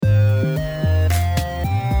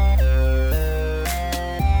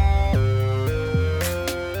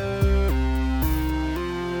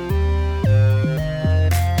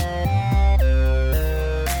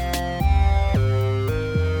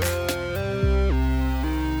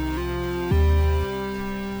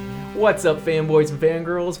What's up, fanboys and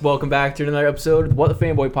fangirls? Welcome back to another episode of the What the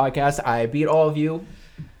Fanboy podcast. I beat all of you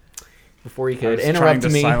before you could interrupt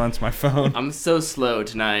me. Silence my phone. I'm so slow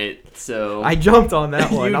tonight, so I jumped on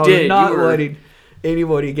that one. You I did. was not You were- letting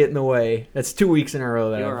anybody get in the way. That's 2 weeks in a row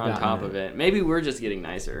that you're I've on gotten top of it. Maybe we're just getting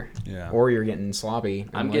nicer. Yeah. Or you're getting sloppy. and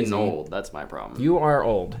I'm getting lazy. old. That's my problem. You are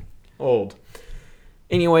old. Old.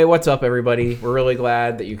 Anyway, what's up, everybody? We're really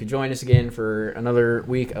glad that you could join us again for another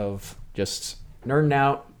week of just nerding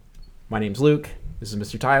out. My name's Luke. This is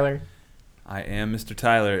Mr. Tyler. I am Mr.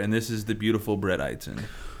 Tyler, and this is the beautiful Brett Eitzen.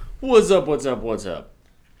 What's up? What's up? What's up,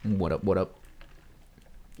 What up, what up?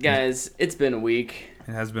 guys? It's been a week.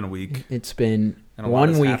 It has been a week. It's been And a lot 1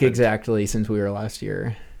 has week happened. exactly since we were last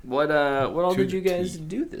year. What all To did you the guys T.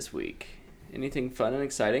 do this week? Anything fun and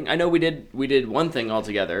exciting? I know we did one thing all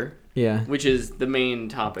together, Yeah. which is the main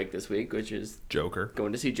topic this week, which is Joker.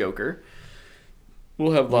 going to see Joker.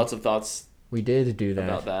 We'll have lots of thoughts We did do that.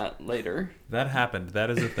 about that later. That happened. That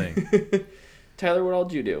is a thing. Tyler, what all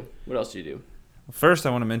did you do? What else did you do? First, I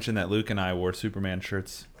want to mention that Luke and I wore Superman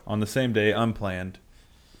shirts on the same day, unplanned.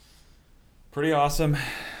 Pretty awesome.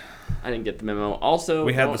 I didn't get the memo. Also,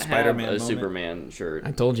 We had don't the Spider-Man have a moment. Superman shirt.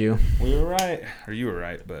 I told you. We were right. Or you were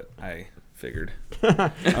right, but I figured.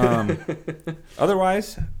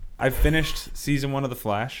 Otherwise, I finished season 1 of The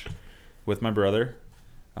Flash with my brother.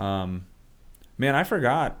 Man, I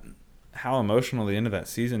forgot how emotional the end of that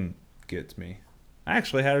season gets me. I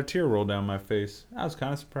actually had a tear roll down my face. I was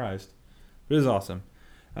kind of surprised. It was awesome.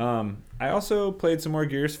 I also played some more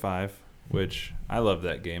Gears 5, which I love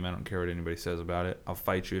that game. I don't care what anybody says about it. I'll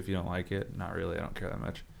fight you if you don't like it. Not really. I don't care that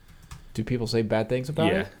much. Do people say bad things about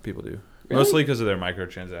Yeah, it? people do. Really? Mostly because of their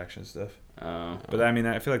microtransaction stuff. Oh, But I mean,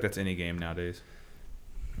 I feel like that's any game nowadays.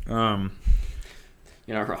 you're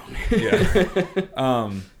not wrong.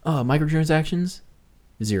 Yeah. Microtransactions?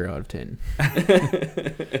 0 out of 10.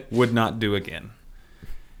 Would not do again.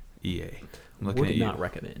 EA. I'm looking Would at you. not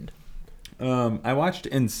recommend. I watched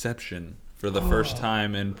Inception for the first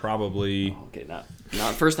time in probably. Okay, not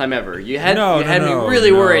first time ever. You had No, me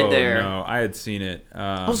really worried there. No, I had seen it.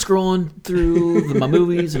 I was scrolling through my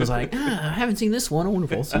movies and was like, I haven't seen this one. I wonder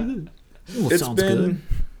if I'll see it. Ooh, It's sounds been good.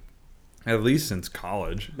 at least since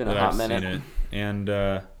college Been a that hot I've minute. seen it, and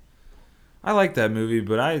I like that movie,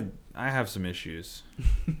 but I have some issues.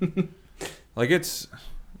 Like, it's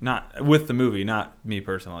not with the movie, not me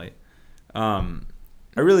personally.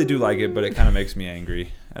 I really do like it, but it kind of makes me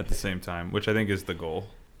angry at the same time, which I think is the goal,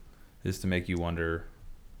 is to make you wonder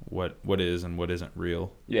what is and what isn't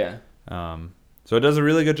real. Yeah. So it does a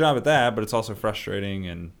really good job at that, but it's also frustrating,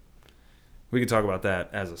 and we can talk about that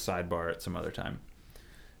as a sidebar at some other time.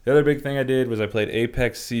 The other big thing I did was I played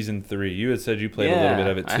Apex Season 3. You had said you played a little bit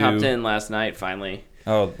of it, too. I hopped in last night finally.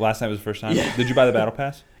 Oh, last night was the first time? Yeah. Did you buy the Battle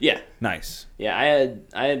Pass? Yeah. Nice. Yeah,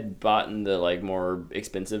 I had bought in the more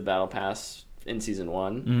expensive battle pass in season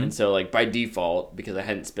 1, Mm-hmm. and so by default, because I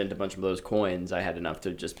hadn't spent a bunch of those coins, I had enough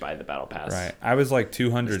to just buy the battle pass. Right. I was like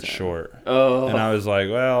 200 This time. short. Oh. And I was like,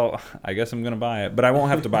 well, I guess I'm going to buy it. But I won't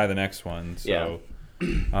have to buy the next one. So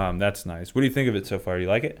that's nice. What do you think of it so far? Do you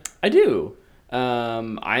like it? I do.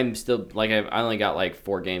 I'm still I only got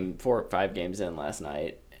 4 or 5 games in last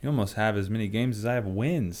night. You almost have as many games as I have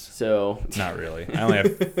wins. So Not really. I only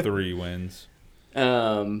have 3 wins.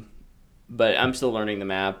 but I'm still learning the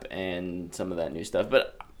map and some of that new stuff.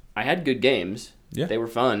 But I had good games. Yeah. They were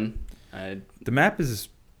fun. The map is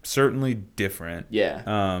certainly different.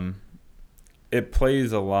 Yeah. It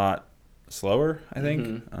plays a lot slower, I think,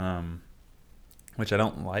 Mm-hmm. which I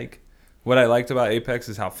don't like. What I liked about Apex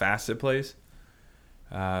is how fast it plays.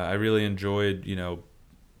 I really enjoyed,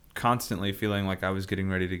 constantly feeling like I was getting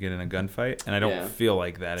ready to get in a gunfight, and I don't Yeah. feel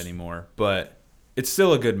like that anymore. But it's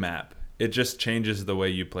still a good map. It just changes the way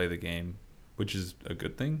you play the game, which is a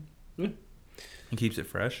good thing. Yeah. It keeps it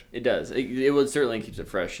fresh. It does. It would certainly keeps it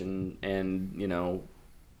fresh, and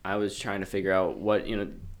I was trying to figure out what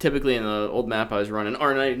typically in the old map I was running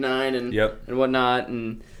R99 and Yep. and whatnot,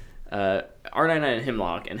 and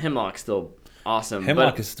R99 and Hemlock's still awesome.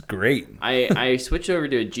 Hemlock but is great. I switched over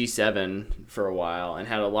to a G7 for a while and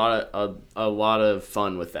had a lot of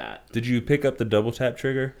fun with that. Did you pick up the double tap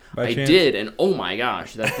trigger by I chance? did, and oh my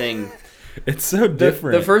gosh, that thing. It's so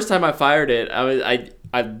different. The first time I fired it,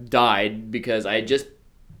 I died because I had just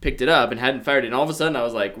picked it up and hadn't fired it, and all of a sudden I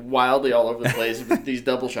was wildly all over the place with these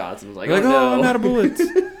double shots, and was like, You're oh no, I'm out of bullets.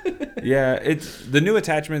 Yeah, it's the new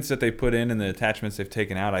attachments that they put in and the attachments they've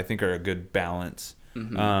taken out, I think, are a good balance.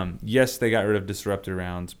 Mm-hmm. Yes, they got rid of disruptor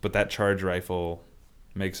rounds, but that charge rifle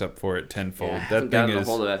makes up for it tenfold. Yeah, I that haven't thing gotten a is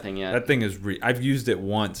hold of that thing yet. I've used it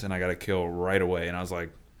once and I got a kill right away, and I was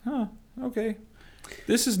like, oh, okay.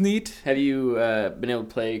 This is neat. Have you been able to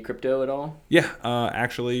play crypto at all? Yeah,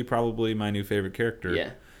 actually, probably my new favorite character.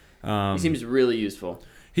 Yeah. He seems really useful.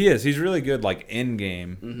 He is. He's really good, like,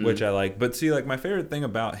 in-game, Mhm. which I like. But see, like, my favorite thing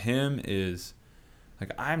about him is,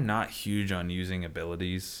 like, I'm not huge on using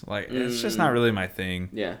abilities. Like, it's just not really my thing.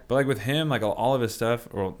 Yeah. But, like, with him, like, all of his stuff,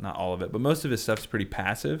 well, not all of it, but most of his stuff's pretty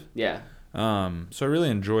passive. Yeah. So I really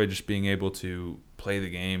enjoy just being able to play the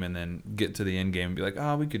game and then get to the end game and be like,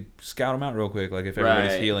 oh, we could scout him out real quick. Like, if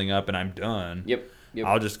everybody's Right. healing up and I'm done, Yep.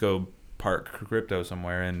 I'll just go park crypto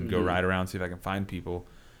somewhere and go ride around, see if I can find people.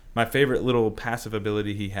 My favorite little passive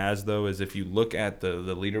ability he has, though, is if you look at the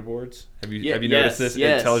leaderboards. Have you noticed this?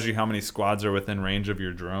 Yes. It tells you how many squads are within range of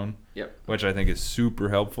your drone, Yep. which I think is super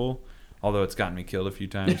helpful. Although it's gotten me killed a few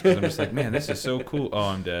times because I'm just like, man, this is so cool. Oh,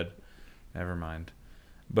 I'm dead. Never mind.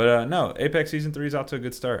 But no, Apex Season 3 is out to a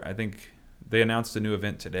good start. I think they announced a new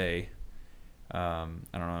event today. I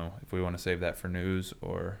don't know if we want to save that for news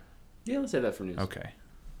or... Yeah, let's save that for news. Okay.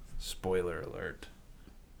 Spoiler alert.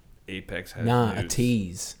 Apex has Nah, news. a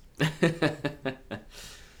tease. A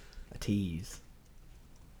tease.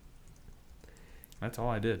 That's all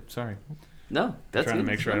I did. Sorry. No, that's trying to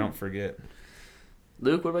good. make sure I don't forget.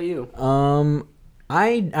 Luke, what about you?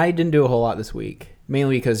 I didn't do a whole lot this week,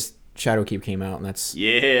 mainly because Shadowkeep came out, and that's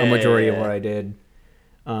Yeah. a majority of what I did.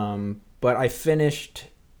 But I finished,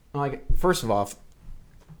 like, first of all,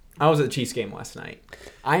 I was at the Chiefs game last night.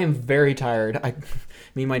 I am very tired.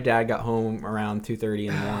 Me and my dad got home around 2:30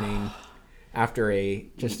 in the morning after a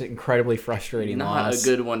just incredibly frustrating Not loss. a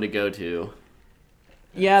good one to go to.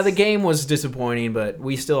 Yeah, the game was disappointing, but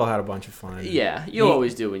we still had a bunch of fun. Yeah, you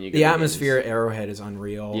always do when you go The to atmosphere games. at Arrowhead is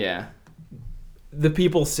unreal. Yeah. The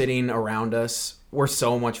people sitting around us were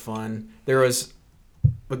so much fun. There was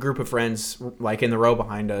a group of friends, like in the row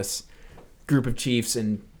behind us, group of Chiefs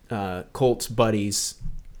and Colts buddies,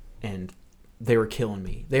 and they were killing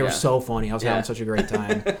me. They were Yeah. so funny. I was Yeah. having such a great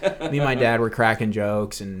time. Me and my dad were cracking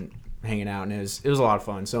jokes and hanging out, and it was a lot of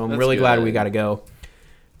fun. So I'm That's really glad good. we got to go.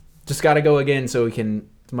 Just got to go again so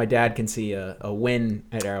my dad can see a win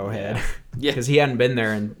at Arrowhead. Yeah. Because he hadn't been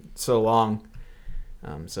there in so long.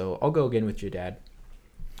 So I'll go again with your dad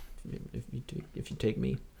if you take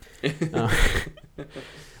me.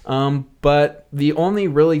 But the only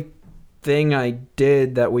really thing I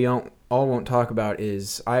did that we all won't talk about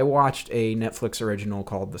is I watched a Netflix original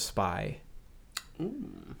called The Spy.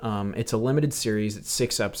 It's a limited series. It's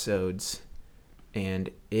 6 episodes, and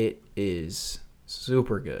it is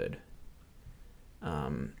super good.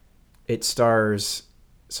 It stars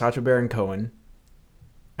Sacha Baron Cohen,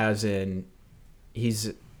 as in I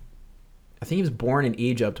think he was born in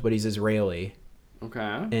Egypt, but he's Israeli,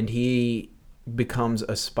 Okay. and he becomes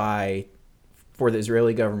a spy for the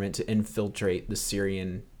Israeli government to infiltrate the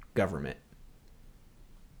Syrian government.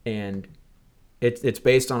 And it's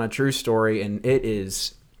based on a true story, and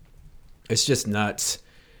it's just nuts.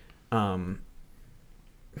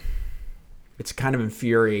 It's kind of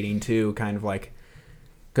infuriating too, kind of like,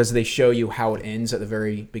 because they show you how it ends at the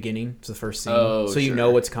very beginning. It's the first scene. Oh, so you sure.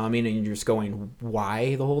 know what's coming, and you're just going,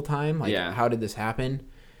 why the whole time? Like, Yeah. how did this happen?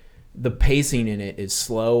 The pacing in it is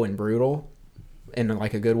slow and brutal, in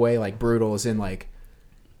like a good way. Like, brutal is in like,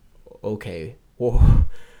 okay, whoa,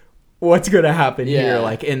 what's gonna happen Yeah. here?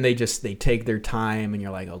 Like, and they take their time, and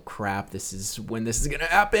you're like, oh crap, this is when this is gonna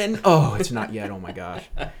happen. Oh, it's not yet. Oh my gosh.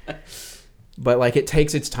 But like, it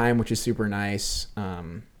takes its time, which is super nice.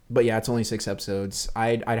 But yeah, it's only 6 episodes.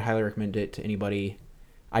 I'd highly recommend it to anybody.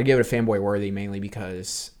 I'd give it a fanboy worthy, mainly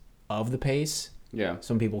because of the pace. Yeah.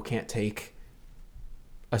 Some people can't take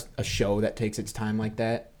a show that takes its time like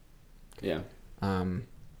that. Yeah.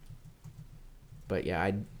 But yeah,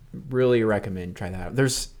 I'd really recommend try that out.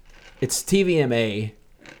 It's TVMA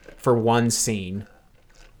for one scene,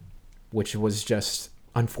 which was just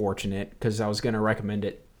unfortunate because I was gonna recommend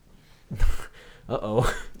it.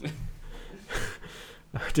 Uh-oh.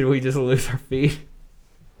 Did we just lose our feed?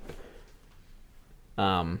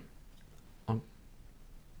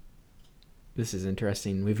 This is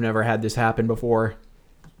interesting. We've never had this happen before.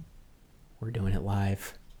 We're doing it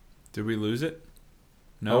live. Did we lose it?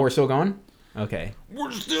 No. Oh, we're still going? Okay.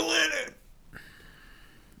 We're still in it.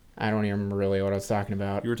 I don't even remember really what I was talking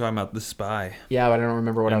about. You were talking about The Spy. Yeah, but I don't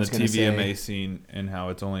remember what I and was the going to TVMA say. scene and how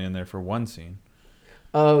it's only in there for one scene.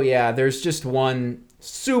 Oh, yeah. There's just one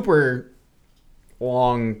super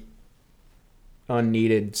long,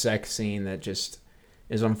 unneeded sex scene that just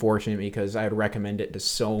is unfortunate because I'd recommend it to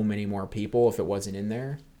so many more people if it wasn't in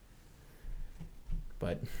there.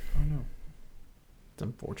 But Oh, no. it's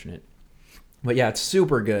unfortunate. But yeah, it's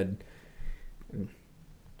super good.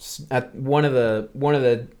 At one of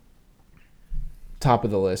the top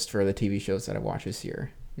of the list for the TV shows that I've watched this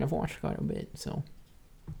year. And I've watched quite a bit, so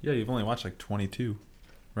Yeah, you've only watched like 22,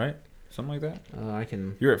 right? Something like that. I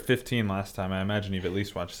can. You were at 15 last time. I imagine you've at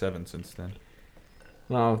least watched 7 since then.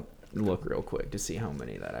 Well, I'll look real quick to see how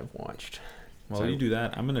many that I've watched. While So- you do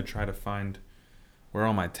that, I'm gonna try to find where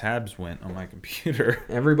all my tabs went on my computer.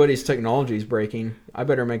 Everybody's technology is breaking. I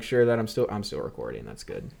better make sure that I'm still recording. That's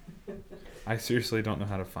good. I seriously don't know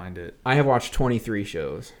how to find it. I have watched 23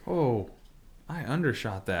 shows. Oh, I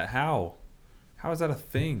undershot that. How? How is that a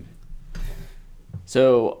thing?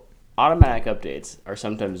 So automatic updates are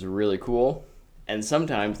sometimes really cool, and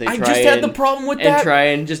sometimes they try I just had the problem with and that. try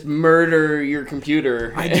and just murder your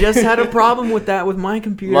computer. I just had a problem with that with my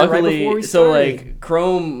computer right Luckily, before we so started. like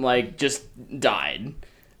Chrome like just died,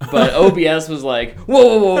 but OBS was like,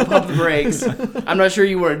 whoa, pump the brakes. I'm not sure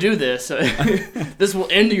you want to do this. This will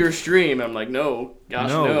end your stream. I'm like, no, gosh,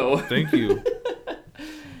 no. Thank you.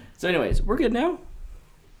 So, anyways, we're good now.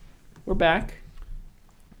 We're back.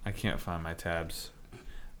 I can't find my tabs.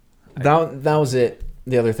 that was it.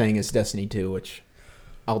 The other thing is Destiny 2, which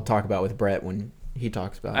I'll talk about with Brett when he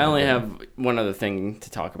talks about it. I only have one other thing to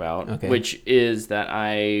talk about, Okay. which is that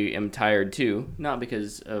I am tired too. Not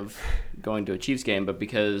because of going to a Chiefs game, but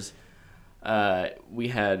because we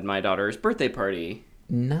had my daughter's birthday party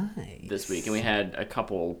Nice. this week, and we had a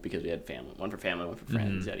couple because we had one for family, one for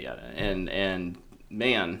friends, yada yada, and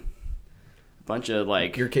man, a bunch of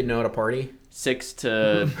like Your kid know at a party? 6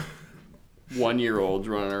 to 1 year olds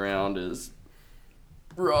running around is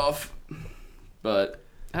rough, but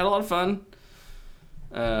had a lot of fun.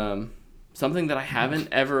 Something that I haven't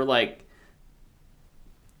ever like.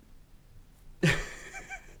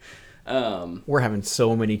 We're having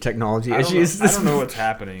so many technology I don't issues. know, I don't know what's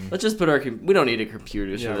happening. Let's just put we don't need a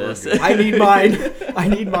computer Yeah, for we're this. good. I need mine. I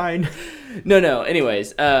need mine. No.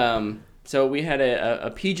 Anyways, so we had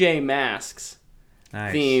a PJ Masks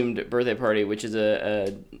Nice. themed birthday party, which is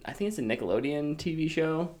I think it's a Nickelodeon TV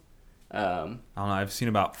show. I don't know. I've seen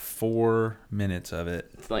about 4 minutes of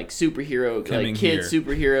it. It's like superhero, Coming like kids here.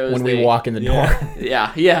 superheroes. When we They- walk in the Yeah. door.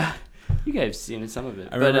 Yeah. You guys have seen some of it,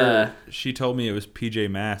 I but remember she told me it was PJ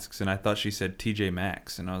Masks, and I thought she said TJ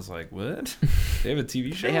Maxx, and I was like, what? They have a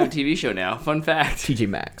TV show? they have a TV show now. Fun fact: TJ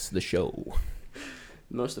Maxx, the show.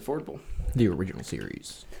 most affordable. The original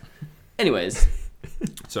series. Anyways,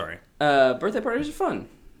 Sorry. birthday parties are fun.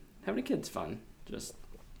 Having a kid's fun. Just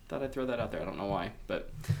thought I'd throw that out there. I don't know why,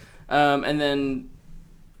 but and then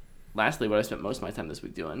lastly, what I spent most of my time this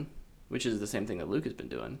week doing, which is the same thing that Luke has been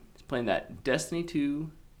doing, is playing that Destiny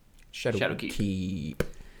 2, Shadowkeep.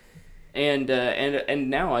 and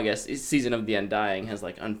now I guess Season of the Undying has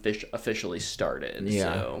like officially started.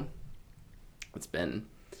 Yeah. So it's been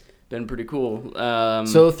pretty cool.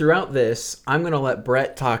 So throughout this, I'm going to let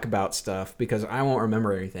Brett talk about stuff because I won't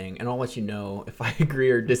remember everything, and I'll let you know if I agree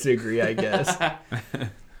or disagree, I guess.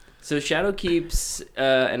 So Shadowkeep's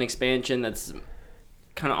an expansion that's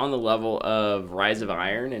kind of on the level of Rise of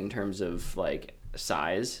Iron in terms of like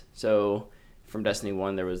size. So from Destiny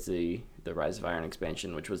 1 there was the Rise of Iron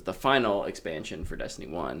expansion, which was the final expansion for Destiny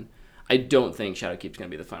 1. I don't think Shadowkeep's going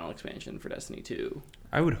to be the final expansion for Destiny 2.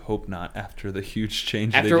 I would hope not after the huge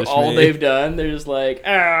change After they just all made. they've done, they're just like,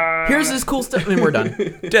 Here's this cool stuff, and we're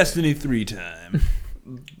done. Destiny 3 time.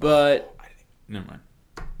 But Never mind.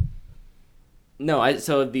 no, I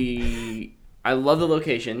love the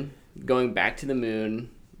location. Going back to the moon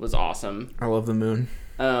was awesome. I love the moon.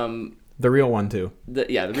 Um, The real one, too. the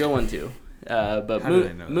real one too. But How did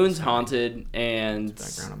I know that Moon's was coming? haunted, and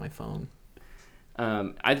Background on my phone.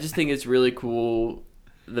 I just think it's really cool.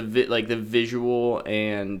 The visual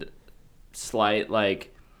and slight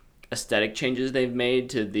like aesthetic changes they've made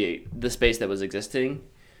to the space that was existing.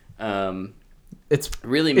 It's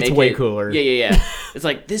Really It's make way it, cooler. Yeah. It's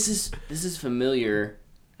like this is familiar,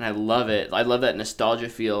 and I love it. I love that nostalgia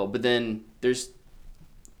feel. But then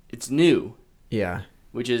it's new, yeah.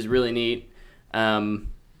 which is really neat.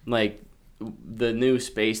 Like the new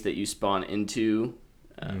space that you spawn into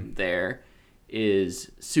there is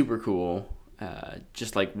super cool.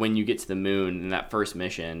 Just like when you get to the moon in that first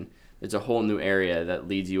mission, there's a whole new area that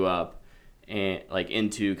leads you up and like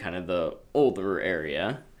into kind of the older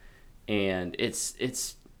area, and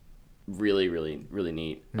it's really really really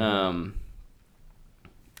neat.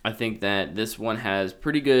 I think that this one has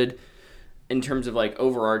pretty good in terms of like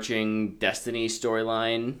overarching Destiny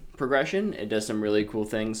storyline progression. It does some really cool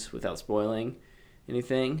things without spoiling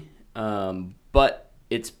anything, but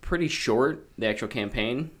it's pretty short, the actual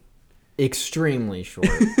campaign. Extremely short.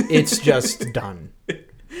 It's just done.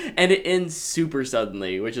 And it ends super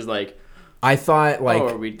suddenly, which is like, I thought like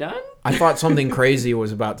are we done? I thought something crazy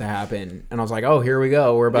was about to happen, and I was like, "Oh, here we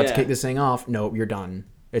go. We're about to Yeah. kick this thing off." Nope, you're done.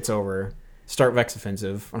 It's over. Start Vex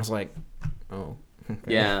Offensive. I was like, "Oh, okay.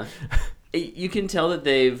 Yeah. You can tell that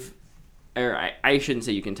they've, or I shouldn't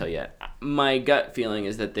say you can tell yet. My gut feeling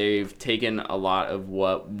is that they've taken a lot of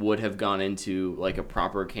what would have gone into like a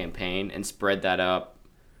proper campaign and spread that out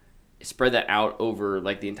over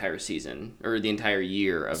like the entire season or the entire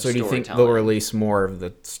year of So do you think storytelling. they'll release more of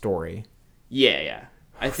the story? Yeah.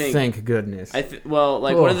 I think. Thank goodness.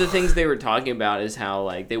 One of the things they were talking about is how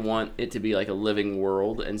like they want it to be like a living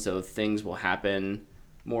world, and so things will happen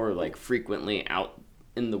more like frequently out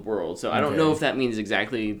in the world. So I don't know Okay. if that means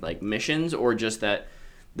exactly like missions or just that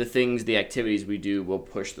the activities we do will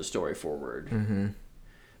push the story forward. Mm-hmm.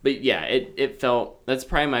 But yeah, it felt, that's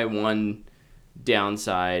probably my one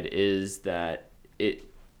downside, is that it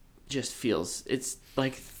just feels it's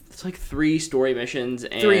like 3 story missions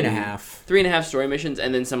and 3.5. 3.5 story missions,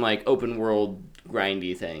 and then some like open world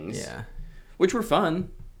grindy things. Yeah. Which were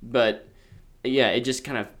fun, but yeah, it just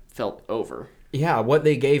kind of felt over. Yeah, what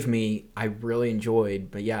they gave me, I really enjoyed,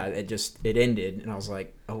 but yeah, it ended, and I was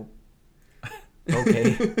like, oh,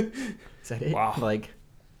 okay, is that it? Wow. Like,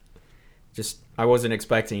 just I wasn't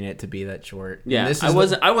expecting it to be that short. And Yeah, this I is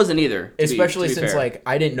wasn't either. especially to be since fair. like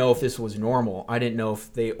I didn't know if this was normal. I didn't know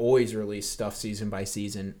if they always release stuff season by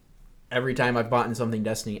season. Every time I've bought in something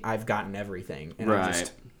Destiny, I've gotten everything, and I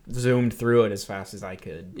just zoomed through it as fast as I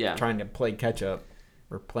could. Yeah. Trying to play catch up,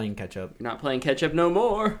 or playing catch up. You're not playing catch up no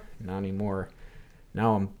more. Not anymore.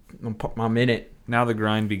 Now I'm in it. Now the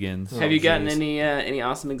grind begins. Oh, Have you gotten geez. any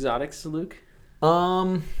awesome exotics, Luke?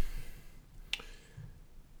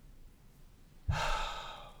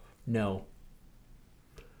 No.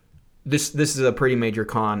 This is a pretty major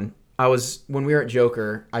con. When we were at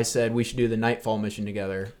Joker, I said we should do the Nightfall mission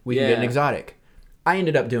together. We can get an Yeah. exotic. I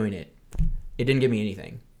ended up doing it. It didn't give me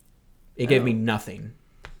anything. It gave Oh. me nothing.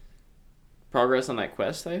 Progress on that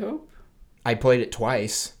quest, I hope. I played it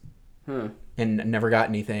twice Huh. and never got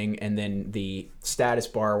anything. And then the status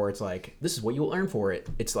bar where it's like, this is what you'll earn for it.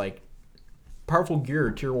 It's like powerful gear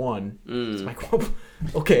tier 1. It's like, well,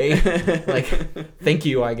 okay, like thank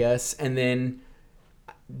you, I guess. And then,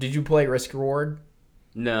 did you play Risk Reward?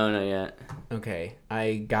 No, not yet. Okay,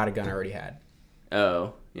 I got a gun I already had.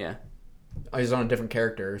 Oh, yeah. I was on a different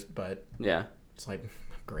character, but Yeah. it's like,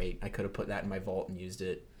 great. I could have put that in my vault and used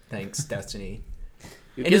it. Thanks, Destiny.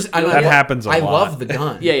 You And get- just- I That love- happens a I lot. love the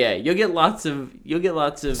gun. yeah. You'll get lots of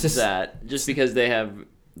just- that just because they have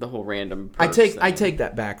the whole random I perks take thing.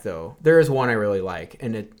 that back though. There is one I really like,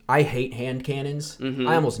 and I hate hand cannons. Mhm.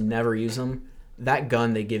 I almost never use them. That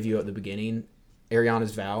gun they give you at the beginning,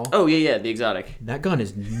 Ariana's Vow. Oh, yeah, the exotic. That gun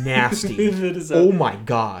is nasty. It is Oh my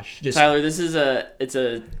gosh! Just Tyler, it's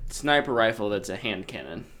a sniper rifle that's a hand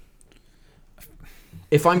cannon.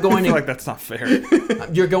 if I'm I going feel to, like that's not fair.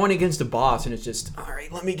 you're going against a boss, and it's just all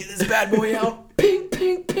right. Let me get this bad boy out. Ping,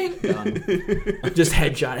 ping, ping. Done. Just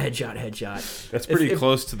headshot. That's pretty If-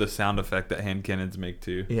 close to the sound effect that hand cannons make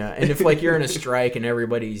too. Yeah, and if like you're in a strike and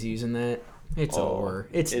everybody's using that, it's Oh, over.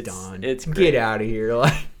 It's it's- done. it's Get great. out of here.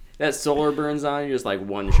 Like, That solar burns on, you're just like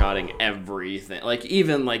one-shotting everything. Like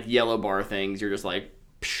even like yellow bar things, you're just like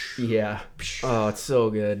psh, yeah. psh. Oh, it's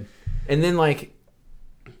so good. And then like,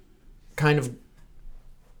 kind of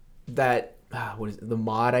that what is it, the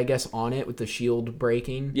mod I guess on it with the shield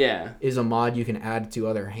breaking Yeah. is a mod you can add to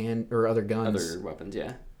other other guns. Other weapons,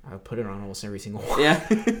 yeah. I put it on almost every single one. Yeah.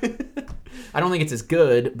 I don't think it's as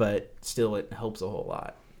good, but still it helps a whole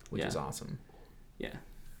lot, which Yeah. is awesome. Yeah.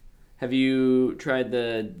 Have you tried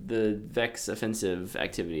the Vex offensive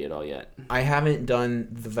activity at all yet? I haven't done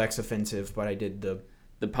the Vex offensive, but I did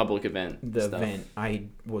the public event. stuff. event. I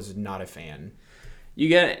was not a fan. You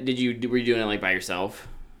get? Were you doing it like by yourself?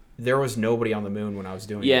 There was nobody on the moon when I was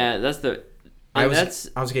doing it. Yeah, that's the. I and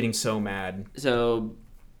was getting so mad. So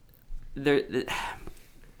there.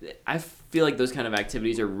 I feel like those kind of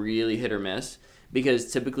activities are really hit or miss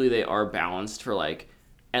because typically they are balanced for like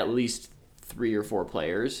at least 3 or 4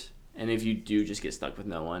 players, and if you do just get stuck with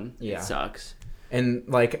no one, Yeah. it sucks. And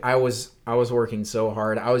like I was working so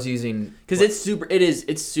hard. I was using Because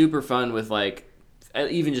it's super fun with like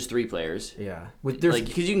even just 3 players. yeah. There's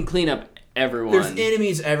Because you can clean up everyone. there's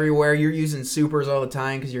enemies everywhere. You're using supers all the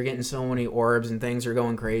time because you're getting so many orbs and things are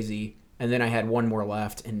going crazy. And then I had one more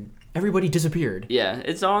left, and everybody disappeared. Yeah,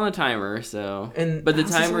 it's all on a timer, so. And But the I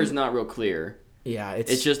was just timer is like- not real clear. Yeah,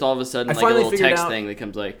 It's just all of a sudden I like a finally little figured text out- thing that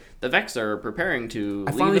comes like the Vex are preparing to.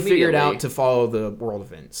 I leave finally figured immediately." out to follow the world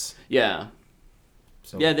events. Yeah,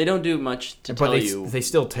 So yeah, they don't do much to but tell they you. they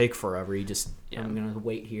still take forever. You just Yeah. I'm gonna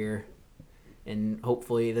wait here, and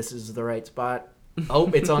hopefully this is the right spot. Oh,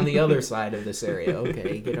 it's on the other side of this area.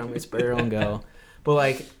 Okay, get on my Sparrow and go. But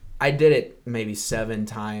like, I did it maybe 7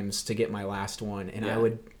 times to get my last one, and Yeah.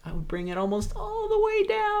 I would bring it almost all the way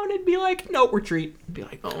down and be like, nope, retreat. And be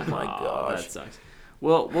like, oh my gosh. That sucks.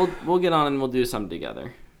 Well, we'll get on and we'll do something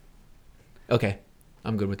together. Okay,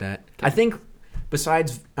 I'm good with that. I think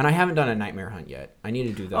besides, and I haven't done a nightmare hunt yet. I need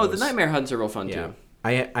to do those. Oh, the nightmare hunts are real fun Yeah, too.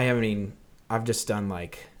 I haven't even. I've just done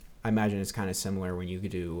like. I imagine it's kind of similar when you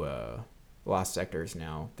could do Lost Sectors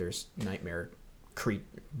now. There's nightmare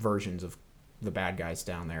versions of the bad guys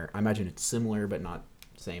down there. I imagine it's similar but not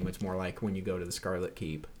the same. It's more like when you go to the Scarlet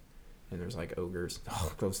Keep and there's like ogres.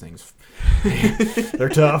 Oh, those things. They're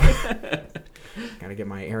tough. Gotta get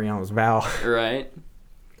my Ariana's vow. Right.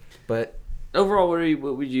 But Overall,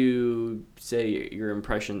 what would you say your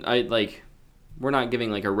impression? We're not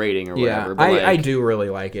giving like a rating or whatever. yeah, but I do really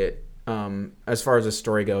like it. As far as the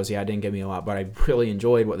story goes, yeah, it didn't give me a lot, but I really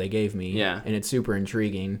enjoyed what they gave me. Yeah. And it's super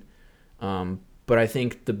intriguing. But I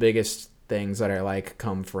think the biggest things that I like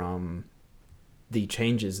come from the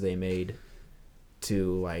changes they made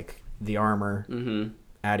to like the armor,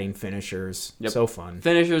 adding finishers. Yep. So fun.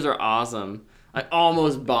 Finishers are awesome. I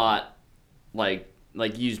almost bought like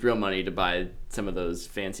used real money to buy some of those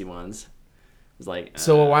fancy ones. It was like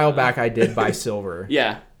So a while back I did buy silver.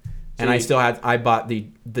 Yeah. And I bought the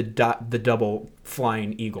double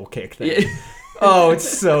flying eagle kick thing. Yeah. Oh, it's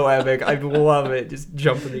so epic. I love it. Just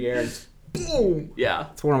jump in the air and boom. Yeah.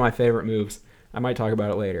 It's one of my favorite moves. I might talk about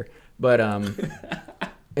it later. But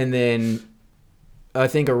and then I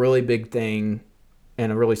think a really big thing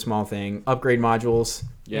and a really small thing, upgrade modules.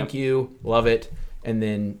 Yeah. Thank you. Love it. And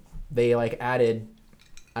then they like added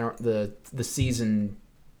the season,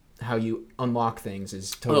 how you unlock things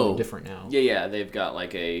is totally different now. Yeah. They've got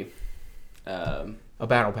like a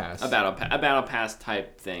battle pass. a battle pass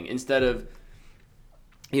type thing instead of,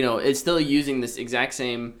 it's still using this exact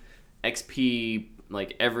same XP.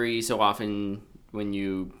 Like every so often when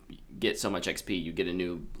you get so much XP, you get a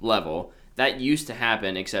new level. That used to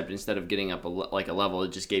happen, except instead of getting up a level,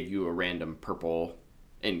 it just gave you a random purple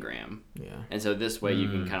engram. Yeah. And so this way you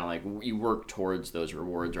can kind of like you work towards those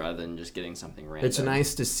rewards rather than just getting something random. It's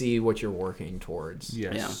nice to see what you're working towards.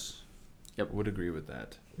 Yes. Yeah. Yep. Would agree with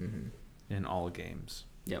that. In all games.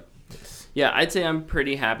 Yep. Yeah, I'd say I'm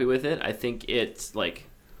pretty happy with it. I think it's like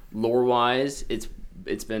lore wise,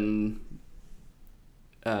 it's been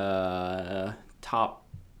top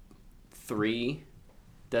 3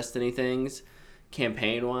 Destiny things.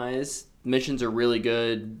 Campaign wise, missions are really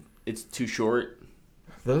good. It's too short.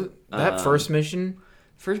 That first mission,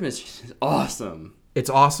 First mission is awesome. it's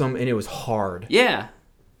awesome and it was hard. Yeah.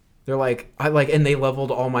 They're like, and they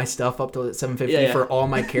leveled all my stuff up to 750 Yeah. for all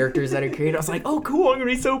my characters that I created. I was like, oh, cool, I'm gonna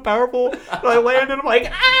be so powerful. And I landed, I'm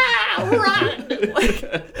like, run!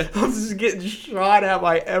 Like, I was just getting shot at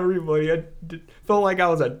by everybody. Felt like I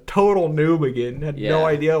was a total noob again. Had no Yeah.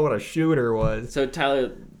 idea what a shooter was. So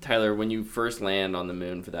Tyler, when you first land on the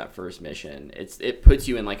moon for that first mission, it puts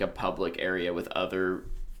you in like a public area with other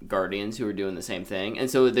Guardians who are doing the same thing, and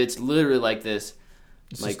so it's literally like this,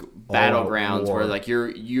 like battlegrounds where like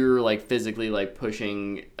you're like physically like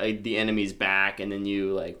pushing the enemies back, and then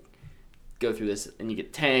you like go through this, and you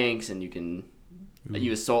get tanks, and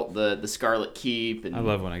you assault the Scarlet Keep, and I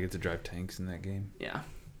love when I get to drive tanks in that game. yeah,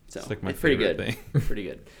 so It's like my it's pretty favorite good, thing. pretty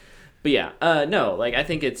good. But yeah, no, like I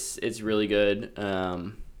think it's really good.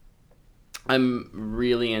 I'm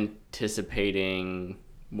really anticipating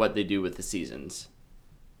what they do with the seasons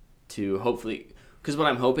to hopefully, because what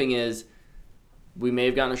I'm hoping is we may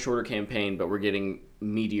have gotten a shorter campaign, but we're getting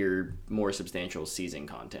meatier, more substantial season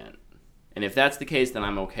content. And if that's the case, then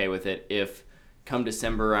I'm okay with it. If come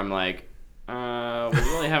December, I'm like, we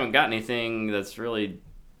really haven't got anything that's really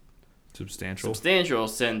Substantial.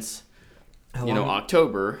 since, How long-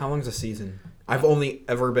 October. How long's a season? I've only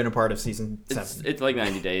ever been a part of season 7. It's like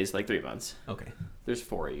 90 days, like 3 months. Okay. There's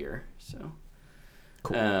 4 a year, so.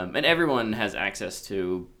 Cool. And everyone has access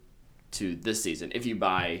to this season if you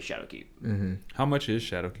buy Shadowkeep. Mm-hmm. How much is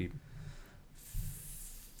Shadowkeep?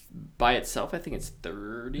 By itself, I think it's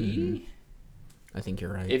 30. I think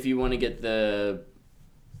you're right. If you want to get the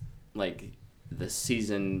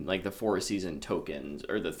season, like the 4 season tokens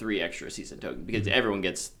or the 3 extra season tokens, because everyone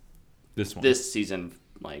gets This one. this season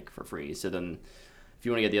like for free. So then, if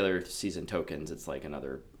you want to get the other season tokens, it's like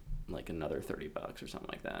another $30 or something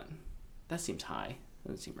like that. That seems high.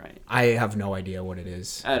 Doesn't seem right. I have no idea what it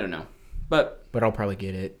is, I don't know, but but I'll probably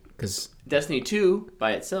get it because Destiny 2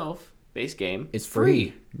 by itself, base game, it's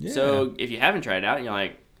free. Yeah. So if you haven't tried it out and you're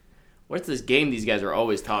like, what's this game these guys are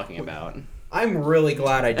always talking about? I'm really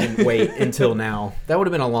glad I didn't wait until now. That would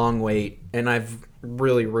have been a long wait. and I've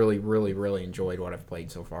really, really, really, really enjoyed what I've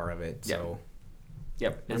played so far of it. So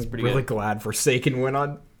Yep, it's I'm pretty really good. glad Forsaken went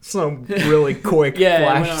on some really quick Yeah, it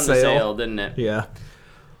flash went on the sale. sale, didn't it? Yeah.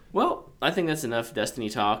 Well, I think that's enough Destiny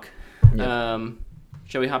talk. Yeah.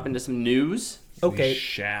 Shall we hop into some news? Okay. We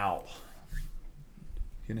shall.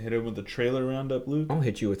 You gonna hit it with the trailer roundup, Luke? I'll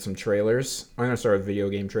hit you with some trailers. I'm gonna start with video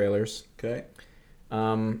game trailers. Okay.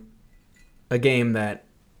 A game that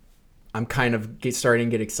I'm kind of starting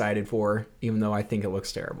to get excited for, even though I think it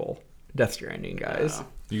looks terrible. Death Stranding, guys. Oh.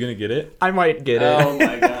 You gonna get it? I might get it. Oh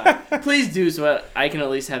my god. Please do so I can at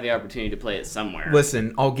least have the opportunity to play it somewhere.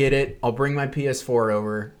 Listen, I'll get it. I'll bring my PS4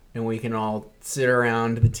 over, and we can all sit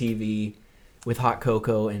around the TV with hot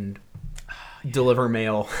cocoa and deliver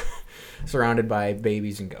mail, surrounded by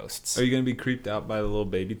babies and ghosts. Are you gonna be creeped out by the little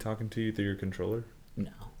baby talking to you through your controller?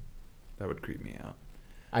 No. That would creep me out.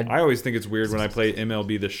 I'd- I always think it's weird when I play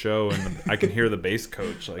MLB The Show and I can hear the base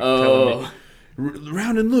coach like telling Oh. me,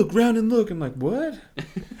 round and look, round and look. I'm like, what?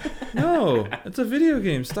 No, it's a video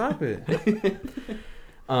game. Stop it.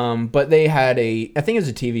 But they had I think it's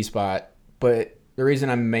a TV spot, but the reason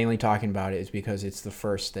I'm mainly talking about it is because it's the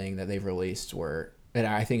first thing that they've released and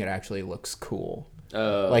I think it actually looks cool.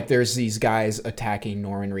 Like there's these guys attacking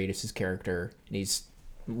Norman Reedus' character, and he's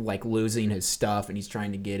like losing his stuff, and he's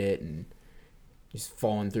trying to get it, and he's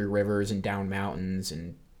falling through rivers and down mountains,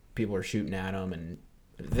 and people are shooting at him, and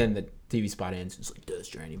then the TV spot ends. And it's like Death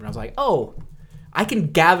Stranding, but I was like, oh, I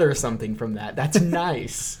can gather something from that. That's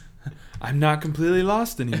nice. I'm not completely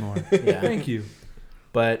lost anymore. Yeah. Thank you.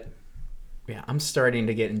 But yeah, I'm starting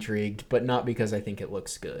to get intrigued, but not because I think it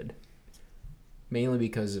looks good. Mainly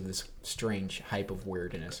because of this strange hype of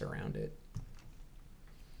weirdness around it.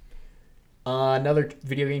 Another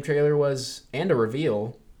video game trailer and a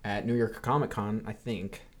reveal at New York Comic Con, I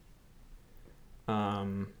think.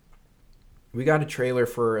 We got a trailer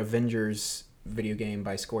for Avengers video game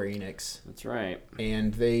by Square Enix, That's right.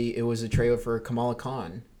 and it was a trailer for Kamala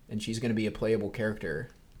Khan, and she's going to be a playable character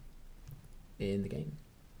in the game.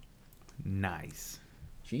 Nice.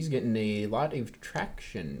 She's getting a lot of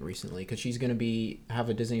traction recently because she's going to have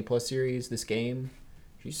a Disney Plus series. This game,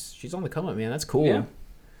 she's on the come up, man. That's cool. Yeah.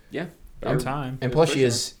 Yeah. About time. And plus, she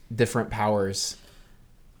has different powers,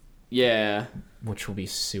 Yeah. which will be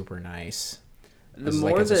super nice. The It's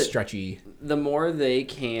more like it's a that stretchy. the more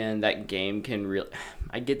that game can really,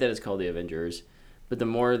 I get that it's called the Avengers, but the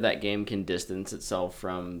more that game can distance itself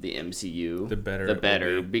from the MCU, The better the it will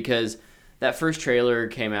better. be. Because that first trailer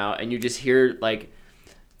came out and you just hear like,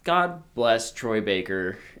 God bless Troy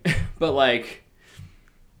Baker, but like,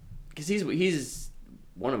 because he's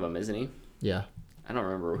one of them, isn't he? Yeah, I don't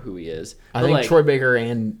remember who he is. I But, think like, Troy Baker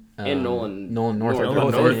and Nolan North are Nolan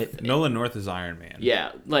both North. in it. Nolan North is Iron Man.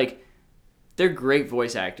 Yeah, like they're great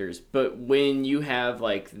voice actors, but when you have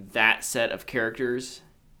like that set of characters,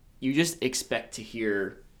 you just expect to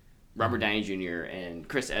hear Robert Downey Jr. and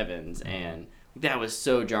Chris Evans, and that was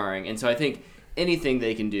so jarring. And so I think anything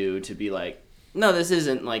they can do to be like, no, this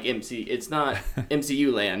isn't like it's not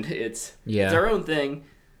MCU land. It's our own thing.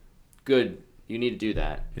 Good, you need to do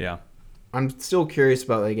that. Yeah. I'm still curious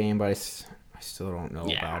about that game, but I still don't know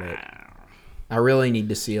about it. I really need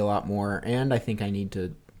to see a lot more, and I think I need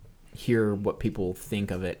to hear what people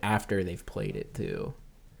think of it after they've played it too.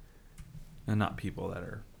 And not people that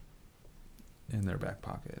are in their back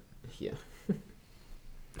pocket. Yeah.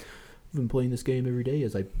 I've been playing this game every day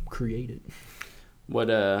as I create it. What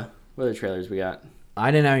other trailers we got?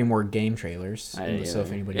 I didn't have any more game trailers. I didn't So if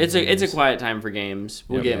either. anybody it's a knows. quiet time for games.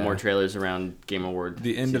 We'll Yep. get more trailers around Game Award.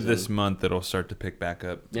 The end of this season. month, it'll start to pick back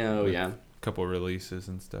up. Oh with yeah. A couple releases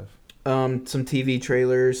and stuff. Some TV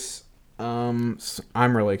trailers. I'm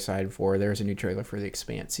really excited for. There's a new trailer for The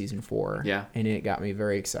Expanse season 4. Yeah. And it got me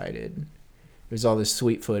very excited. It was all this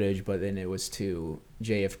sweet footage, but then it was to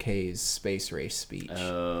JFK's space race speech,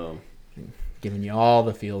 Oh, giving you all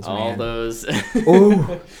the feels, all man. those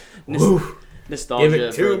Ooh, Nos- ooh. nostalgia Give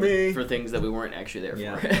it to for, me. for things that we weren't actually there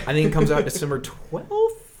Yeah. for. I think it comes out December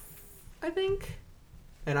 12th, I think.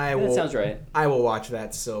 And That sounds right. I will watch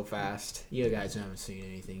that so fast. You guys haven't seen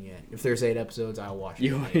anything yet. If there's 8 episodes, I'll watch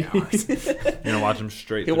it in 8 hours. You're gonna watch them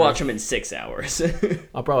straight. He'll through. watch them in 6 hours.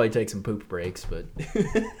 I'll probably take some poop breaks, but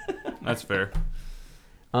That's fair.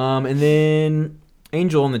 and then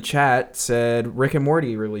Angel in the chat said Rick and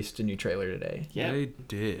Morty released a new trailer today. Yeah. They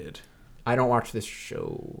did. I don't watch this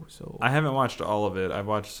show, so I haven't watched all of it. I've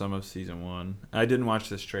watched some of season 1. I didn't watch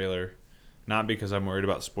this trailer, not because I'm worried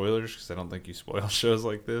about spoilers, because I don't think you spoil shows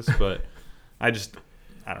like this, but I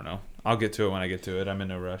don't know. I'll get to it when I get to it. I'm in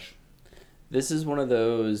no rush. This is one of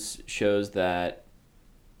those shows that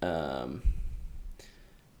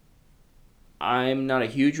I'm not a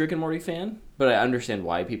huge Rick and Morty fan, but I understand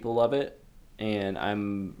why people love it, and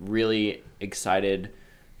I'm really excited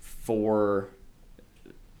for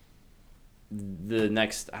the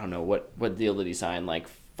next. I don't know what deal did he sign, like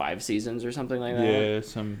 5 seasons or something like that. Yeah,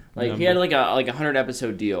 some Like he had like a 100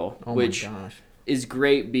 episode deal, Oh which my gosh. is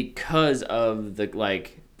great because of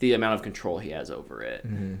the amount of control he has over it.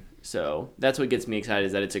 Mm-hmm. So that's what gets me excited,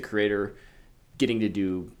 is that it's a creator getting to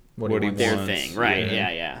do What he their wants, thing, right?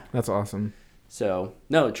 yeah. Yeah. That's awesome. So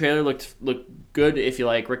no, the trailer looked good. If you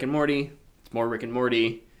like Rick and Morty, it's more Rick and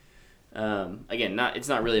Morty. Again, it's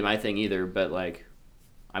not really my thing either, but like,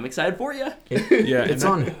 I'm excited for you. Yeah, It's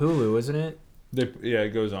on Hulu, isn't it?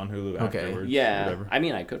 It goes on Hulu Okay. afterwards. Yeah, whatever. I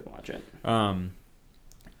mean, I could watch it.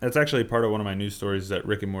 That's actually part of one of my news stories, that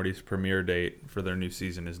Rick and Morty's premiere date for their new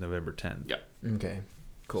season is November 10th. Yep. Okay.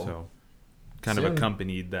 Cool. So, kind Soon. of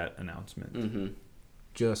accompanied that announcement. Mm-hmm.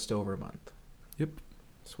 Just over a month. Yep.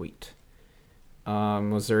 Sweet.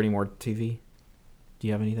 Was there any more TV? Do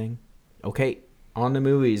you have anything? Okay. On to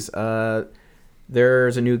movies.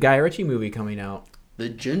 There's a new Guy Ritchie movie coming out. The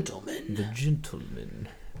Gentleman. The Gentleman.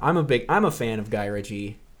 I'm a fan of Guy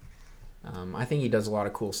Ritchie. I think he does a lot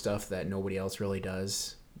of cool stuff that nobody else really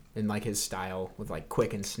does. In like his style, with like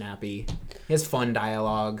quick and snappy. He has fun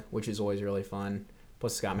dialogue, which is always really fun.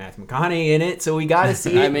 Plus, it's got Matthew McConaughey in it, so we gotta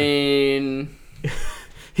see it. I mean,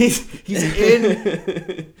 he's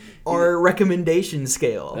in our recommendation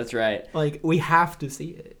scale. that's right. Like, we have to see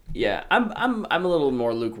it. Yeah, I'm a little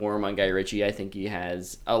more lukewarm on Guy Ritchie. I think he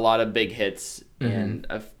has a lot of big hits, and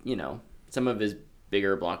some of his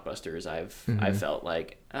bigger blockbusters. I've felt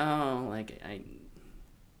like,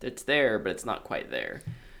 it's there, but it's not quite there.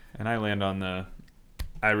 And I land on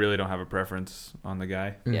I really don't have a preference on the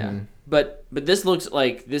guy. Yeah, but this looks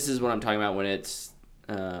like, this is what I'm talking about when it's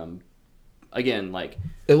again, like,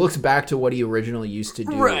 It looks back to what he originally used to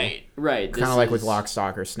do. right. Kind of like with Lock,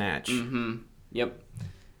 Stock, or Snatch. Yep.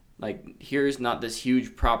 Like, here's not this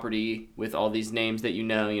huge property with all these names that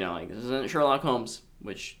like, this isn't Sherlock Holmes,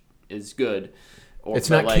 which is good.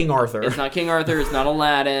 It's not King Arthur. It's not King Arthur. It's not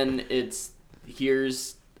Aladdin.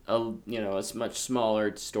 Here's a much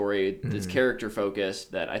smaller story that's character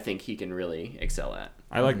focused that I think he can really excel at.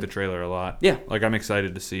 I like the trailer a lot. Yeah. Like, I'm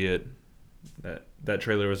excited to see it. That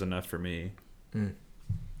trailer was enough for me.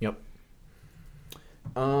 Yep.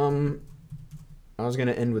 I was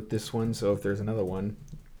gonna end with this one, so if there's another one,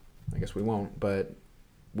 I guess we won't. But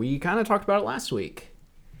we kind of talked about it last week,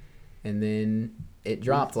 and then it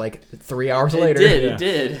dropped like 3 hours later. It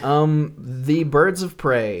did. The Birds of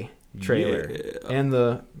Prey trailer Yeah. and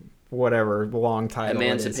the whatever long title.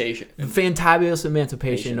 Emancipation. It is. Fantabulous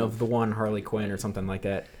Emancipation of the one Harley Quinn or something like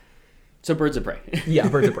that. So Birds of Prey. Yeah,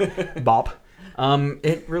 Birds of Prey. Bop.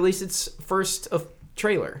 It released its first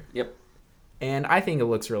trailer. Yep. And I think it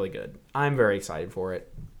looks really good. I'm very excited for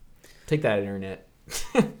it. Take that, internet.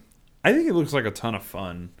 I think it looks like a ton of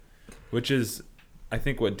fun, which is, I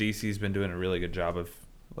think, what DC's been doing a really good job of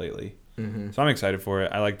lately. Mm-hmm. So I'm excited for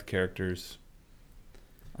it. I like the characters.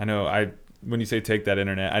 I know when you say take that,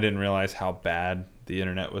 internet, I didn't realize how bad the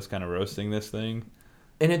internet was kind of roasting this thing.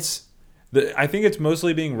 And it's... I think it's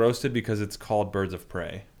mostly being roasted because it's called Birds of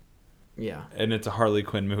Prey. Yeah. And it's a Harley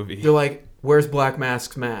Quinn movie. They're like, where's Black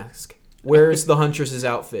Mask's mask? Where's the Huntress's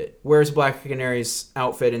outfit? Where's Black Canary's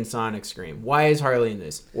outfit in Sonic Scream? Why is Harley in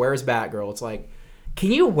this? Where's Batgirl? It's like,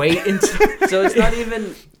 can you wait until... So it's not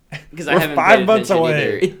even... Because I We're haven't 5 paid months attention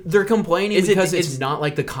away. either. They're complaining Is it- because it's- it's not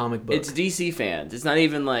like the comic book. It's DC fans. It's not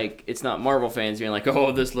even like, it's not Marvel fans being like,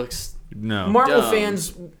 oh, this looks... No, Marvel dumb.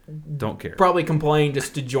 fans don't care. probably complain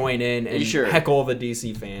just to join in and Sure. heckle the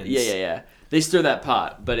DC fans. Yeah. They stir that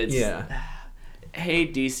pot, but it's... Yeah. Hey,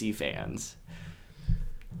 DC fans.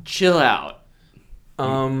 Chill out.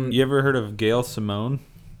 You ever heard of Gail Simone?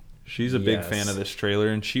 She's a big Yes. fan of this trailer,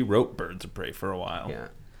 and she wrote Birds of Prey for a while. Yeah.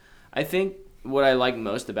 I think what I like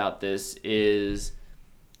most about this is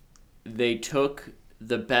they took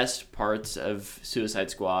the best parts of Suicide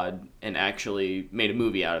Squad and actually made a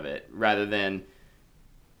movie out of it, rather than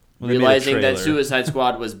Well, they made a realizing that trailer. Suicide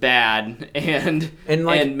Squad was bad and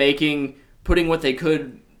putting what they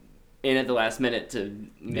could in at the last minute to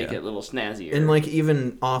make Yeah. it a little snazzier. And like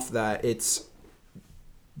even off that, it's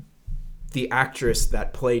the actress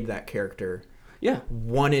that played that character yeah.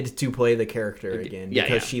 wanted to play the character again Yeah,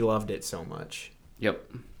 because yeah. she loved it so much.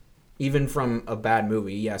 Yep. Even from a bad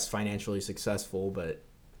movie, yes, financially successful, but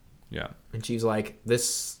Yeah. and she's like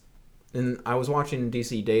this. And I was watching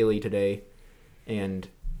DC Daily today, and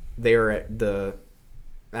they were at the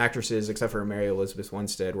actresses, except for Mary Elizabeth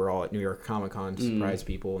Winstead, were all at New York Comic Con to surprise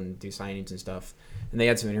people and do signings and stuff. And they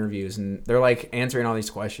had some interviews, and they're like answering all these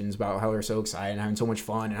questions about how they're so excited and having so much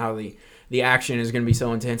fun, and how the action is going to be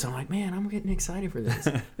so intense. I'm like, man, I'm getting excited for this.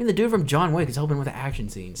 I mean, the dude from John Wick is helping with the action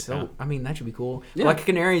scenes, so I mean, that should be cool. Yeah. Like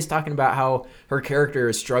Canary is talking about how her character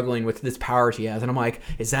is struggling with this power she has, and I'm like,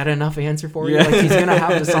 is that enough answer for you? Yeah. Like, she's gonna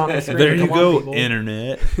have this on the screen. There you Come on, go, people.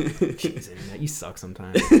 internet. Jeez, internet, you suck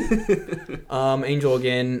sometimes. Angel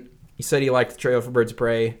again. He said he liked the trailer for Birds of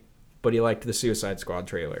Prey, but he liked the Suicide Squad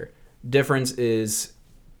trailer. Difference is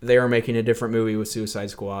they were making a different movie with Suicide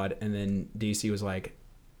Squad, and then DC was like,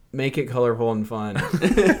 make it colorful and fun.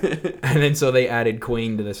 And then so they added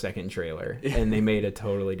Queen to the second trailer, and they made a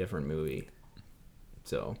totally different movie.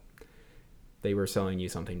 So they were selling you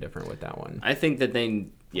something different with that one. I think that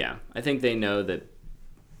I think they know that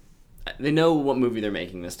they know what movie they're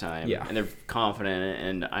making this time. Yeah. And they're confident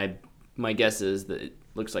in it, and my guess is that it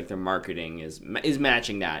looks like their marketing is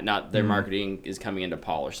matching that, not their marketing is coming into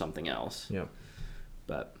Paul or something else. Yep.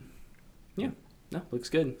 But yeah, no, looks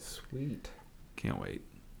good. Sweet. Can't wait.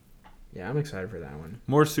 Yeah, I'm excited for that one.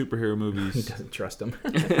 More superhero He movies. doesn't trust him.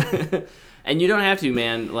 And you don't have to,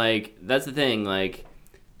 man. Like, that's the thing. Like,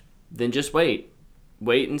 then just wait.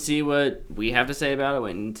 Wait and see what we have to say about it.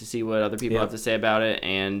 Wait and to see what other people Yep. have to say about it.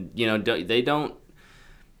 And, you know,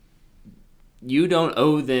 you don't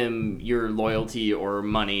owe them your loyalty or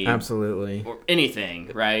money Absolutely. or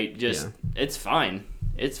anything, right? Just, it's fine.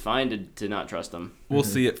 It's fine to not trust them. We'll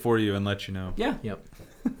see it for you and let you know. Yeah. Yep.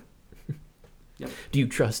 Yep. Do you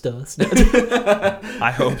trust us? I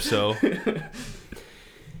hope so.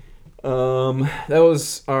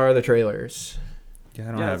 Those are the trailers Yeah,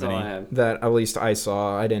 I don't Yeah, have that's all any. I have. that at least I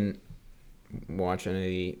saw. I didn't watch any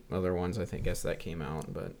of the other ones. I guess that came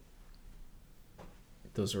out, but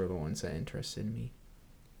those were the ones that interested me.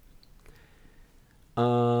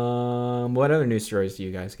 What other news stories do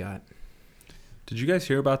you guys got? Did you guys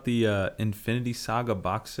hear about the Infinity Saga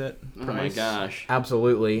box set? Oh my gosh.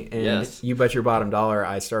 Absolutely, and Yes. you bet your bottom dollar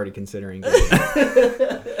I started considering getting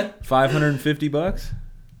it. $550?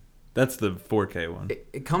 That's the 4K one.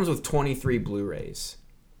 It comes with 23 Blu-rays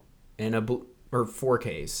and or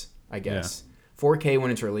 4Ks, I guess. 4K when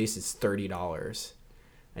it's released is $30.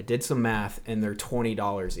 I did some math, and they're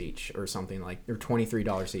 $20 each, or something like. They're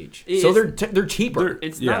 $23 each. So they're cheaper.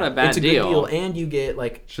 It's Yeah. not a bad It's a deal. good deal, and you get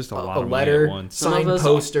like It's just a lot of money letter, at once. signed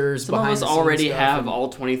posters, Some of behind us the scenes already stuff, have and- all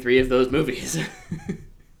 23 of those movies.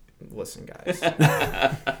 Listen, guys.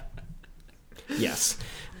 Yes.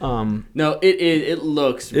 No, it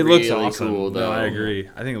looks It really looks awesome. cool though. No, I agree.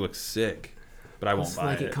 I think it looks sick, but I won't It's buy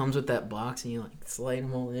like it. it comes with that box, and you like slide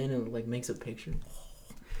them all in, and it like makes a picture.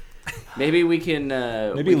 Maybe we can.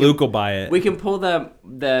 Maybe Luke will buy it. We can pull that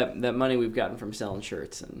money we've gotten from selling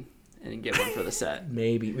shirts and get one for the set.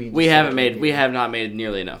 Maybe We have not made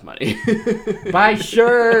nearly enough money. buy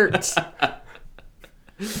shirts.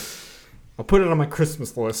 I'll put it on my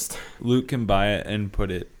Christmas list. Luke can buy it and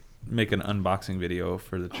make an unboxing video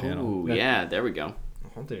for the channel. Oh yeah, there we go.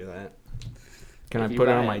 I'll do that. Can If I you put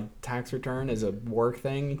it buy on it. my tax return as a work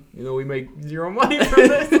thing? You know, we make zero money from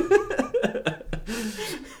this.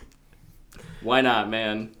 Why not,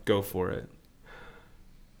 man? Go for it.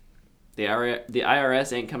 The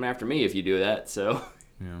IRS ain't coming after me if you do that, so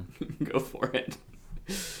Yeah. go for it.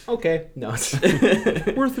 Okay. No,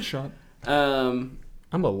 Worth a shot. Um,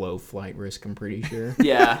 I'm a low flight risk, I'm pretty sure.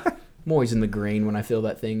 yeah. I'm always in the green when I fill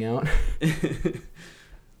that thing out.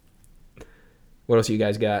 What else you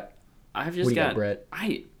guys got? I've What just do you got, got Brett?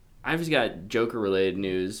 I've just got Joker related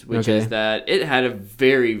news, which Okay. is that it had a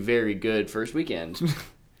very, very good first weekend.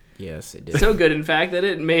 Yes, it did. So good, in fact, that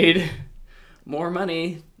it made more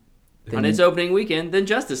money on its opening weekend than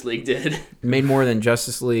Justice League did. Made more than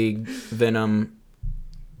Justice League, Venom,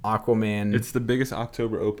 Aquaman. It's the biggest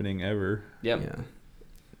October opening ever, Yep. yeah.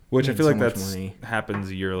 which I Made feel so like much that's money.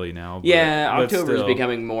 happens yearly now. But, Yeah, but October is still.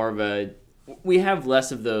 becoming more of a. We have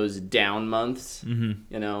less of those down months, Mhm.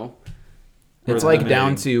 you know. It's Or like limiting.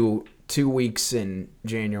 down to 2 weeks in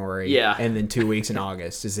January, Yeah. and then 2 weeks in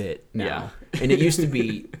August is it now. Yeah. And it used to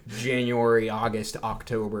be January, August,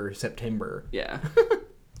 October, September. Yeah.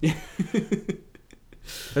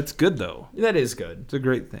 That's good though. That is good, It's a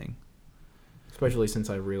great thing. especially since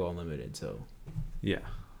I reel unlimited. So Yeah.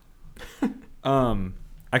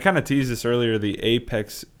 I kind of teased this earlier. The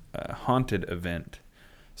Apex Haunted event.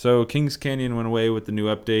 So Kings Canyon went away with the new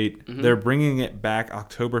update. Mhm. They're bringing it back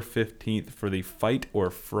October 15th for the Fight or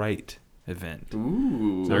Fright event.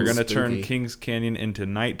 Ooh. They're Sounds going to turn spooky. Kings Canyon into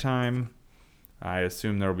nighttime. I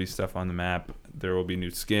assume there will be stuff on the map. There will be new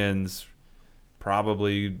skins,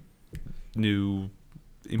 probably new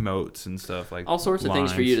emotes and stuff like all sorts of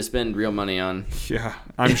things for you to lines. spend real money on. Yeah,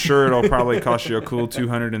 I'm sure it'll probably cost you a cool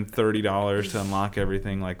 $230 to unlock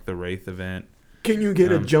everything, like the Wraith event. Can you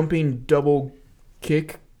get a Um, jumping double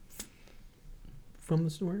kick from the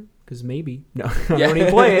store? Because maybe. No, I Yeah. don't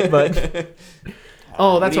even play it, but.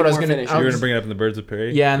 Oh, that's We what I need was more going finishers. You were to. gonna bring it up in the Birds of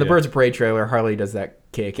Prey. Yeah, in the Birds of Prey trailer, Harley does that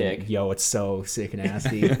kick. Kick. And, yo, it's so sick and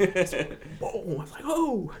nasty. Whoa, I was like,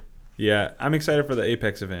 oh. Yeah, I'm excited for the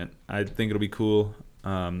Apex event. I think it'll be cool.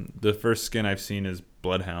 The first skin I've seen is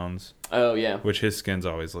Bloodhounds, Oh yeah, which his skins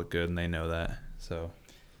always look good, and they know that. So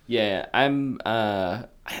yeah.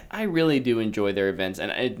 I really do enjoy their events,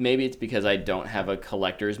 and maybe it's because I don't have a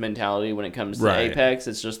collector's mentality when it comes to Right. Apex.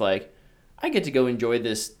 It's just like I get to go enjoy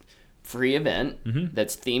this free event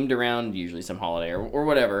that's themed around usually some holiday or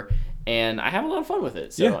whatever, and I have a lot of fun with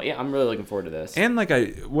it. So yeah, I'm really looking forward to this. And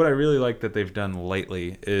what I really like that they've done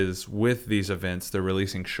lately is with these events they're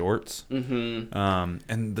releasing shorts, and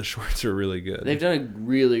the shorts are really good. They've done a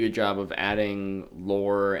really good job of adding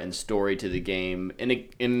lore and story to the game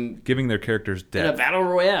in Giving their characters a depth. battle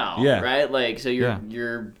royale, Yeah. right? Like so Yeah.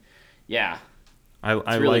 you're I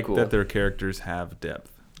really like cool. that their characters have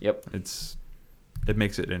depth. Yep, It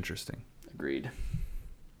makes it interesting. agreed.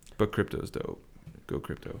 But crypto's dope. Go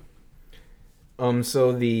crypto.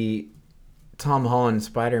 So the Tom Holland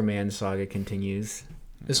Spider-Man saga continues.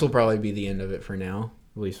 This will probably be the end of it for now,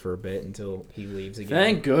 at least for a bit until he leaves again.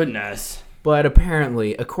 Thank goodness. But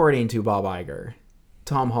apparently, according to Bob Iger,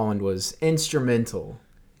 Tom Holland was instrumental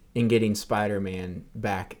in getting Spider-Man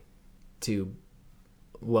back to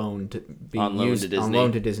loan to be On loan used to Disney. on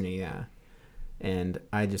loan to Disney. Yeah, and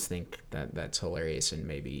I just think that that's hilarious and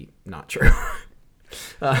maybe not true.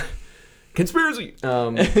 Conspiracy.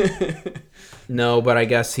 No, but I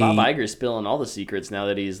guess he. Bob Iger's spilling all the secrets now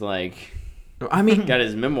that he's like I mean, got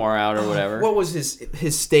his memoir out or whatever. what was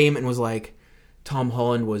his statement was like, Tom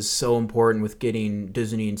Holland was so important with getting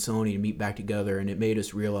Disney and Sony to meet back together, and it made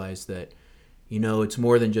us realize that, you know, it's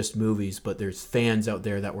more than just movies, but there's fans out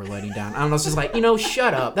there that we're letting down. I was just like, you know,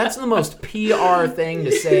 shut up. That's the most PR thing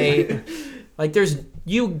to say. Like,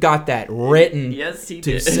 you got that written Yes, he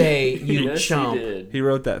to did. say, you Yes, chump. he did. He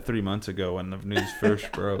wrote that 3 months ago when the news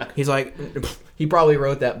first broke. He's like, he probably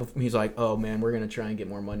wrote that. He's like, oh man, we're gonna try and get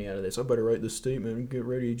more money out of this. I better write this statement and get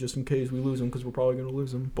ready just in case we lose them, because we're probably gonna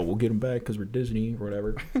lose them, but we'll get them back because we're Disney or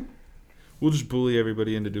whatever. We'll just bully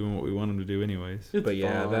everybody into doing what we want them to do anyways. But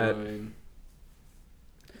yeah, that Fine.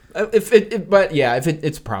 if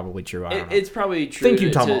it's probably true. I don't know. It's probably true. Thank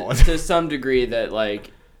you, Tom to, Holland. to some degree that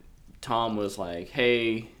like Tom was like,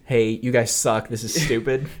 hey, Hey, you guys suck. This is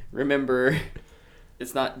stupid. remember,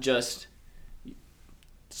 it's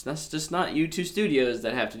just not you two studios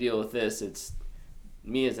that have to deal with this. It's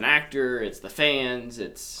me as an actor. It's the fans.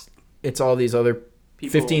 It's It's all these other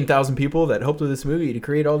people. 15,000 people that helped with this movie to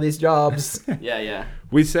create all these jobs. Yeah.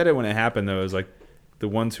 We said it when it happened, though. It was like the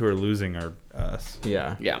ones who are losing are us.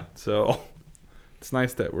 Yeah. Yeah. So it's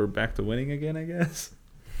nice that we're back to winning again, I guess.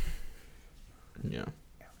 Yeah.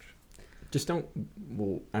 Just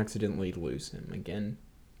we'll accidentally lose him again.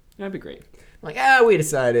 That'd be great. Like, we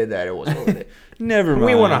decided that it wasn't worth it. Never mind.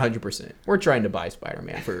 We won 100%. We're trying to buy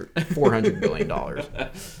Spider-Man for $400 billion.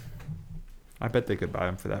 I bet they could buy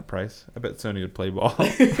him for that price. I bet Sony would play ball.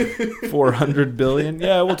 $400 billion.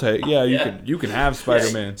 Yeah, we'll take. Yeah, you can have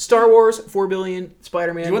Spider-Man. Star Wars, $4 billion.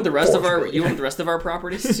 Spider-Man. You want the rest of $4 our billion. you want the rest of our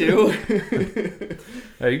properties too?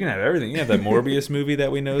 Yeah, you can have everything. You have that Morbius movie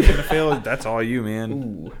that we know is gonna fail. That's all you, man.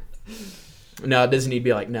 Ooh. No, Disney'd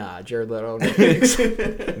be like, nah, Jared Leto. No thanks.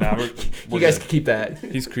 Nah, You guys can keep that.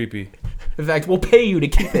 He's creepy. In fact, we'll pay you to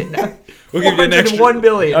keep it. Now. We'll give you an extra $1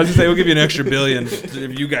 billion. I was gonna say we'll give you an extra $1 billion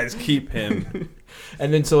if you guys keep him.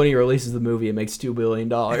 And then Sony releases the movie, it makes $2 billion.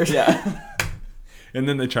 Yeah. And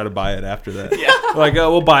then they try to buy it after that. Yeah. Like,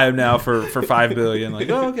 oh, we'll buy him now for $5 billion. Like,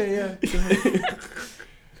 oh, okay, yeah.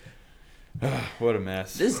 What a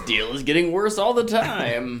mess. This deal is getting worse all the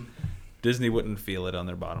time. Disney wouldn't feel it on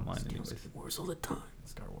their bottom line anyways. Wars all the time.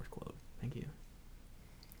 Star Wars quote. Thank you.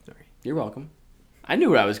 Sorry. You're welcome. I knew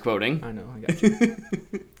what I was quoting. I know, I got you.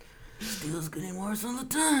 Steel's getting worse all the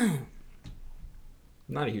time.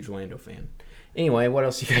 Not a huge Lando fan. Anyway, what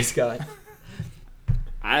else you guys got?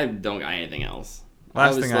 I don't got anything else.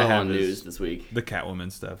 Last I was thing slow I have on is news this week. the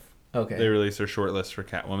Catwoman stuff. Okay. They released their short list for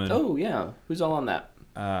Catwoman. Oh yeah, who's all on that?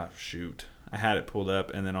 Shoot. I had it pulled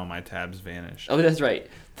up and then all my tabs vanished. Oh, that's right.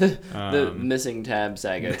 The missing tab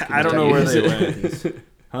saga. I don't know where they went.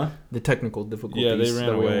 Huh? The technical difficulties Yeah, they ran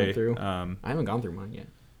that we away. went through. I I haven't gone through mine yet.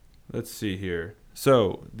 Let's see here.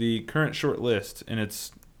 So the current short list, and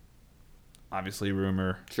it's obviously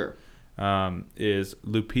rumor, Sure. is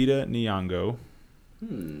Lupita Nyong'o.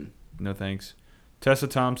 Hmm. No thanks. Tessa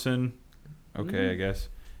Thompson. Okay, I guess.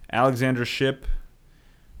 Alexandra Shipp,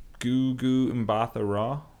 Gugu Mbatha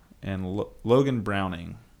Raw, and Logan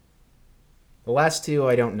Browning. The last two,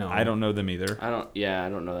 I don't know. I don't know them either. I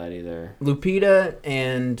don't know that either. Lupita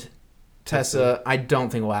and Tessa, I don't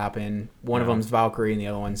think will happen. One of them's Valkyrie, and the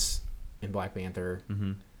other one's in Black Panther.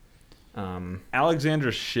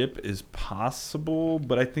 Alexandra Shipp is possible,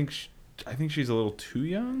 but I think she's a little too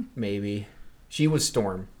young. Maybe. She was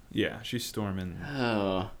Storm Yeah, she's Storm in.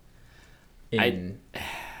 Oh, in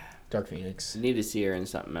Dark Phoenix. need to see her in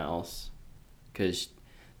something else, because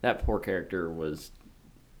that poor character was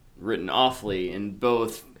written awfully in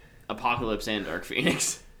both Apocalypse and Dark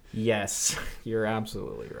Phoenix. Yes, you're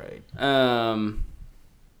absolutely right. Um,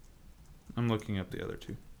 I'm looking up the other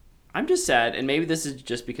two. I'm just sad, and maybe this is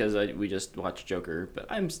just because we just watched Joker, but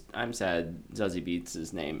I'm sad Zazie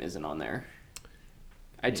Beetz' name isn't on there.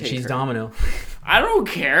 She's Domino. I don't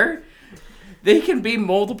care. They can be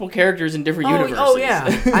multiple characters in different universes. Oh yeah.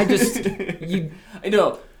 I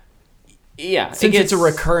know. Yeah. Since it's a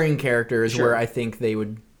recurring character is Sure. where I think they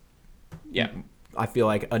would. Yeah. I feel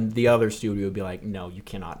like the other studio would be like, no, you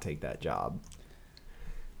cannot take that job.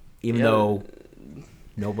 Even though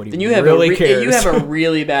nobody Then you have really cares. You have a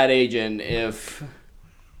really bad agent if.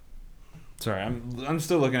 Sorry, I'm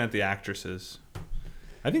still looking at the actresses.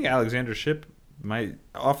 I think Alexandra Shipp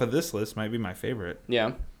off of this list might be my favorite.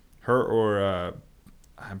 Yeah. Her or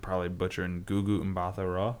I'm probably butchering Gugu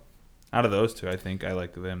Mbatha Raw. Out of those two, I think I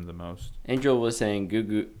like them the most. Angel was saying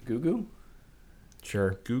Gugu.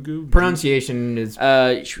 Sure. Gugu? Pronunciation is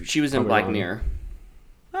She was in Probably Black wrong. Mirror.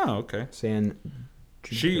 Oh, okay. San.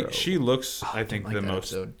 She looks I think like the that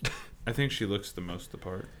most episode. I think she looks the most the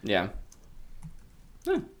part. Yeah.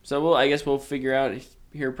 So I guess we'll figure out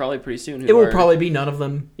here probably pretty soon. It will probably be none of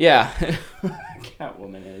them, Yeah.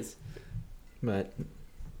 Catwoman is. but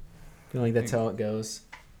I feel like that's how it goes.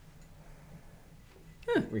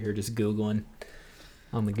 We're here just Googling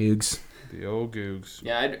on the Googs. The old Googs.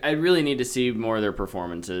 Yeah, I really need to see more of their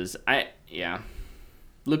performances.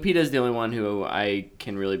 Lupita's the only one who I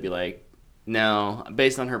can really be like, no,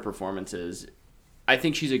 based on her performances, I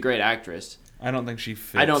think she's a great actress. I don't think she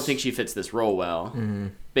fits. I don't think she fits this role well,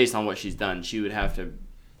 based on what she's done. She would have to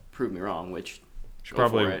prove me wrong, which she go for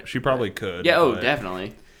probably it. she probably could. Yeah, but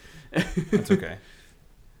definitely. That's okay.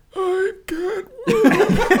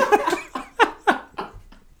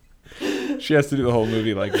 She has to do the whole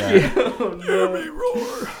movie like that. Hear me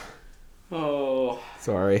roar. Oh,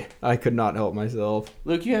 Sorry, I could not help myself.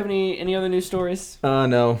 Luke, you have any other news stories?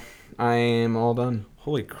 No, I am all done.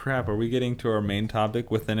 Holy crap, are we getting to our main topic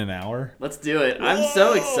within an hour? Let's do it. I'm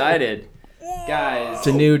so excited, guys. It's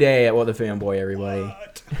a new day at What the Fanboy, everybody.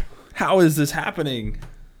 How is this happening?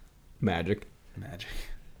 Magic. Magic.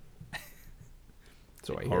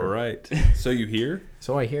 So I All hear. right. So you hear?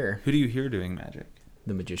 So I hear. Who do you hear doing magic?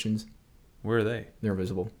 The magicians. Where are they? They're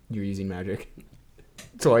invisible. You're using magic.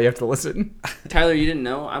 So you have to listen. Tyler, you didn't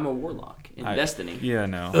know? I'm a warlock in Destiny. Yeah,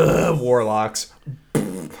 no. Warlocks.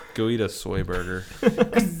 Go eat a soy burger.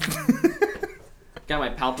 Got my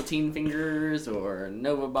Palpatine fingers or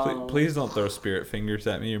Nova Bomb. Please don't throw spirit fingers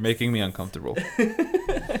at me. You're making me uncomfortable.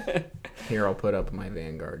 Here, I'll put up my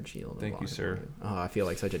Vanguard shield. and Thank you, block it sir. for you. Oh, I feel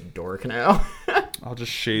like such a dork now. I'll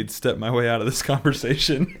just shade step my way out of this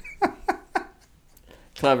conversation.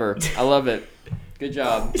 Clever. I love it. Good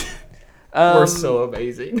job. We're so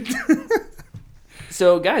amazing.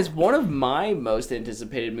 So, guys, one of my most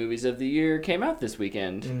anticipated movies of the year came out this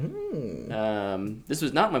weekend. This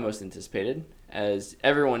was not my most anticipated. As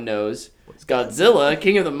everyone knows, Godzilla,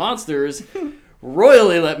 King of the Monsters,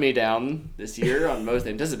 royally let me down this year on most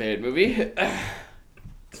anticipated movie.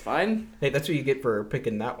 It's fine. Hey, that's what you get for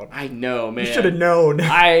picking that one. I know, man. You should have known.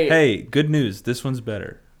 Hey, good news. This one's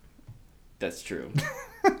better. That's true.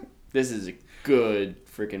 This is a good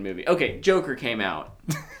freaking movie. Okay, Joker came out.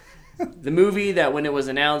 The movie that when it was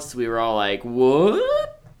announced, we were all like,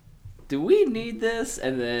 what? Do we need this?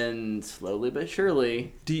 And then slowly but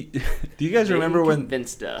surely, Do you guys remember when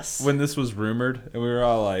convinced us. when this was rumored and we were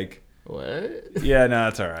all like, What? yeah, no,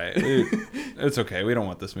 it's all right. It's okay. We don't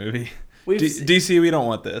want this movie. We've DC, we don't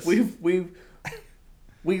want this. We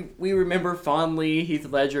remember fondly Heath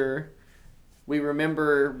Ledger. We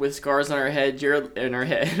remember with scars on our head, in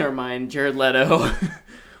our mind, Jared Leto.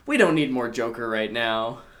 We don't need more Joker right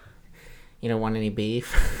now. You don't want any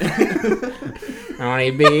beef? I don't want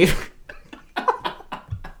any beef.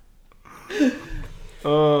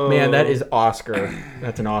 Oh Man, that is Oscar.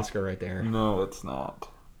 That's an Oscar right there. No, it's not.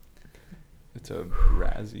 It's a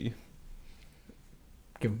Razzie.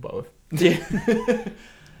 Give them both. Yeah.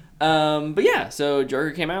 But yeah, so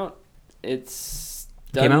Joker came out. It's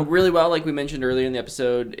Came Done out? really well, like we mentioned earlier in the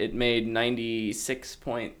episode. It made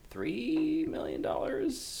 $96.3 million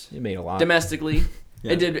It made a lot. domestically.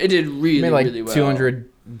 Yeah. It did really, It made like really well. 230,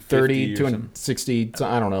 50 or 260,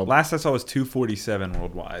 I don't know. Last I saw was 247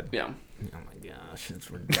 worldwide. Yeah. Oh my gosh,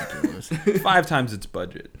 it's ridiculous. 5 times its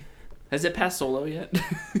budget. Has it passed Solo yet?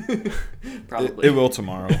 Probably. It will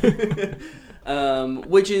tomorrow.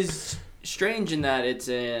 Which is strange in that it's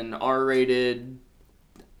an R-rated.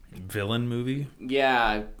 Villain movie.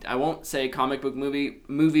 Yeah, I won't say comic book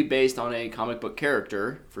movie based on a comic book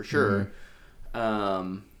character for sure.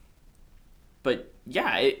 But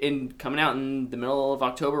yeah, in coming out in the middle of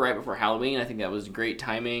October, right before Halloween, I think that was great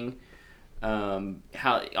timing. How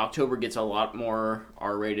October gets a lot more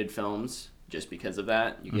R-rated films just because of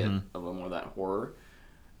that. You get a little more of that horror.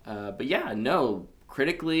 But yeah, no,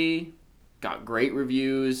 critically got great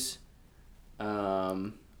reviews.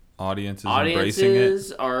 Audiences embracing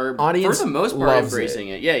it. are Audience for the most part loves embracing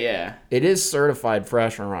it. Yeah. It is certified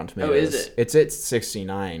fresh on Rotten Tomatoes. Oh, is it? It's at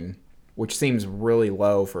 69, which seems really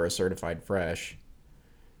low for a certified fresh.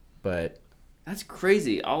 But That's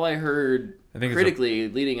crazy. All I heard I think it's critically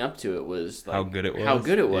leading up to it was like How good it was. How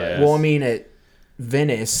good it was. Yeah. well, I mean, at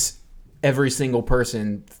Venice, every single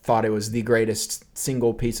person thought it was the greatest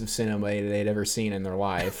single piece of cinema they'd ever seen in their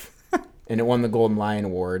life, and it won the Golden Lion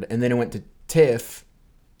Award. And then it went to TIFF,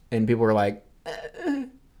 and people were like,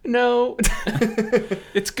 "No."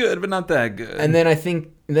 It's good, but not that good. And then I think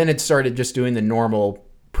then it started just doing the normal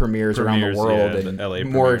premieres around the Premieres, world, yeah, and the LA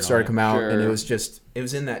premiere more and started all to come out, and Sure. it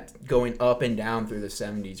was in that going up and down through the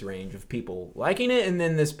 70s range of people liking it, and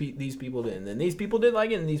then these people didn't, and then these people did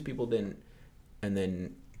like it, and these people didn't, and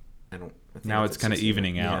then I think now it's at kind of 60.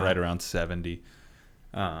 evening out Yeah. right around 70,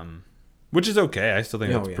 which is okay. I still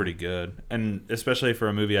think Oh, that's yeah. pretty good, and especially for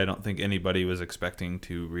a movie I don't think anybody was expecting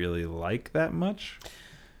to really like that much.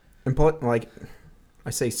 And like I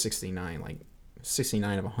say 69, like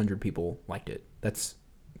 69 of 100 people liked it. That's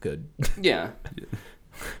good. Yeah.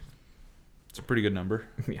 It's a pretty good number.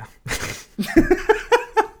 Yeah. I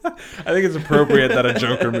think it's appropriate that a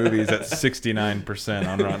Joker movie is at 69%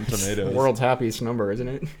 on Rotten Tomatoes. World's happiest number, isn't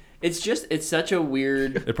it? It's such a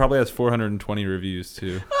weird It probably has 420 reviews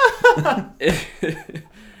too.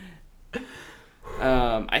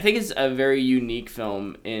 I think it's a very unique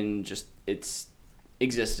film in just its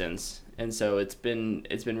existence, and so it's been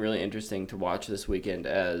really interesting to watch this weekend,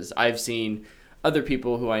 as I've seen other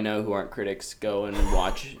people who I know who aren't critics go and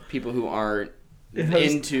watch people who aren't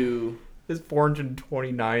into It's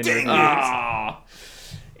 429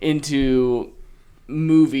 into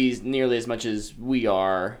movies nearly as much as we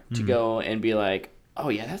are to go and be like, oh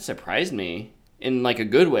yeah, that surprised me in like a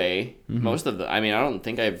good way. Most of the, I mean, I don't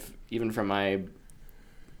think I've, even from my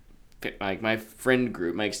friend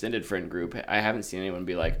group, my extended friend group, I haven't seen anyone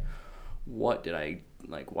be like, what did I,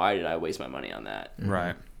 like, why did I waste my money on that?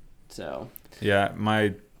 Right. So Yeah,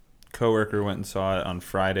 my coworker went and saw it on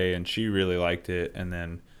Friday, and she really liked it. And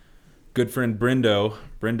then good friend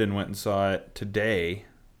Brendan went and saw it today,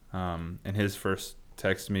 and his first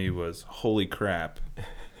text to me was, "Holy crap!"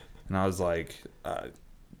 And I was like,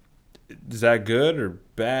 "Is that good or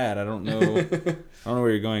bad? I don't know. I don't know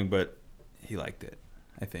where you're going, but he liked it,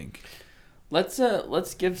 I think."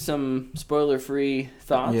 let's give some spoiler-free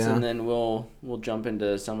thoughts, Yeah. and then we'll jump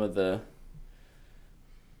into some of the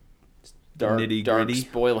dark Nitty-gritty.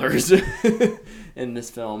 spoilers in this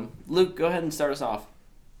film. Luke, go ahead and start us off.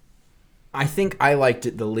 I think I liked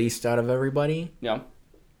it the least out of everybody, Yeah.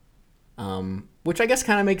 which I guess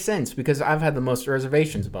kind of makes sense because I've had the most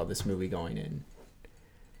reservations about this movie going in.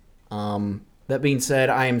 That being said,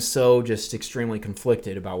 I am so just extremely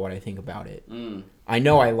conflicted about what I think about it. I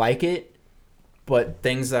know I like it, but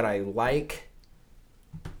things that I like,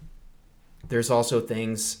 there's also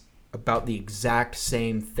things about the exact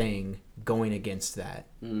same thing going against that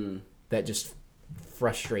that just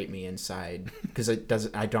frustrate me inside because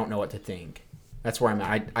I don't know what to think. That's where I'm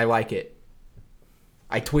at. I like it.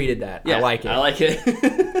 I tweeted that. Yeah, I like it. I like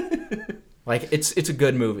it. Like it's a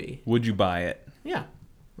good movie. Would you buy it? Yeah,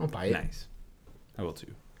 I'll buy it. Nice. I will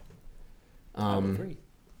too.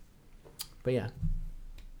 But yeah,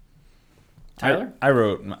 Tyler? I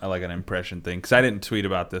wrote like an impression thing because I didn't tweet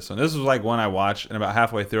about this one. This was like one I watched, and about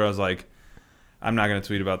halfway through, I was like, I'm not going to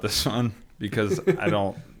tweet about this one because I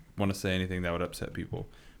don't want to say anything that would upset people.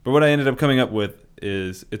 But what I ended up coming up with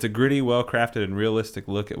is it's a gritty, well-crafted, and realistic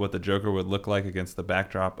look at what the Joker would look like against the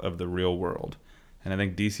backdrop of the real world. And I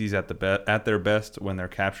think DC's at their best when they're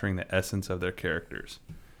capturing the essence of their characters,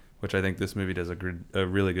 which I think this movie does a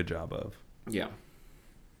really good job of. Yeah.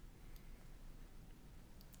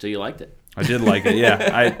 So you liked it? I did like it.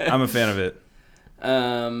 Yeah, I'm a fan of it.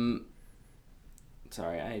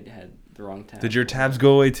 Sorry, I had the wrong tab. Did your tabs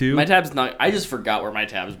go away too? My tabs not. I just forgot where my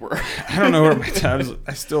tabs were. I don't know where my tabs.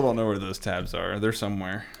 I still don't know where those tabs are. They're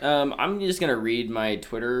somewhere. I'm just gonna read my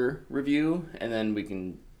Twitter review, and then we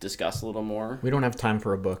can discuss a little more. We don't have time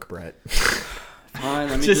for a book, Brett. Fine.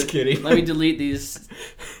 Let me Just kidding. Let me delete this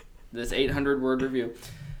 800-word review.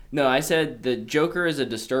 No, I said the Joker is a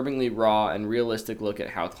disturbingly raw and realistic look at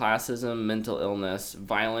how classism, mental illness,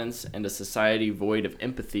 violence, and a society void of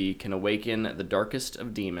empathy can awaken the darkest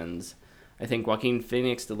of demons. I think Joaquin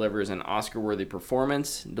Phoenix delivers an Oscar-worthy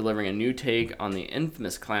performance, delivering a new take on the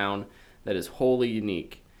infamous clown that is wholly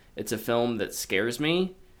unique. It's a film that scares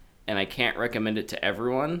me, and I can't recommend it to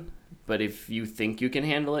everyone, but if you think you can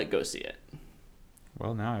handle it, go see it.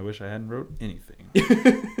 Well, now I wish I hadn't wrote anything.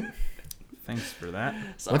 Thanks for that.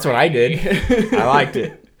 Sorry. That's what I did. I liked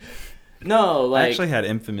it. No, like... I actually had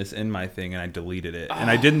Infamous in my thing, and I deleted it. And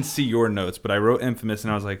I didn't see your notes, but I wrote Infamous,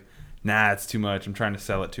 and I was like, nah, it's too much. I'm trying to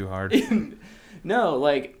sell it too hard. No,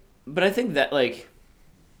 like... But I think that, like...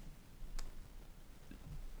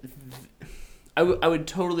 I would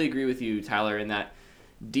totally agree with you, Tyler, in that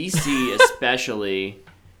DC especially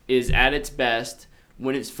is at its best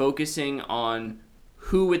when it's focusing on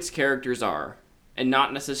who its characters are and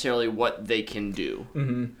not necessarily what they can do,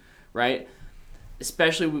 right?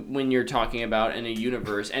 Especially when you're talking about in a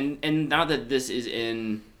universe, and not that this is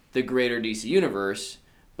in the greater DC universe,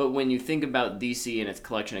 but when you think about DC and its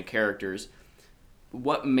collection of characters,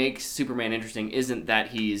 what makes Superman interesting isn't that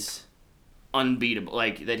he's unbeatable,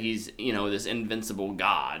 like that he's, you know, this invincible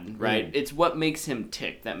god, right? It's what makes him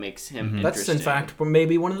tick that makes him interesting. That's in fact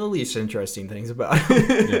maybe one of the least interesting things about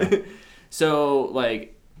it. Yeah. So,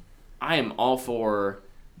 like, I am all for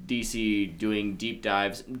DC doing deep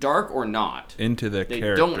dives, dark or not. Into the They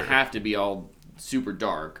character. don't have to be all super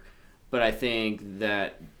dark, but I think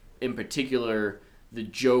that in particular, the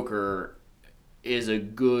Joker is a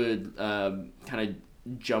good kind of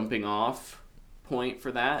jumping off point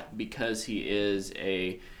for that, because he's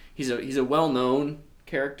a well-known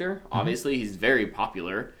character. Obviously, he's very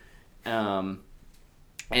popular, and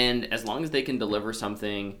as long as they can deliver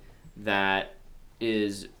something that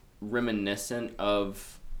is reminiscent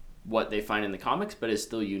of what they find in the comics but is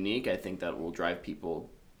still unique, I think that will drive people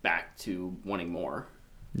back to wanting more.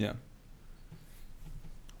 Yeah.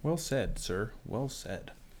 Well said, sir. Well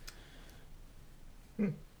said.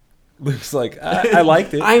 Luke's like, I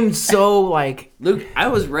liked it. I'm so like... Luke, I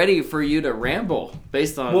was ready for you to ramble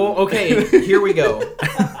based on... Well, okay, here we go.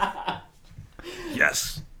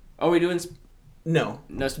 Yes. Are we doing... No.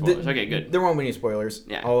 No spoilers. Okay, good. There won't be any spoilers.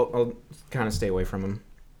 Yeah. I'll kind of stay away from them.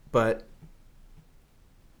 But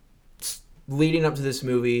leading up to this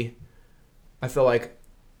movie, I feel like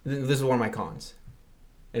this is one of my cons.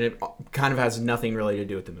 And it kind of has nothing really to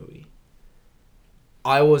do with the movie.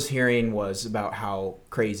 I was hearing was about how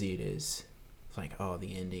crazy it is. It's like, oh,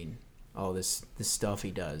 the ending. Oh, this stuff he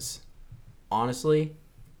does. Honestly,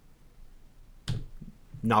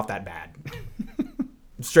 not that bad.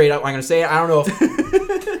 Straight up, I'm going to say it. I don't know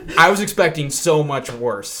if... I was expecting so much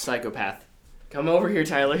worse. Psychopath. Come over here,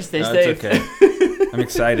 Tyler. Stay No, safe. it's okay. I'm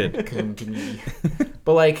excited.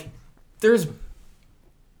 But, like, there's...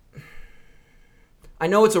 I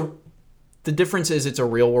know the difference is it's a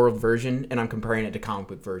real-world version, and I'm comparing it to comic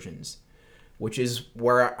book versions, which is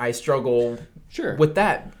where I struggle Sure. with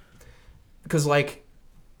that. Because, like,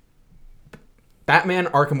 Batman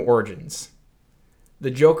Arkham Origins,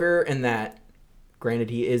 the Joker in that...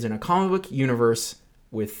 Granted, he is in a comic book universe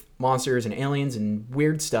with monsters and aliens and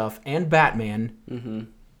weird stuff, and Batman. Mm-hmm.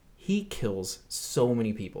 He kills so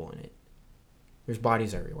many people in it. There's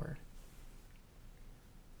bodies everywhere.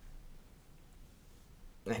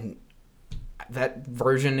 And that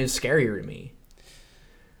version is scarier to me.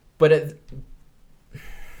 But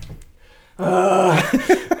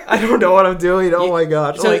I don't know what I'm doing. Oh my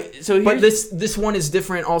god! But this one is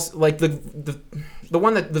different. Also, like the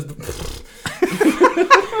one that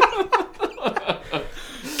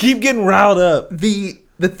Keep getting riled up.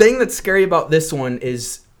 the thing that's scary about this one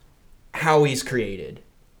is how he's created.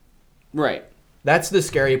 Right. That's the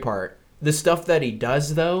scary part. The stuff that he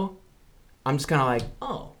does, though, I'm just kind of like,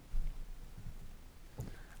 oh.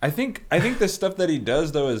 I think the stuff that he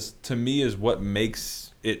does, though, is to me is what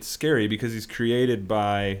makes it scary, because he's created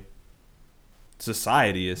by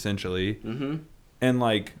society, essentially. Mm-hmm. And,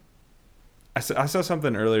 like, I saw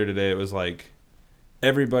something earlier today. It was like,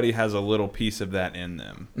 everybody has a little piece of that in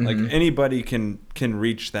them. Mm-hmm. Like, anybody can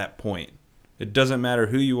reach that point. It doesn't matter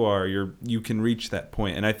who you are. You can reach that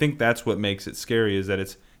point. And I think that's what makes it scary, is that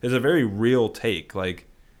it's a very real take. Like,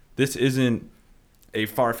 this isn't a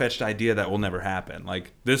far-fetched idea that will never happen.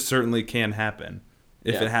 Like, this certainly can happen.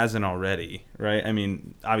 if Yeah. it hasn't already, right? I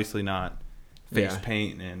mean, obviously not face Yeah.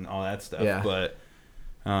 paint and all that stuff, Yeah. but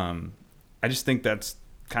I just think that's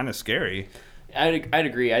kind of scary. I'd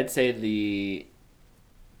agree. I'd say the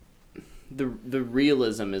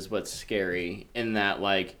realism is what's scary in that,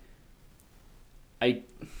 like,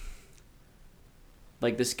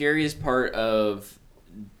 the scariest part of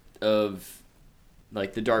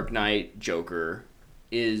like the Dark Knight Joker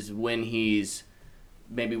is when he's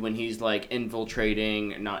like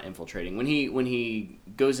not infiltrating, when he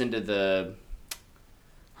goes into the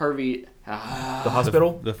Harvey The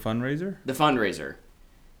hospital? The fundraiser? the fundraiser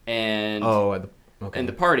and Okay. and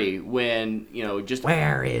the party, when just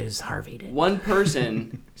Where is Harvey Dent? one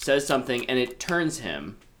person says something and it turns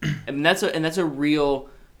him, and that's a real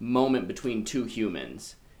moment between two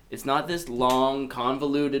humans. It's not this long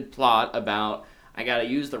convoluted plot about I gotta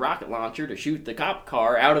use the rocket launcher to shoot the cop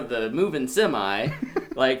car out of the moving semi.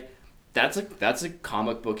 Like, that's a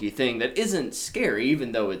comic booky thing that isn't scary,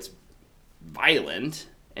 even though it's violent.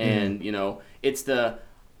 And it's the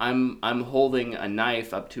I'm holding a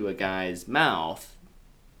knife up to a guy's mouth,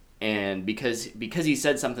 and because he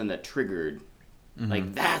said something that triggered,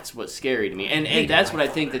 like, that's what's scary to me. And that's what I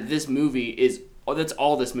think that this movie is. That's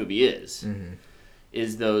all this movie is.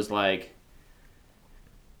 Is those, like,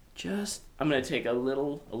 just I'm gonna take a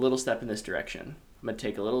little step in this direction. I'm gonna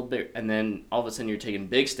take a little bit, and then all of a sudden you're taking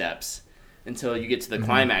big steps until you get to the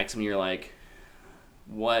climax, and you're like,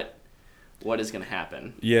 what is gonna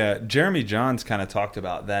happen? Yeah, Jeremy Johns kind of talked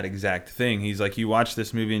about that exact thing. He's like, you watch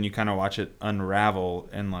this movie and you kind of watch it unravel,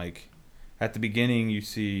 and like at the beginning you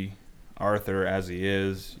see Arthur as he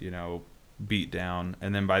is, beat down,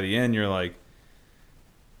 and then by the end you're like,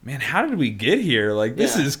 man, how did we get here? Like,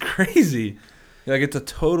 this is crazy. Like, it's a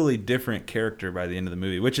totally different character by the end of the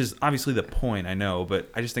movie, which is obviously the point, I know, but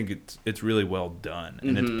I just think it's really well done,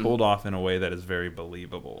 and it's pulled off in a way that is very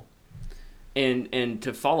believable. And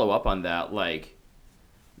to follow up on that, like,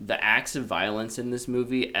 the acts of violence in this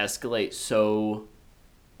movie escalate so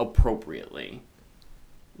appropriately.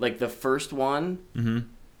 Like, the first one,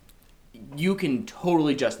 you can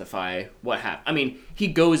totally justify what happened. I mean, he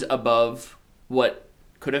goes above what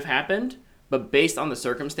could have happened, but based on the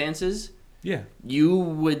circumstances, you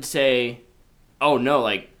would say, oh no,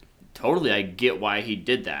 like, totally, I get why he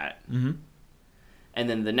did that. And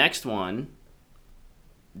then the next one,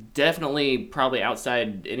 definitely probably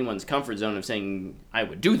outside anyone's comfort zone of saying I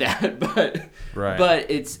would do that, but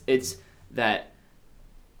it's that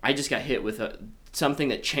I just got hit with something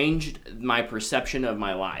that changed my perception of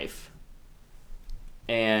my life.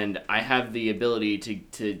 And I have the ability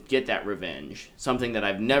to get that revenge, something that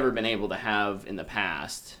I've never been able to have in the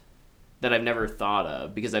past, that I've never thought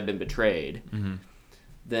of because I've been betrayed.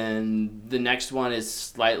 Then the next one is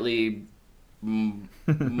slightly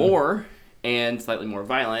more and slightly more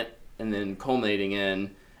violent, and then culminating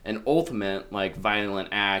in an ultimate, like, violent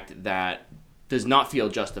act that does not feel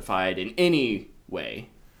justified in any way.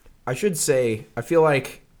 I should say, I feel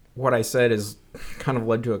like what I said is kind of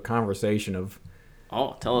led to a conversation of,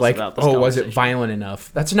 Oh, tell us like, about this was it conversation. violent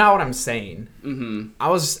enough? That's not what I'm saying. I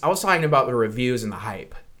was talking about the reviews and the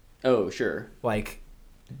hype. Oh, sure. Like,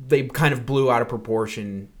 they kind of blew out of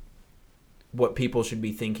proportion what people should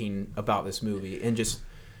be thinking about this movie, and just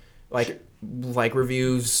like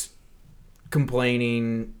reviews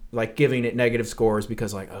complaining, like, giving it negative scores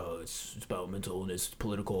because, like, oh, it's about mental illness,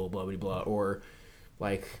 political, blah blah blah, or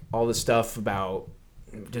like all this stuff about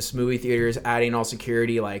just movie theaters adding all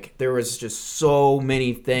security. Like, there was just so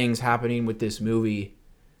many things happening with this movie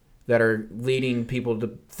that are leading people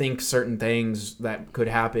to think certain things that could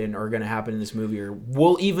happen or are going to happen in this movie, or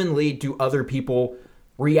will even lead to other people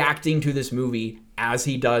reacting to this movie as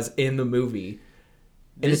he does in the movie.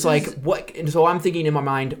 And it's like, what? And so I'm thinking in my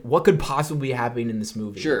mind, what could possibly be happening in this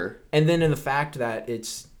movie? Sure. And then in the fact that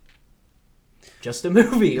it's just a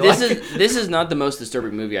movie. This is not the most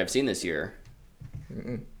disturbing movie I've seen this year.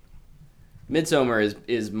 Midsommar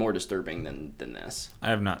is more disturbing than this. I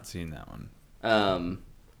have not seen that one.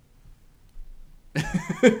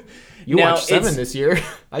 You now, watched 7 this year.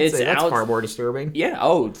 I'd say that's out- far more disturbing. Yeah,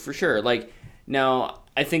 oh, for sure. Like, now,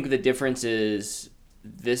 I think the difference is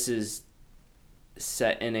this is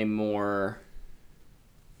set in a more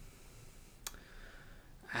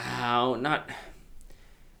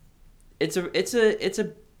it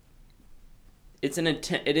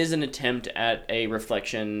is an attempt at a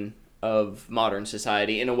reflection of modern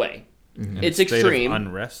society in a way. It's State of extreme.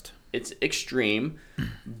 unrest. It's extreme,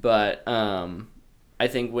 but I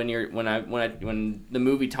think when the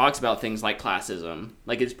movie talks about things like classism,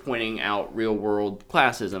 like, it's pointing out real world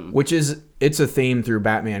classism, Which is, it's a theme through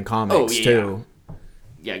Batman comics, yeah. too.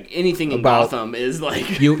 anything in About- Gotham is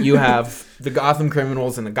like You have the Gotham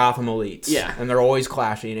criminals and the Gotham elites. Yeah. And they're always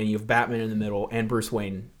clashing, and you have Batman in the middle and Bruce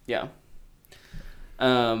Wayne. yeah.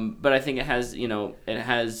 But I think it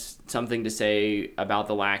has something to say about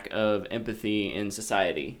the lack of empathy in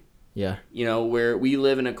society. Yeah. Where we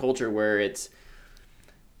live in a culture where it's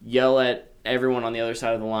yell at everyone on the other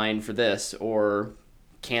side of the line for this, or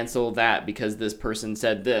cancel that because this person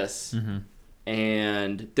said this. Mm-hmm.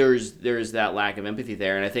 And there's that lack of empathy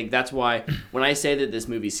there. And I think that's why when I say that this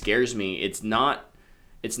movie scares me, it's not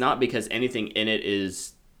because anything in it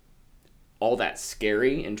is all that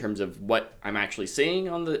scary in terms of what I'm actually seeing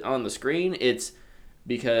on the screen. It's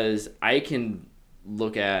because I can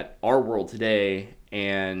look at our world today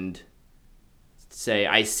and say,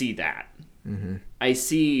 I see that. Mm-hmm. I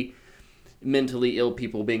see mentally ill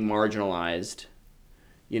people being marginalized.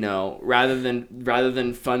 Rather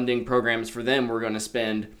than funding programs for them, we're going to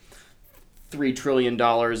spend $3 trillion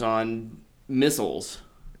on missiles.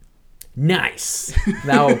 Nice.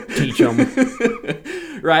 That'll teach them.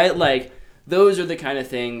 Right? Like, those are the kind of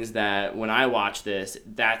things that when I watch this,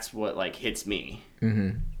 that's what like hits me.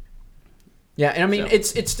 Mm-hmm. Yeah, and I mean, So-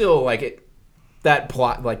 it's still like that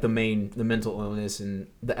plot, like the mental illness and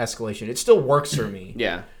the escalation. It still works for me.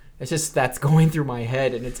 Yeah. It's just that's going through my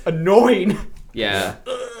head, and it's annoying. Yeah.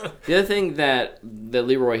 The other thing that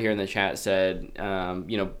Leroy here in the chat said,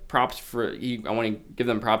 props for I want to give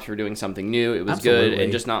them props for doing something new. It was good Absolutely.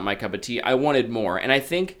 and just not my cup of tea. I wanted more, and I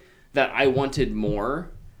think that I wanted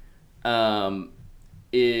more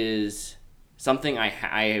is something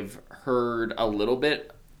I've heard a little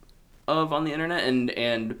bit of on the internet,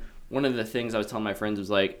 and one of the things I was telling my friends was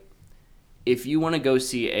like, if you want to go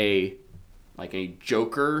see a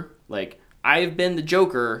Joker, like I've been the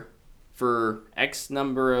Joker for X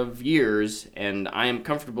number of years, and I am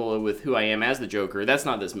comfortable with who I am as the Joker. That's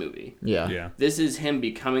not this movie. Yeah. Yeah. This is him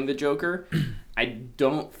becoming the Joker. I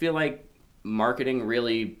don't feel like marketing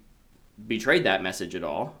really betrayed that message at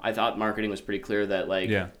all. I thought marketing was pretty clear that like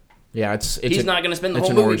Yeah. Yeah, it's he's not going to spend the it's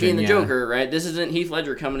whole an movie origin, being the yeah. Joker, right? This isn't Heath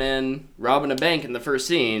Ledger coming in robbing a bank in the first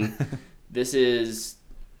scene. This is,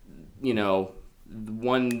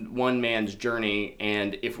 one man's journey,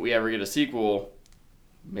 and if we ever get a sequel,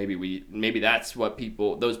 maybe that's what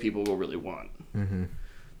those people will really want. Mm-hmm.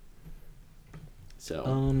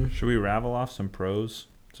 So Should we ravel off some pros?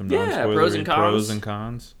 Some Yeah, non-spoilery pros and cons. pros and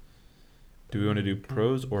cons? Do we want to do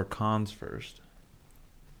pros or cons first?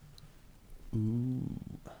 Ooh.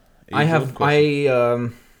 I Age-old have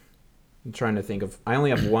question. I'm trying to think of. I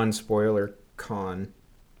only have one spoiler con,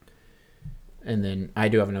 and then I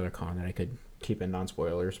do have another con that I could keep in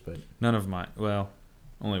non-spoilers, but None of mine. Well,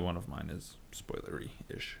 only one of mine is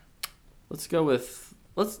spoilery-ish. let's go with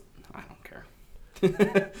I don't care.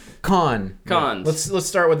 con Cons. Let's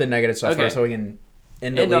start with the negative stuff Okay. first, so we can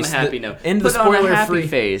end End at on a least happy note. End the Put on a spoiler happy free.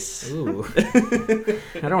 face. Ooh.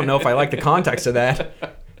 I don't know if I like the context of that.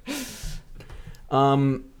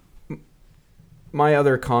 My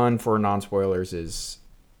other con for non-spoilers is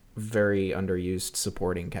very underused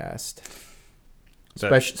supporting cast.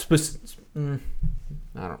 I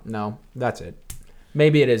don't know. That's it.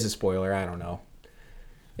 Maybe it is a spoiler. I don't know.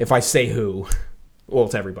 If I say who, well,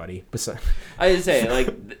 it's everybody. I would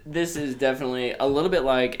say, this is definitely a little bit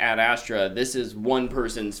like Ad Astra. This is one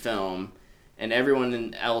person's film, and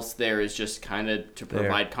everyone else there is just kind of to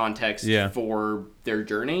provide context Yeah. for their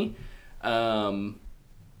journey. I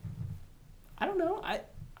don't know.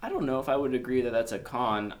 I don't know if I would agree that that's a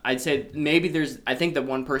con. I'd say maybe I think the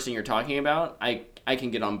one person you're talking about, I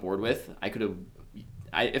can get on board with.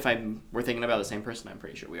 If we're thinking about the same person, I'm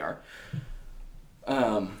pretty sure we are.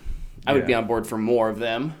 I would be on board for more of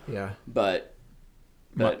them. Yeah. But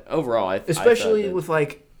overall, Especially I thought with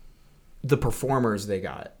like the performers they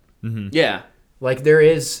got. Mm-hmm. yeah, Like there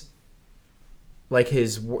is like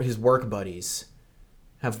his work buddies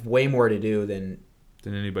have way more to do than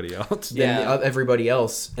anybody else. Yeah. everybody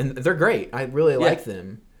else, and they're great. I really Yeah. like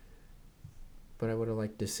them, but I would have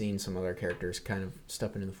liked to seen some other characters kind of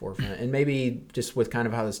stepping in the forefront, and maybe just with kind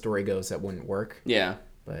of how the story goes, that wouldn't work. yeah.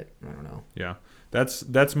 But I don't know. Yeah, that's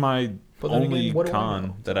my But then again, only what do I con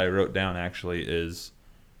know? that I wrote down. Actually, is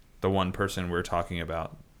the one person we're talking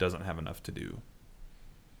about doesn't have enough to do,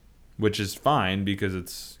 which is fine because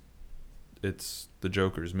it's the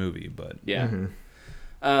Joker's movie. But Yeah.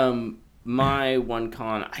 Mhm. My one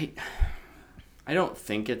con, I don't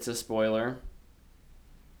think it's a spoiler.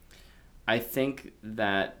 I think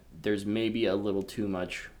that there's maybe a little too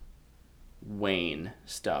much Wayne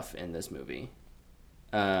stuff in this movie.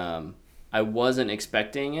 I wasn't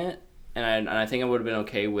expecting it, and I think I would have been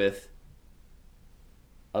okay with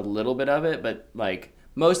a little bit of it, but like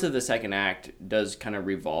most of the second act does kind of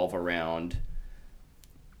revolve around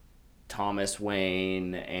Thomas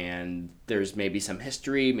Wayne, and there's maybe some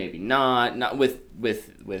history, maybe not with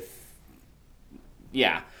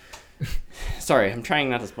yeah. Sorry, I'm trying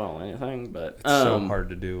not to spoil anything, but It's so hard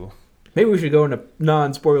to do. Maybe we should go into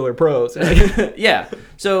non-spoiler pros. yeah.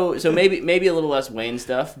 So maybe a little less Wayne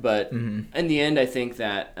stuff, but in the end, I think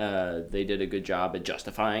that they did a good job at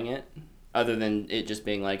justifying it, other than it just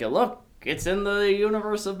being like, look, it's in the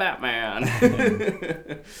universe of Batman.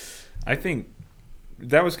 I think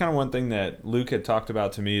that was kind of one thing that Luke had talked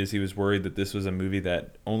about to me, is he was worried that this was a movie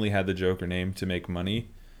that only had the Joker name to make money.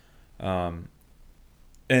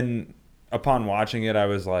 And upon watching it, I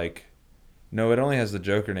was like, no, it only has the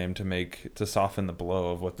Joker name to soften the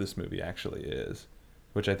blow of what this movie actually is,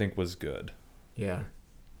 which I think was good. Yeah.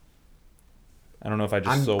 I don't know if I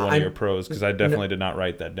just stole one of your pros, because I definitely did not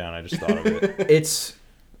write that down. I just thought of it. It's,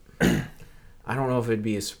 I don't know if it'd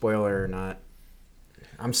be a spoiler or not.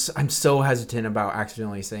 I'm so hesitant about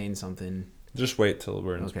accidentally saying something. Just wait till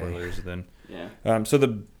we're in spoilers then. Yeah. So the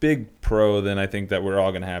big pro then I think that we're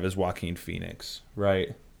all going to have is Joaquin Phoenix,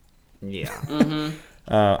 right? Yeah. Mm-hmm.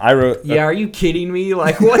 I wrote... Yeah, are you kidding me?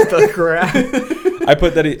 Like, what the crap? I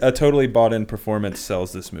put that a totally bought-in performance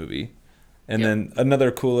sells this movie. And then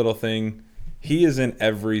another cool little thing, he is in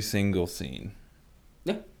every single scene.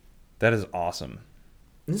 Yeah. That is awesome.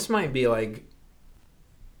 This might be like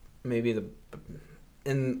maybe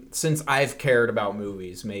since I've cared about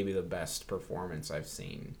movies, maybe the best performance I've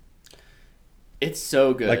seen. It's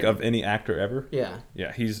so good. Like of any actor ever? Yeah.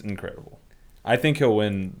 Yeah, he's incredible. I think he'll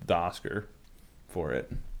win the Oscar for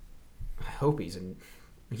it. I hope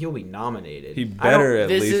he'll be nominated. He better at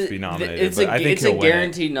least be nominated. But I think it's he'll a win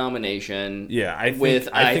guaranteed nomination. Yeah, I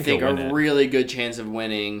think he'll win a really good chance of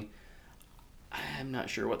winning. I'm not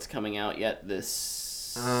sure what's coming out yet.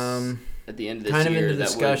 At the end of this kind year, of in the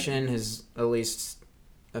discussion has, at least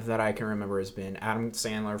of that I can remember, has been Adam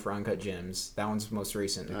Sandler for Uncut Gems. That one's most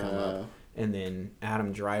recent to come up, and then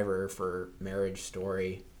Adam Driver for Marriage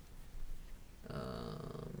Story.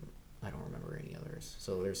 I don't remember any others.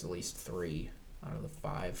 So there's at least 3 out of the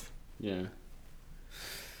 5. Yeah.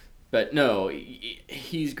 But no,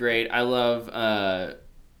 he's great. I love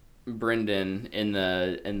Brendan in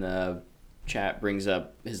the chat brings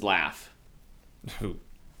up his laugh.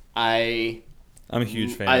 I'm a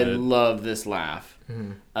huge fan I of it. love this laugh.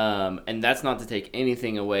 Mm-hmm. And that's not to take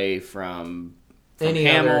anything away from Any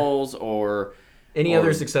Hamill's or any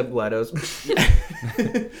others except Leto's.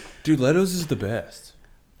 Dude, Leto's is the best.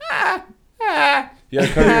 You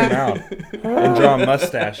gotta cover your mouth and draw a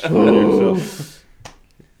mustache on yourself.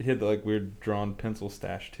 He had the like weird drawn pencil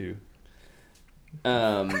stash too.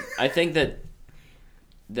 I think that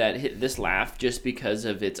this laugh, just because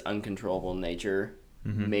of its uncontrollable nature,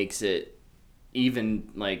 makes it even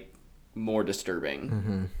like more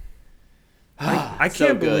disturbing. I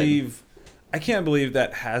can't believe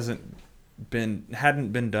that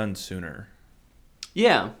hadn't been done sooner.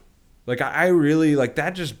 Yeah. Like I really like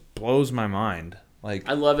that. Just blows my mind. Like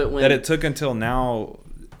I love it when that it took until now.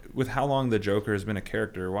 With how long the Joker has been a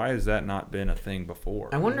character, why has that not been a thing before?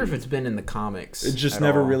 I wonder if it's been in the comics. It's just at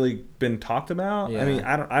never all. really been talked about. Yeah. I mean,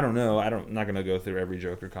 I don't know. I'm not gonna go through every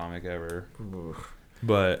Joker comic ever,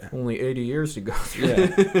 but Only 80 years to go through.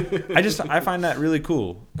 yeah, I find that really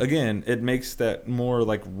cool. Again, it makes that more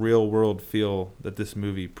like real world feel that this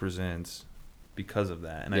movie presents because of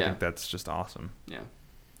that, and I think that's just awesome. Yeah.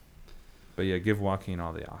 But yeah, give Joaquin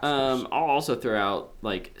all the Oscars. I'll also throw out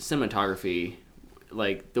like cinematography.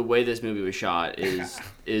 Like the way this movie was shot is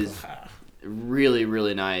really,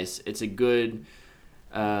 really nice. It's a good.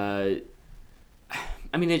 I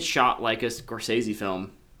mean, it's shot like a Scorsese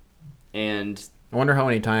film, and I wonder how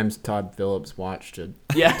many times Todd Phillips watched a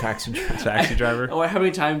Taxi Driver. Taxi Driver. Oh, how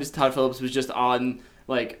many times Todd Phillips was just on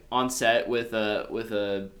set with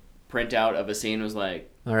a printout of a scene, was like,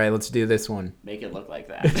 all right, let's do this one. Make it look like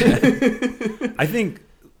that. I think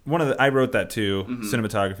I wrote that too.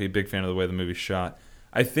 Cinematography, big fan of the way the movie's shot.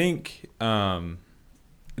 I think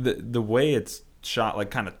the way it's shot,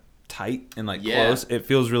 like kind of tight and like close, it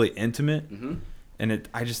feels really intimate, and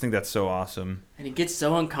I just think that's so awesome. And it gets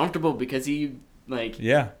so uncomfortable because you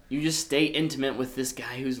just stay intimate with this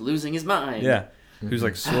guy who's losing his mind. Yeah, who's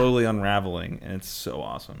like slowly unraveling, and it's so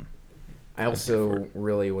awesome. I also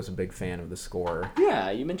really was a big fan of the score.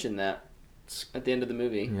 Yeah, you mentioned that at the end of the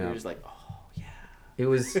movie. Yeah. You're just like, oh. It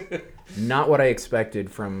was not what I expected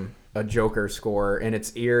from a Joker score, and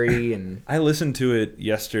it's eerie. And I listened to it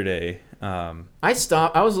yesterday. I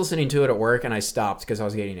was listening to it at work, and I stopped because I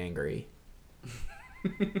was getting angry.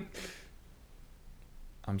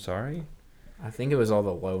 I'm sorry? I think it was all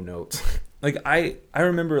the low notes. Like I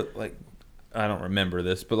remember, like, I don't remember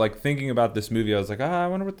this, but like thinking about this movie, I was like, I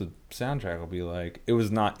wonder what the soundtrack will be like. It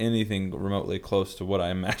was not anything remotely close to what I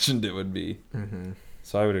imagined it would be. Mm-hmm.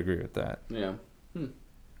 So I would agree with that. Yeah.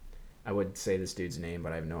 I would say this dude's name,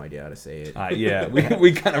 but I have no idea how to say it. Yeah,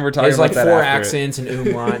 we kind of were talking There's about like that 4 after accents and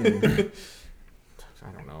umlaut. And,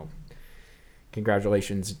 I don't know.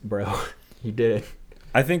 Congratulations, bro. You did it.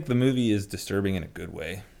 I think the movie is disturbing in a good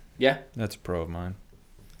way. Yeah. That's a pro of mine.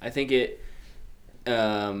 I think it.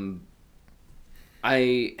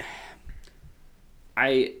 I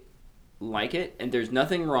like it, and there's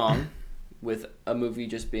nothing wrong with a movie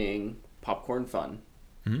just being popcorn fun.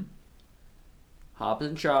 Mm-hmm. Hobbs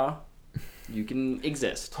and Shaw, you can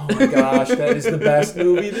exist. Oh my gosh, that is the best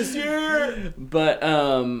movie this year. But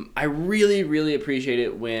I really, really appreciate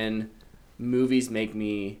it when movies make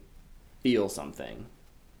me feel something,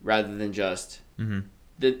 rather than just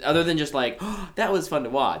other than just like, oh, that was fun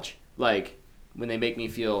to watch. Like when they make me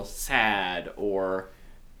feel sad, or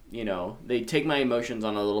they take my emotions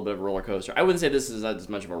on a little bit of a roller coaster. I wouldn't say this is as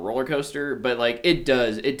much of a roller coaster, but like it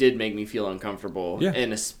did make me feel uncomfortable. Yeah.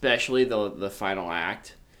 And especially the final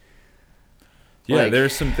act. Yeah, Like,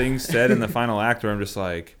 there's some things said in the final act where I'm just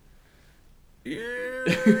like,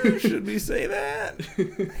 should we say that?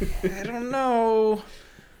 I don't know.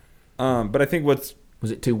 But I think Was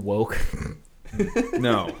it too woke?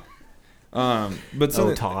 no. But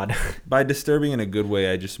Oh, Todd. by disturbing in a good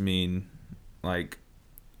way, I just mean like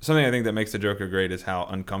something I think that makes the Joker great is how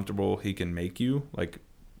uncomfortable he can make you. Like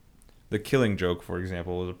the Killing Joke, for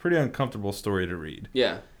example, was a pretty uncomfortable story to read.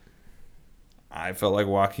 Yeah. I felt like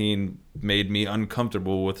Joaquin made me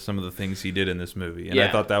uncomfortable with some of the things he did in this movie, and I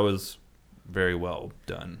Yeah. thought that was very well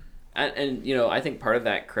done. And I think part of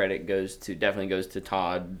that credit definitely goes to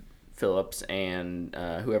Todd Phillips and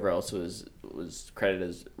whoever else was credited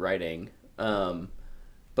as writing.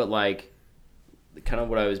 But like kind of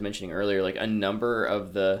what I was mentioning earlier, like a number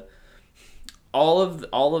of all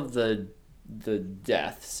of the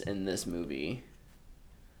deaths in this movie,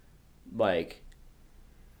 like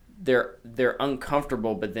they're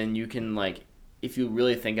uncomfortable, but then you can, like, if you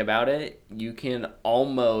really think about it, you can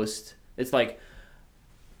almost, it's like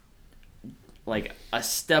a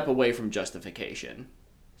step away from justification.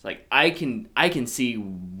 It's like I can see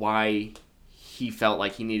why he felt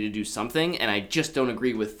like he needed to do something, and I just don't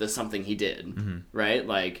agree with the something he did. Right?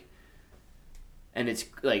 Like, and it's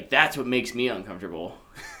like that's what makes me uncomfortable.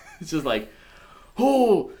 It's just like,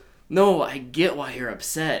 oh no, I get why you're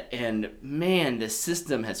upset, and man, the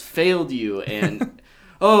system has failed you, and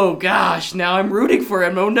oh gosh, now I'm rooting for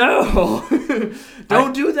him. Oh no,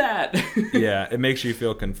 don't do that. Yeah, it makes you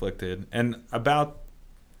feel conflicted. And I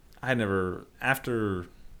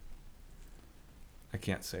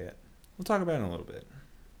can't say it. We'll talk about it in a little bit.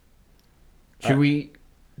 Should we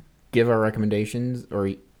give our recommendations, or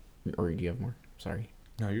do you have more? Sorry.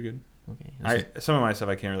 No, you're good. Okay. Some of my stuff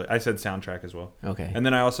I can't really. I said soundtrack as well. Okay. And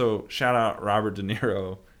then I also shout out Robert De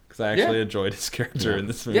Niro because I actually enjoyed his character in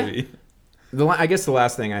this movie. I guess the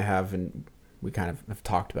last thing I have, and we kind of have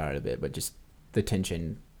talked about it a bit, but just the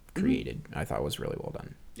tension created, I thought was really well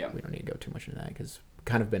done. Yeah. We don't need to go too much into that because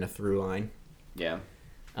kind of been a through line. Yeah.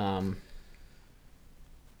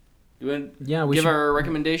 You want to Yeah, we give should, our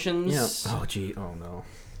recommendations? Yeah. Oh gee. Oh no.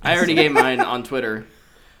 I already gave mine on Twitter,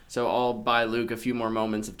 so I'll buy Luke a few more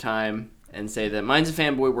moments of time and say that mine's a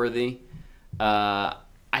fanboy worthy. I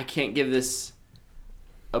can't give this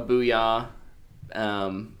a booyah,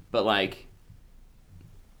 but like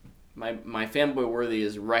my fanboy worthy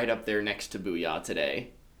is right up there next to booyah today,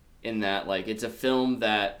 in that like it's a film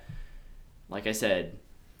that, like I said,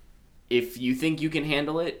 if you think you can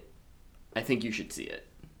handle it, I think you should see it.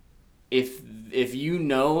 If you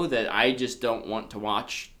know that I just don't want to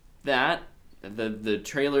watch that, the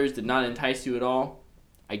trailers did not entice you at all,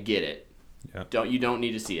 I get it. Yeah. You don't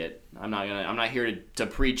need to see it. I'm not here to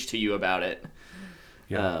preach to you about it.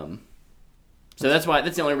 Yeah. So that's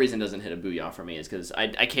the only reason it doesn't hit a booyah for me, is because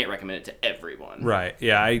I can't recommend it to everyone. Right.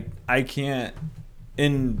 Yeah. I can't.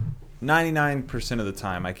 In 99% of the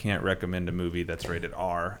time, I can't recommend a movie that's rated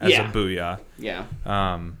R as a booyah. Yeah.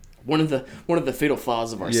 One of the fatal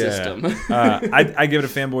flaws of our system. I give it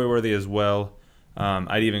a fanboy worthy as well.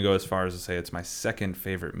 I'd even go as far as to say it's my second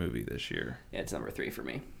favorite movie this year. Yeah, it's number 3 for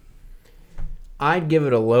me. I'd give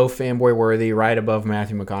it a low fanboy worthy, right above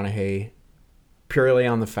Matthew McConaughey, purely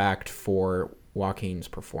on the fact for Joaquin's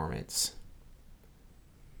performance.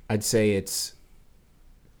 I'd say it's,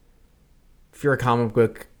 if you're a comic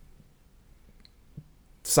book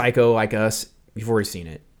psycho like us, you've already seen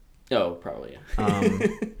it. Oh, probably. Yeah.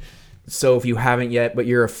 So if you haven't yet, but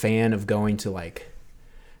you're a fan of going to like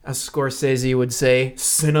as Scorsese would say,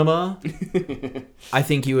 cinema. I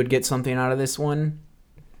think you would get something out of this one.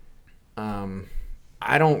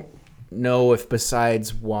 I don't know if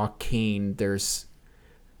besides Joaquin, there's,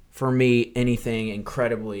 for me, anything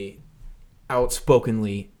incredibly,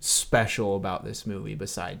 outspokenly special about this movie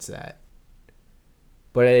besides that.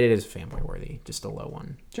 But it is family worthy, just a low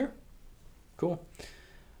one. Sure. Cool.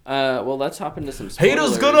 Well, let's hop into some spoilers.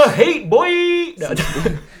 Haters gonna hate, boy! No.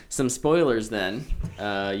 Some spoilers then.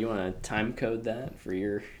 You want to time code that for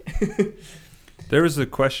your... There was a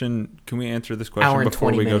question. Can we answer this question Hour and before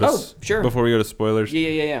 20 we go to minutes. sure. before we go to spoilers?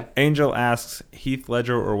 Yeah. Angel asks Heath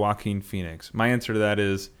Ledger or Joaquin Phoenix. My answer to that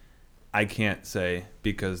is I can't say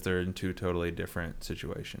because they're in two totally different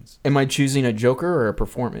situations. Am I choosing a Joker or a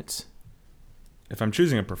performance? If I'm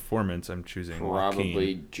choosing a performance, I'm choosing Probably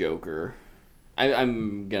Joaquin. Joker.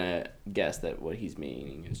 I'm going to guess that what he's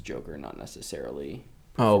meaning is Joker, not necessarily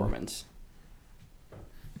performance.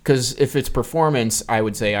 Because if it's performance, I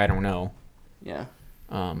would say I don't know. Yeah.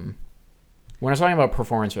 When I was talking about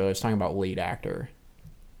performance, I was talking about lead actor.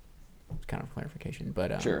 It's kind of clarification,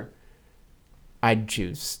 but Sure. I'd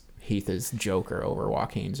choose Heath as Joker over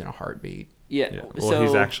Joaquin's in a heartbeat. Yeah. Well, so,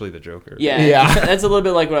 he's actually the Joker. Yeah. That's a little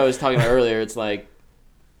bit like what I was talking about earlier. It's like,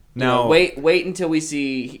 Now, wait until we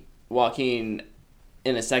see Joaquin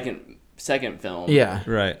in a second film. Yeah.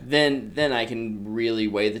 right. Then I can really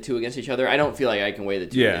weigh the two against each other. I don't feel like I can weigh the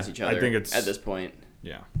two against each other. I think it's at this point.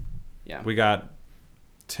 Yeah. Yeah. We got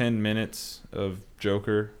 10 minutes of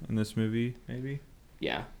Joker in this movie, maybe.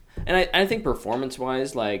 Yeah. And I think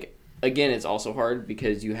performance-wise, like, again, it's also hard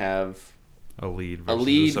because you have A lead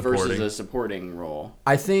versus a supporting role.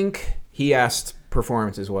 I think he asked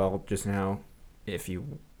performance as well just now, if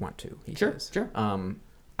you want to. He says. Sure.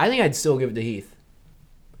 I think I'd still give it to Heath.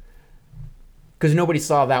 Because nobody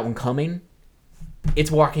saw that one coming.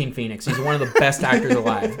 It's Joaquin Phoenix. He's one of the best actors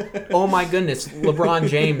alive. Oh my goodness. LeBron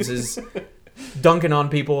James is dunking on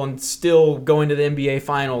people and still going to the NBA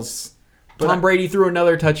Finals. Tom Brady threw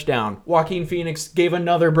another touchdown. Joaquin Phoenix gave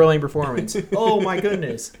another brilliant performance. Oh my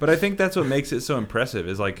goodness. But I think that's what makes it so impressive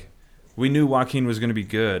is like we knew Joaquin was going to be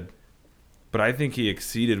good, but I think he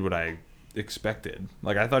exceeded what I expected.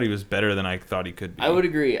 Like I thought he was better than I thought he could be. I would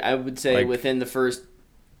agree. I would say Like- within the first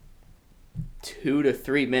 2 to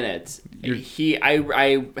 3 minutes,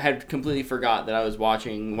 I had completely forgot that I was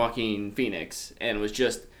watching Joaquin Phoenix and was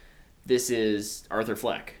just, this is Arthur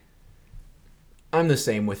Fleck. I'm the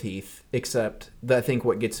same with Heath, except that I think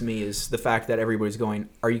what gets me is the fact that everybody's going,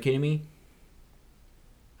 are you kidding me?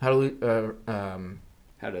 How to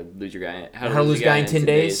lose a guy in 10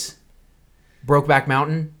 days? Brokeback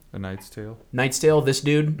Mountain? A Knight's Tale. Knight's Tale, this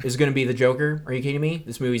dude is going to be the Joker? Are you kidding me?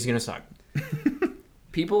 This movie's going to suck.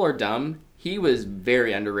 People are dumb. He was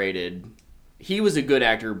very underrated. He was a good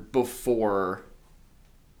actor before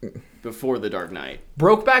The Dark Knight.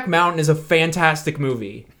 Brokeback Mountain is a fantastic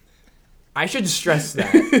movie. I should stress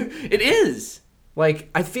that. It is. Like,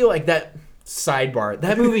 I feel like that sidebar,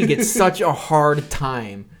 that movie gets such a hard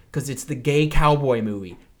time because it's the gay cowboy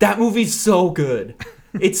movie. That movie's so good.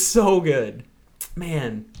 It's so good.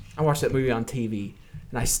 Man, I watched that movie on TV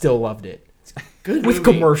and I still loved it. Good With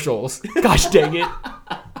movie. commercials. Gosh dang it.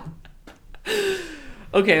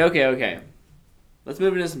 Okay. Let's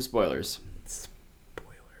move into some spoilers.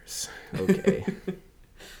 Spoilers. Okay.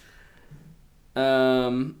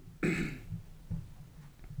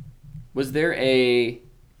 Was there a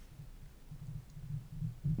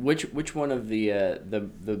which one of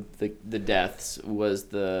the deaths was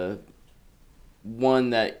the one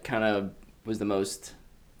that kind of was the most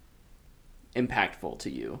impactful to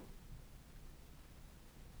you?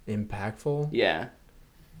 Impactful? Yeah.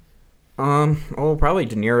 Probably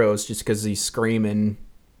De Niro's just because he's screaming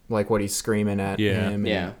like what he's screaming at him.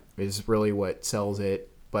 Yeah. Is really what sells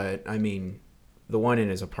it. But, I mean, the one in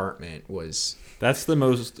his apartment was... That's the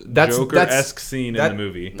most That's- Joker-esque scene in the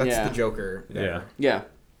movie. That's Yeah. the Joker. there. Yeah.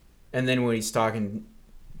 And then when he's talking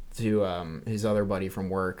to his other buddy from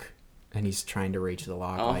work and he's trying to reach the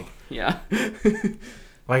lock, Oh, yeah.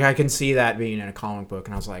 like I can see that being in a comic book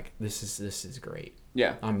and I was like, this is great.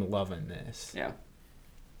 Yeah. I'm loving this. Yeah.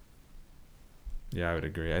 Yeah, I would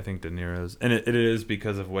agree. I think De Niro's, and it is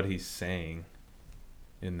because of what he's saying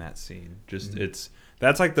in that scene. Just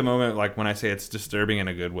that's like the moment, like when I say it's disturbing in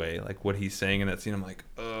a good way, like what he's saying in that scene. I'm like,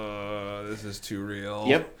 this is too real.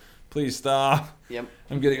 Yep. Please stop. Yep.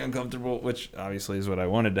 I'm getting uncomfortable, which obviously is what I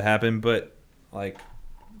wanted to happen, but like,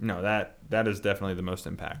 no, that is definitely the most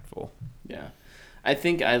impactful. Yeah. I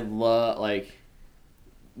think I love, like,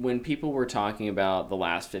 when people were talking about the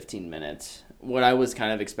last 15 minutes, what I was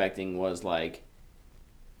kind of expecting was, like,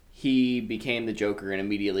 he became the Joker and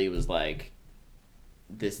immediately was, like,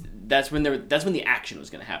 that's when the action was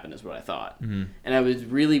going to happen, is what I thought. And I was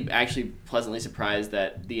really actually pleasantly surprised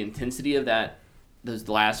that the intensity of those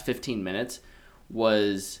last 15 minutes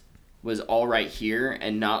was all right here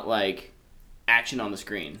and not like action on the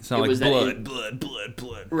screen. It's not it like was blood.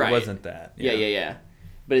 Right. It wasn't that. Yeah.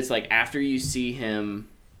 But it's like after you see him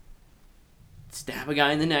stab a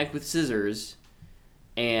guy in the neck with scissors,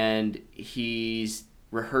 and he's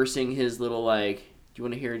rehearsing his little like, do you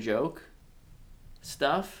want to hear a joke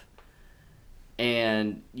stuff,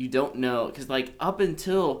 and you don't know, because like up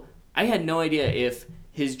until I had no idea if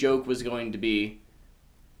his joke was going to be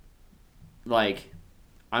like,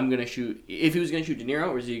 if he was gonna shoot De Niro,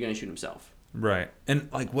 or is he gonna shoot himself. Right. And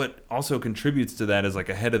like what also contributes to that is like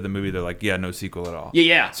ahead of the movie they're like, yeah, no sequel at all.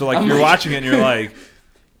 Yeah. So like you're watching it and you're like,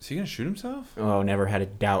 is he gonna shoot himself? Oh, never had a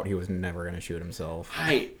doubt he was never going to shoot himself.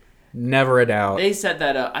 Right. Never a doubt. They set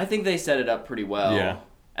that up. I think they set it up pretty well. Yeah.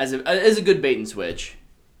 As a good bait and switch.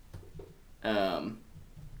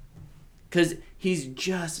 Because he's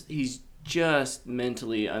just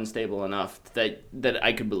mentally unstable enough that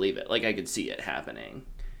I could believe it. Like I could see it happening.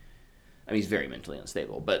 I mean, he's very mentally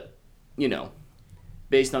unstable, but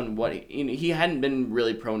based on what he hadn't been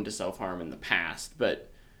really prone to self-harm in the past, but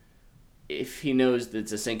if he knows that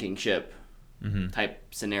it's a sinking ship type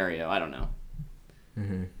scenario, I don't know.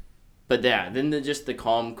 Mm-hmm. But yeah, then the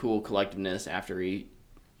calm, cool collectiveness after he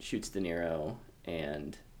shoots De Niro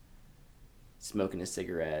and smoking a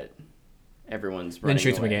cigarette. Everyone's running then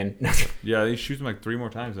shoots away. him again. Yeah, he shoots him like 3 more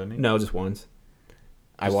times, doesn't he? No, just once.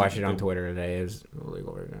 I Just watched like it on the- Twitter today. It was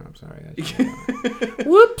illegal right now. I'm sorry.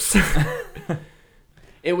 Whoops.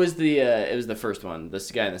 It was the first one.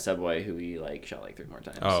 This guy in the subway who he like shot like 3 more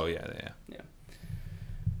times. Oh yeah. Yeah.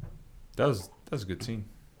 That was a good scene.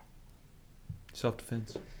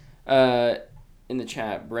 Self-defense. In the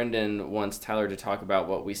chat, Brendan wants Tyler to talk about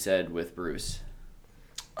what we said with Bruce.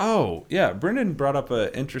 Oh, yeah. Brendan brought up an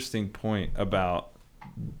interesting point about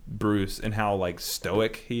Bruce and how, like,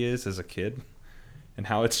 stoic he is as a kid. And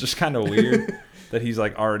how it's just kind of weird that he's,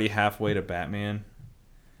 like, already halfway to Batman.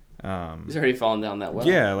 He's already fallen down that well.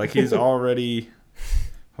 Yeah, like, he's already...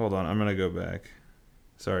 Hold on, I'm going to go back.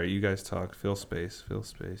 Sorry, you guys talk. Fill space.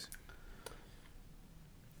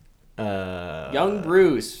 Young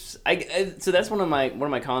Bruce. So that's one of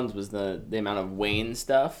my cons was the amount of Wayne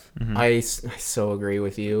stuff. Mm-hmm. I so agree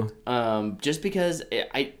with you. Just because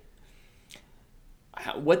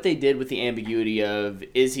what they did with the ambiguity of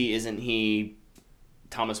isn't he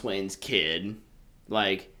Thomas Wayne's kid,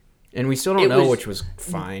 like, And we still don't know, which was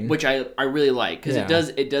fine. which I really like, because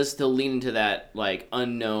Yeah. it does still lean into that like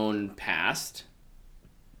unknown past.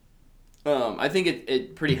 I think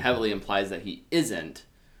it pretty heavily implies that he isn't,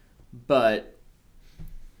 but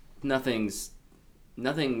nothing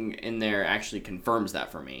in there actually confirms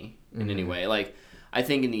that for me in any way. Like, I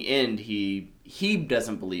think in the end he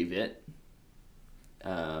doesn't believe it.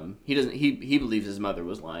 He believes his mother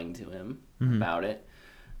was lying to him about it,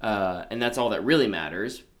 and that's all that really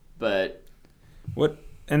matters. But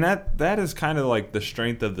that is kind of like the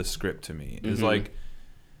strength of the script to me. Is like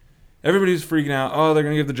everybody's freaking out. Oh, they're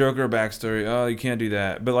gonna give the Joker a backstory. Oh, you can't do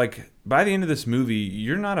that. But like by the end of this movie,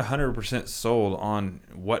 you're not 100% sold on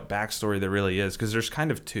what backstory there really is, because there's kind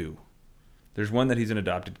of 2. There's one that he's an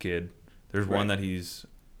adopted kid. There's one that he's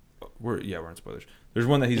we're in spoilers. There's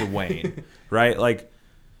one that he's a Wayne, right? Like,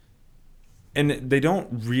 and they don't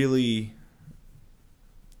really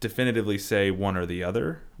definitively say one or the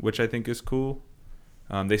other, which I think is cool.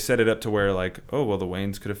 They set it up to where, like, oh, well, the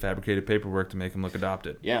Waynes could have fabricated paperwork to make him look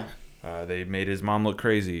adopted. yeah, They made his mom look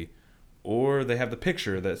crazy. Or they have the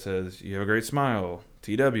picture that says, you have a great smile,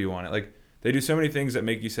 TW on it. Like, they do so many things that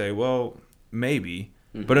make you say, well, maybe.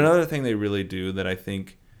 But another thing they really do that I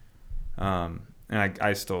think, and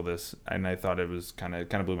I stole this, and I thought it was kind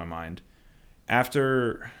of blew my mind.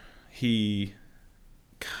 After he,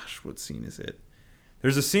 gosh, what scene is it?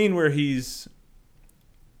 There's a scene where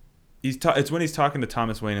it's when he's talking to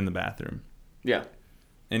Thomas Wayne in the bathroom. yeah,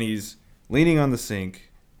 And he's leaning on the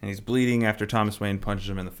sink, and he's bleeding after Thomas Wayne punches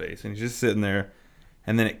him in the face. And he's just sitting there,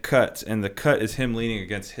 and then it cuts, and the cut is him leaning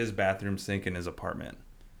against his bathroom sink in his apartment.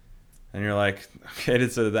 And you're like, okay, did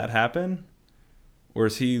that happen? Or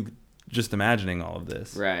is he just imagining all of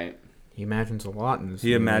this? right. He imagines a lot in this He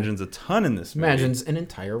movie. imagines a ton in this movie. Imagines an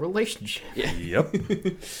entire relationship. Yeah. Yep.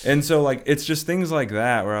 And so, like, it's just things like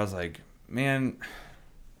that where I was like, man,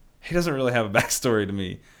 he doesn't really have a backstory to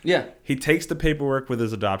me. Yeah. He takes the paperwork with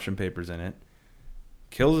his adoption papers in it,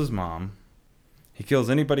 kills his mom. He kills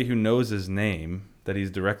anybody who knows his name that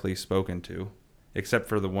he's directly spoken to, except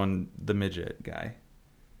for the midget guy.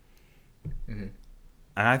 And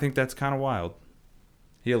I think that's kind of wild.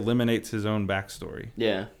 He eliminates his own backstory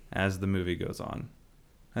Yeah. as the movie goes on.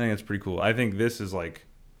 I think that's pretty cool. I think this is like,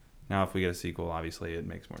 now if we get a sequel, obviously it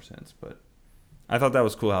makes more sense. But I thought that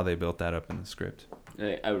was cool how they built that up in the script.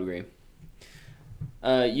 I would agree.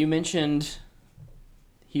 You mentioned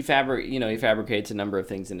he fabricates a number of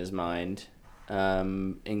things in his mind,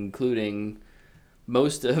 including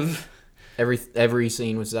most of Every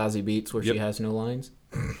scene with Zazie Beetz where Yep. she has no lines.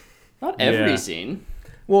 not every Yeah. scene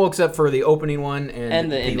Well, except for the opening one and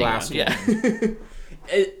the ending last one. Yeah.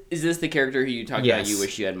 Is this the character who you talked about? Yes. You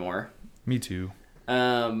wish you had more. Me too.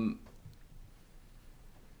 I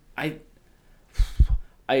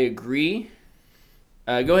agree.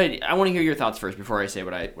 Go ahead. I want to hear your thoughts first before I say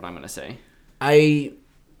what I'm going to say. I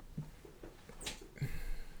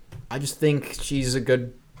just think she's a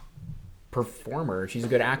good performer. She's a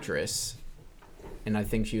good actress. And I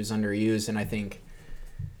think she was underused, and I think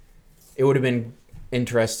it would have been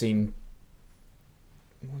interesting.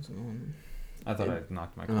 What's going on? I thought I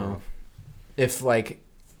knocked my car Oh. off. If, like,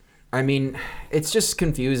 I mean, it's just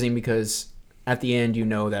confusing because at the end you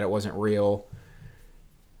know that it wasn't real.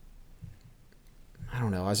 I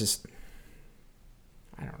don't know. I just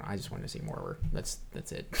wanted to see more of her. That's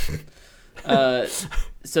it.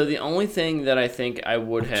 So the only thing that I think I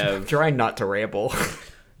would I'm have... trying not to ramble.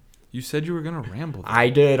 You said you were going to ramble. I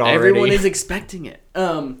did already. Everyone is expecting it.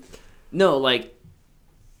 No, like,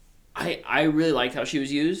 I really liked how she was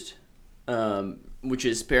used, which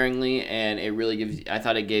is sparingly, and it really I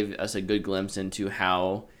thought it gave us a good glimpse into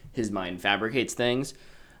how his mind fabricates things,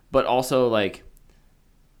 but also, like,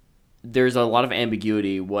 there's a lot of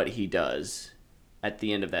ambiguity what he does at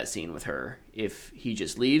the end of that scene with her. If he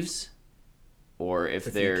just leaves, or if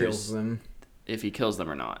If there's... he kills them. If he kills them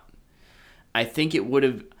or not. I think it would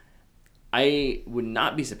have... I would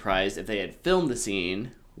not be surprised if they had filmed the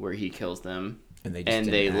scene where he kills them And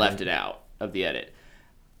they left it out of the edit.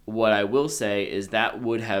 What I will say is that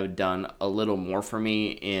would have done a little more for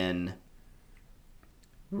me in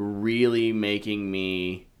really making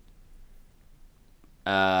me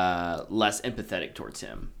less empathetic towards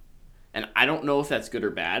him. And I don't know if that's good or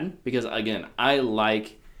bad, because, again, I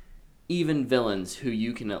like even villains who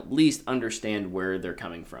you can at least understand where they're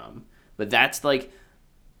coming from. But that's, like,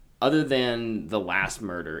 other than the last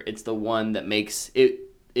murder, it's the one that makes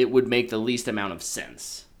it would make the least amount of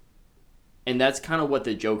sense. And that's kind of what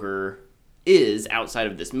the Joker is outside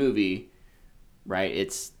of this movie, right?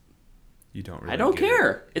 It's, You don't really I don't get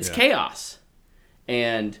care. it. It's Yeah. chaos.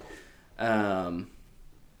 And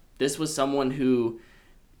this was someone who,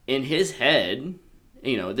 in his head,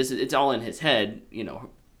 it's all in his head,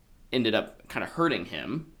 ended up kind of hurting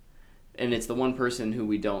him. And it's the one person who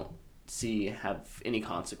we don't see have any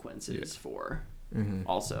consequences for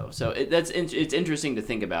also. So it's interesting to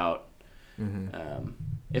think about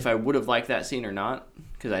if I would have liked that scene or not,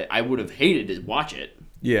 because I would have hated to watch it.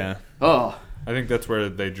 Yeah. Oh, I think that's where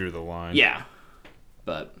they drew the line. yeah.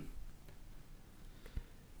 But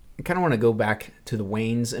I kind of want to go back to the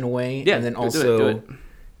Waynes in a way. yeah, And then do also it.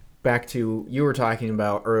 back to, you were talking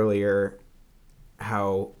about earlier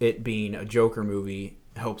how it being a Joker movie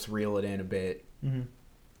helps reel it in a bit. Mm-hmm.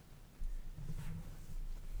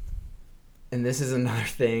 And this is another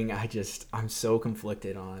thing I'm so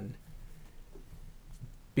conflicted on.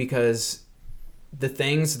 Because the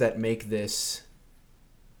things that make this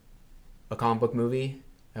a comic book movie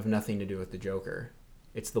have nothing to do with the Joker.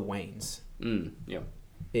 It's the Waynes. Yeah.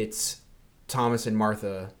 It's Thomas and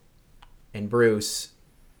Martha and Bruce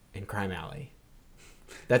and Crime Alley.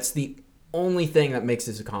 That's the only thing that makes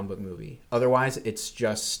this a comic book movie. Otherwise, it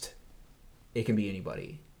can be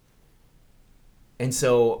anybody. And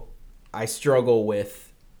so I struggle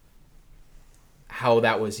with how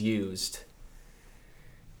that was used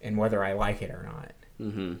and whether I like it or not.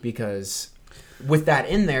 Mm-hmm. Because with that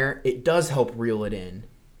in there, it does help reel it in.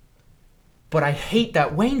 But I hate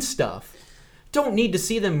that Wayne stuff. Don't need to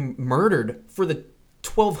see them murdered for the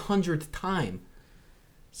 1200th time.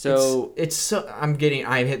 So it's so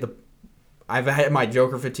I've had my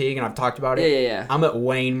Joker fatigue and I've talked about it. Yeah. I'm at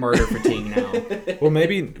Wayne murder fatigue now. Well,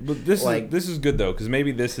 maybe this Like- is good though, because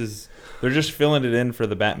maybe they're just filling it in for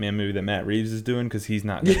the Batman movie that Matt Reeves is doing, because he's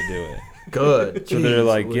not going to do it. Good. So they're Jeez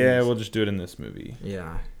like, yeah, Louise. we'll just do it in this movie.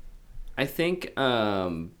 Yeah. I think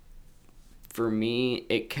for me,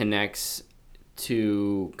 it connects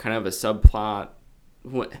to kind of a subplot.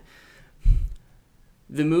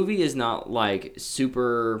 The movie is not like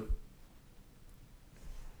super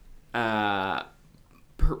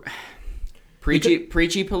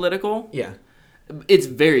preachy political. Yeah. It's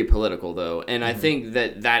very political though, and I think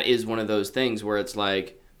that is one of those things where it's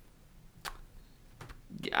like,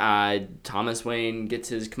 Thomas Wayne gets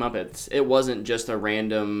his comeuppance. It wasn't just a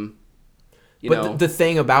random, But the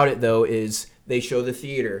thing about it, though, is they show the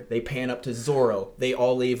theater. They pan up to Zorro. They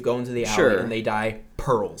all leave, go into the alley, Sure. and they die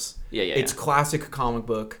pearls. Yeah. It's classic comic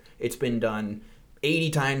book. It's been done 80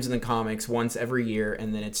 times in the comics, once every year,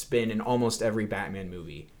 and then it's been in almost every Batman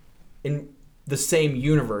movie. In the same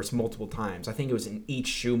universe multiple times. I think it was in each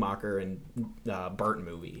Schumacher and Burton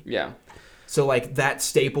movie. Yeah. So, like, that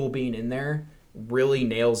staple being in there really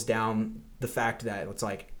nails down the fact that it's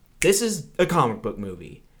like, this is a comic book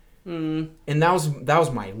movie. And that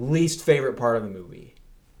was my least favorite part of the movie.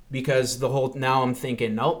 Because now I'm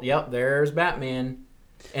thinking, nope, yep, there's Batman.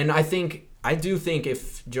 And I do think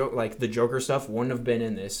if the Joker stuff wouldn't have been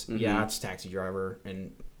in this, yeah, it's Taxi Driver,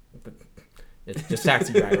 but it's just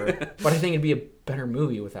Taxi Driver. But I think it'd be a better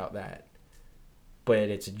movie without that. But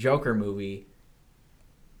it's a Joker movie,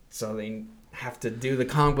 so they have to do the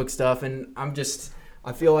comic book stuff, and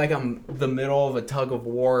I feel like I'm the middle of a tug of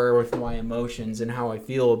war with my emotions and how I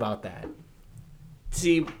feel about that.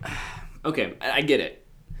 See, okay, I get it.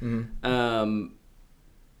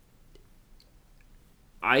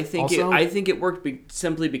 I think it worked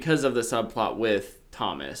simply because of the subplot with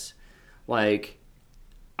Thomas. Like,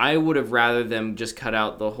 I would have rather them just cut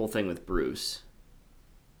out the whole thing with Bruce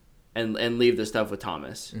and leave the stuff with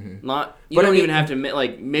Thomas. Not you But don't I mean, even have to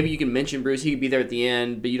maybe you can mention Bruce. He could be there at the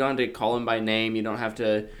end, but you don't have to call him by name. You don't have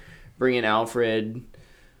to bring in Alfred.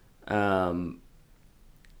 But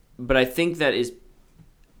I think that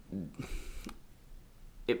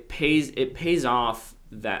it pays off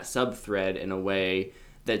that sub thread in a way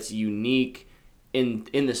that's unique in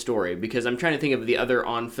the story, because I'm trying to think of the other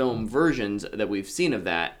on film versions that we've seen of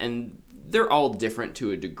that, and they're all different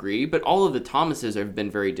to a degree, but all of the Thomases have been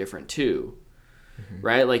very different too.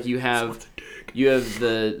 Right? Like you have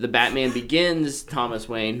the Batman Begins Thomas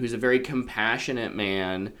Wayne, who's a very compassionate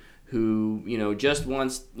man who, just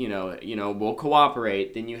wants, will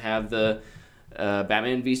cooperate. Then you have the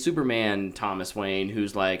Batman v Superman Thomas Wayne,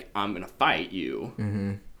 who's like, I'm gonna fight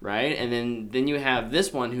you. Right? And then you have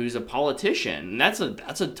this one who's a politician. And that's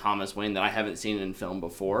a Thomas Wayne that I haven't seen in film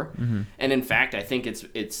before. And in fact, I think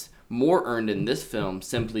it's more earned in this film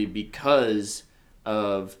simply because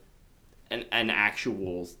of an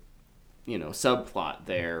actual, subplot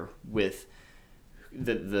there with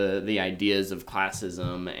the ideas of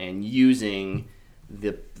classism and using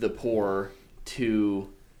the poor to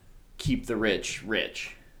keep the rich.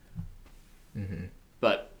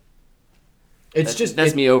 But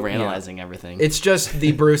that's me overanalyzing everything. It's just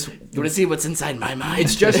the Bruce. You want to see what's inside my mind?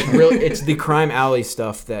 It's just it's the Crime Alley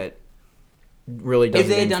stuff that really doesn't.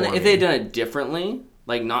 If they had done it differently,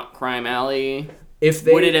 like not Crime Alley,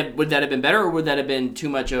 would that have been better, or would that have been too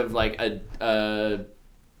much of like a?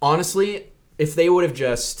 Honestly, if they would have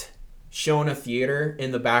just shown a theater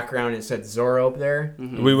in the background and said Zorro up there,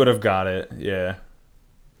 we would have got it. Yeah,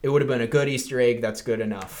 it would have been a good Easter egg. That's good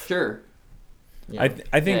enough. Sure. Yeah. I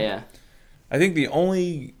think. I think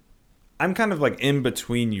I'm kind of like in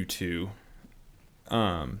between you two.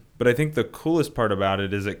 But I think the coolest part about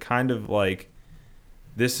it is it kind of like,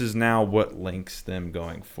 this is now what links them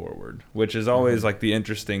going forward, which is always like the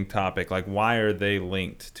interesting topic. Like, why are they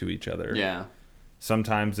linked to each other? Yeah.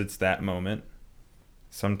 Sometimes it's that moment.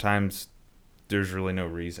 Sometimes there's really no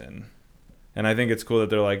reason. And I think it's cool that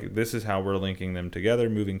they're like, this is how we're linking them together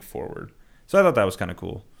moving forward. So I thought that was kind of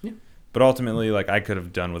cool. Yeah. But ultimately, like, I could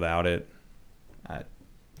have done without it.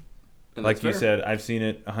 Like you said, I've seen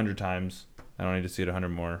it 100 times. I don't need to see it 100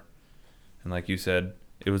 more. And like you said,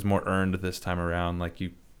 it was more earned this time around. Like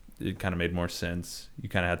it kind of made more sense. You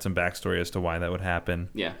kind of had some backstory as to why that would happen.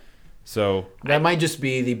 Yeah. So that might just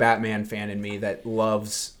be the Batman fan in me that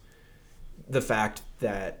loves the fact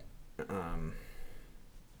that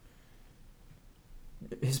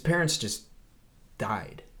his parents just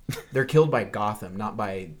died. They're killed by Gotham, not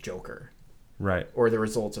by Joker. Right. Or the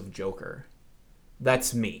results of Joker.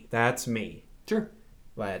 That's me. Sure.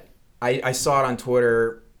 But I saw it on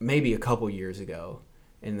Twitter maybe a couple years ago,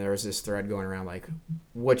 and there was this thread going around like,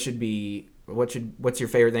 what's your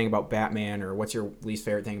favorite thing about Batman, or what's your least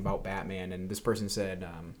favorite thing about Batman? And this person said,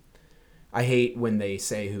 I hate when they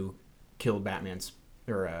say who killed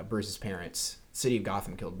Bruce's parents. City of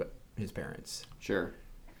Gotham killed his parents. Sure.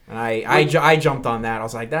 And I jumped on that. I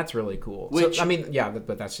was like, that's really cool. Which, so, I mean, yeah,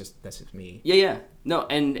 but that's just me. Yeah. No,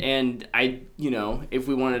 and I, if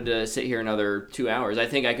we wanted to sit here another 2 hours, I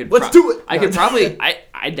think I could. Let's do it. I could probably.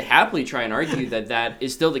 I'd happily try and argue that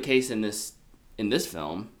is still the case in this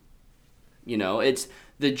film. It's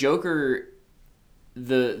the Joker.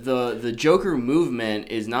 The Joker movement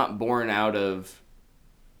is not born out of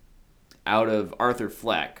Arthur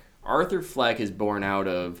Fleck. Arthur Fleck is born out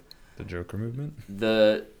of The Joker movement.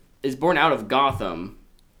 is born out of Gotham,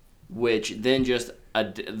 which then just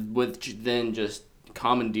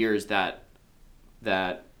commandeers that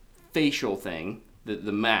facial thing,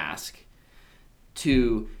 the mask,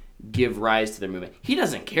 to give rise to their movement. He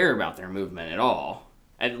doesn't care about their movement at all,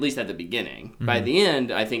 at least at the beginning. Mm-hmm. By the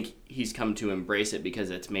end, I think he's come to embrace it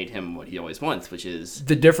because it's made him what he always wants, which is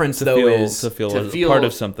the difference though is to feel part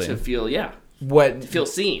of something. To feel to feel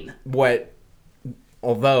seen.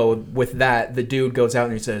 Although with that, the dude goes out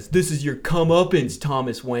and he says, "This is your comeuppance,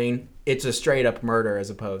 Thomas Wayne." It's a straight up murder as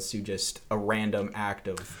opposed to just a random act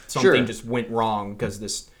of something just went wrong because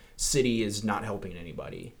this city is not helping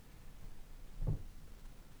anybody.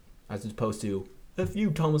 As opposed to, "F you,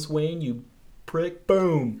 Thomas Wayne, you prick."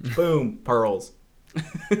 Boom, boom, pearls.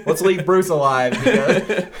 Let's leave Bruce alive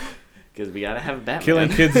because we gotta have Batman. Killing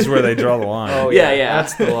kids is where they draw the line. Oh yeah,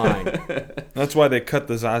 that's the line. That's why they cut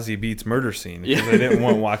the Zazie Beetz murder scene because they didn't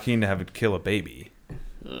want Joaquin to have to kill a baby.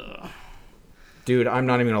 Ugh. Dude, I'm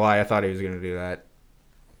not even gonna lie. I thought he was gonna do that.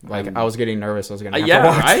 I was getting nervous. I was gonna have to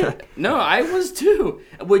watch that. No, I was too.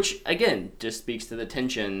 Which again just speaks to the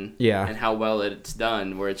tension, yeah, and how well it's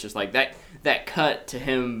done. Where it's just like that cut to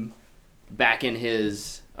him back in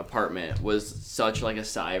his apartment was such like a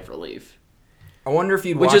sigh of relief. I wonder if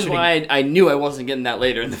you'd watch it. Which is why I knew I wasn't getting that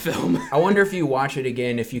later in the film. I wonder if you watch it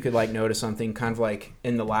again, if you could like notice something, kind of like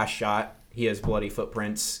in the last shot, he has bloody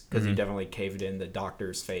footprints because he definitely caved in the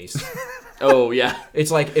doctor's face. Oh yeah, it's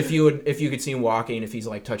like if you could see him walking, if he's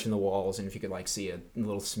like touching the walls, and if you could like see a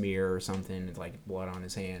little smear or something, like blood on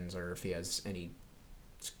his hands, or if he has any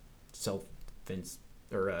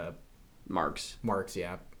marks,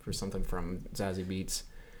 yeah, or something from Zazie Beetz.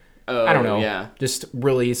 I don't know. Yeah, just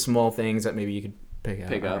really small things that maybe you could pick up.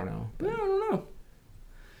 I don't know. I don't know.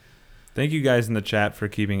 Thank you guys in the chat for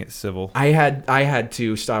keeping it civil. I had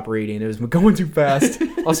to stop reading. It was going too fast.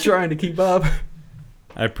 I was trying to keep up.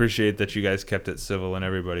 I appreciate that you guys kept it civil and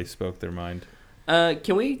everybody spoke their mind.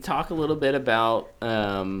 Can we talk a little bit about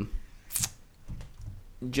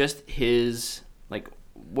just his, like,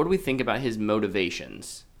 what do we think about his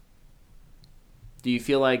motivations? Do you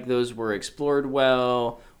feel like those were explored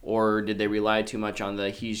well, or did they rely too much on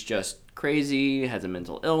he's just crazy, has a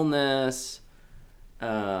mental illness? We've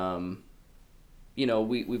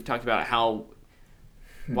talked about how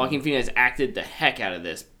Joaquin Phoenix acted the heck out of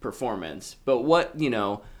this performance, but what,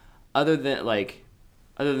 other than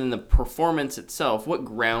the performance itself,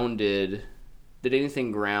 did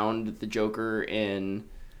anything ground the Joker in,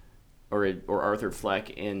 or Arthur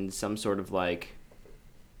Fleck in some sort of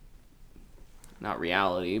not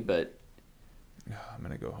reality, but I'm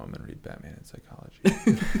gonna go home and read Batman and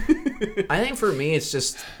Psychology. I think for me, it's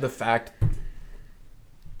just the fact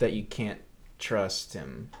that you can't trust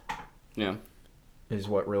him. Yeah, is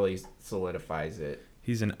what really solidifies it.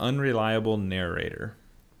 He's an unreliable narrator.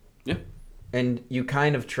 Yeah, and you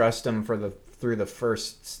kind of trust him through the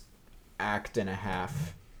first act and a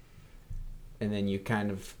half, and then you kind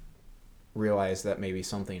of realize that maybe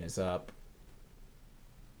something is up.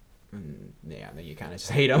 And then you kind of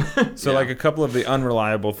just hate him. So a couple of the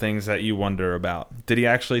unreliable things that you wonder about. Did he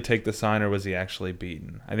actually take the sign or was he actually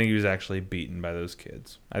beaten? I think he was actually beaten by those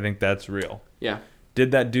kids. I think that's real. Yeah.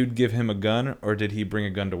 Did that dude give him a gun or did he bring a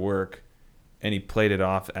gun to work and he played it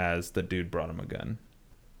off as the dude brought him a gun?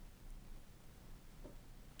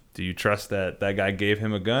 Do you trust that guy gave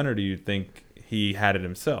him a gun or do you think he had it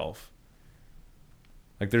himself?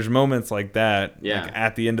 There's moments like that. Yeah.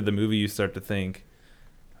 At the end of the movie you start to think,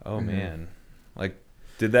 oh man,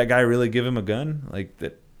 did that guy really give him a gun?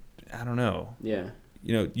 That, I don't know. Yeah.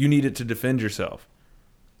 You need it to defend yourself.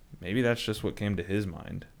 Maybe that's just what came to his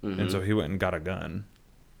mind, and so he went and got a gun.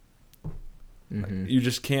 You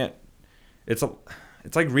just can't. It's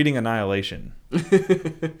like reading Annihilation.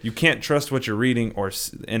 You can't trust what you're reading, or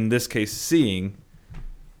in this case, seeing.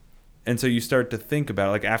 And so you start to think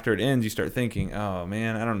about it. After it ends, you start thinking, "Oh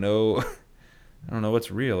man, I don't know, I don't know what's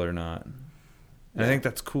real or not." And I think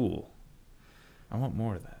that's cool. I want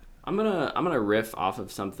more of that. I'm gonna riff off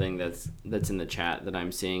of something that's in the chat that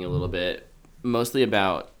I'm seeing a little bit, mostly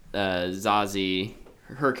about Zazie,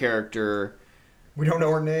 her character. We don't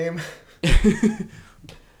know her name.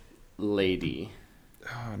 Lady.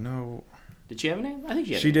 Oh no. Did she have a name? I think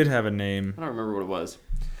she did have a name. I don't remember what it was.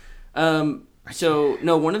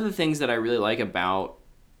 One of the things that I really like about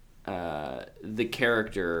the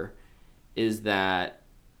character is that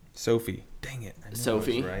Sophie. Dang it. I know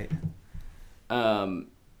Sophie. I was right.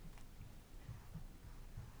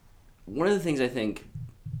 One of the things I think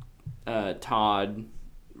Todd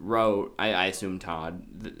wrote, I assume Todd,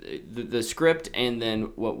 the script and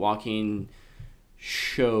then what Joaquin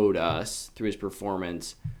showed us through his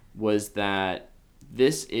performance was that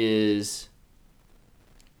this is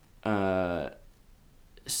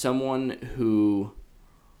someone who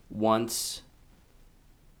wants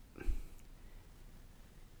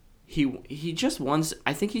he just wants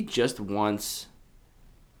I think he just wants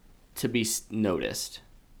to be noticed.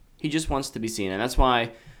 He just wants to be seen, and that's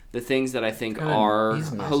why the things that I think are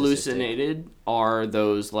hallucinated are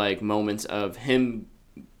those like moments of him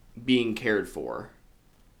being cared for.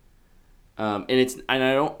 I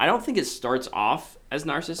don't think it starts off as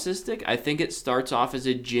narcissistic. I think it starts off as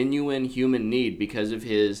a genuine human need because of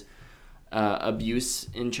his abuse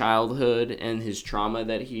in childhood and his trauma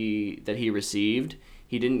that he received.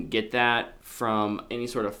 He didn't get that from any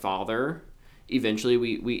sort of father. Eventually,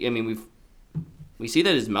 we see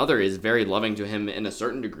that his mother is very loving to him in a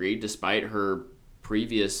certain degree, despite her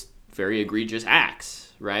previous very egregious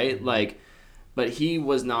acts, right? Mm-hmm. Like, but he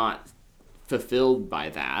was not fulfilled by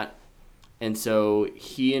that. And so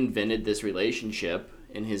he invented this relationship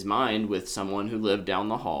in his mind with someone who lived down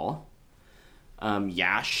the hall.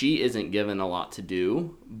 She isn't given a lot to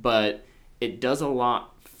do, but it does a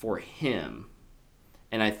lot for him.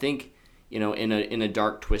 And I think, in a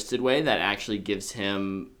dark, twisted way, that actually gives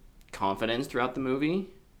him confidence throughout the movie.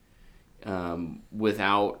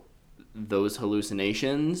 Without those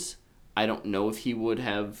hallucinations, I don't know if he would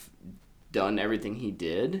have done everything he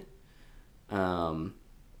did. And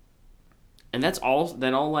that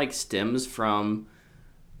all like stems from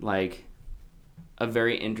like a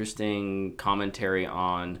very interesting commentary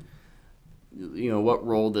on, what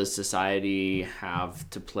role does society have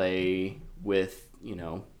to play with,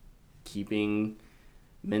 keeping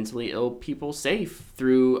mentally ill people safe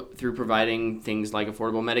through providing things like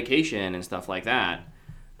affordable medication and stuff like that.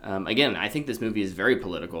 Again, I think this movie is very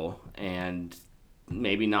political and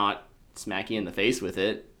maybe not smack you in the face with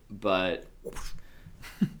it, but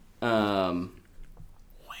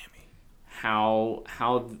how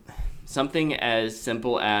something as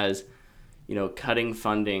simple as cutting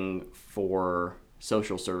funding for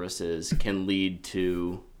social services can lead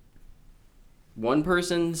to one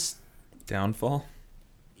person's downfall,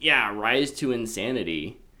 rise to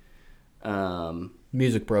insanity.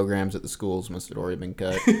 Music programs at the schools must have already been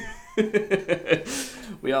cut.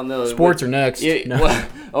 We all know sports are next. Yeah, no.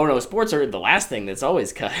 Well, sports are the last thing that's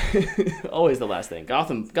always cut. Always the last thing.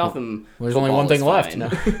 Gotham. Well, there's only one thing left. No.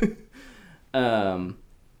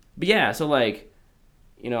 But yeah, so like,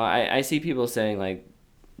 I see people saying like,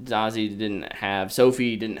 Sophie didn't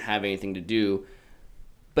have anything to do,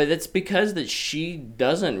 but it's because that she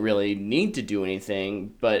doesn't really need to do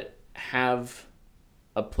anything, but have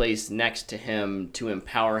a place next to him to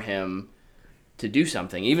empower him to do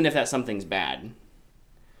something, even if that something's bad.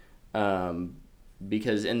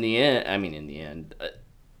 Because in the end,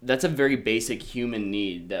 that's a very basic human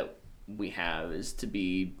need that we have, is to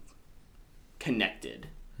be connected.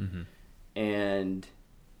 Mm-hmm. And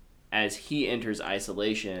as he enters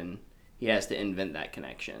isolation, he has to invent that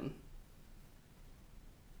connection.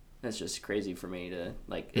 That's just crazy for me to,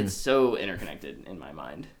 like, it's so interconnected in my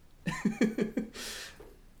mind.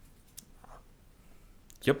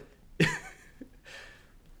 Yep.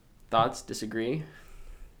 Thoughts? Disagree?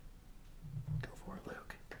 Go for it,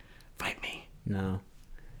 Luke. Fight me. No.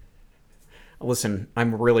 Listen,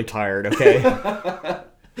 I'm really tired, okay?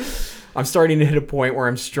 I'm starting to hit a point where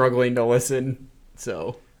I'm struggling to listen,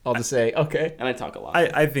 so I'll just say, okay. And I talk a lot.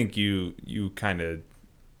 I think you kind of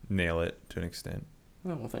nail it to an extent.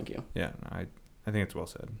 Oh, well, thank you. Yeah, I think it's well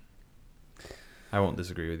said. I won't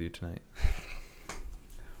disagree with you tonight.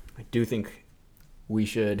 I do think we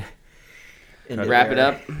should wrap it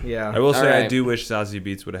up. Yeah. I will say right. I do wish Zazie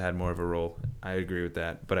Beetz would have had more of a role. I agree with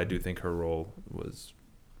that, but I do think her role was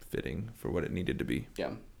fitting for what it needed to be.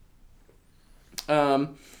 Yeah. All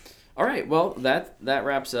right. Well, that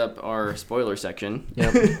wraps up our spoiler section.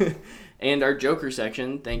 Yep. And our Joker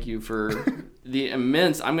section. Thank you for the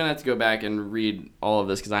immense. I'm gonna have to go back and read all of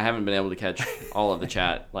this because I haven't been able to catch all of the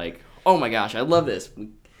chat. Like, oh my gosh, I love this.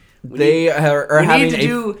 They are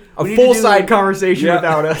having a full-side conversation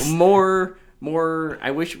without us. More.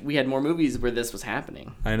 I wish we had more movies where this was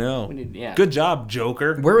happening. I know. Yeah. Good job,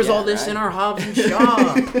 Joker. Where was all this in our Hobbs and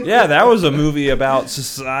Shaw? Yeah, that was a movie about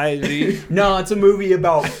society. No, it's a movie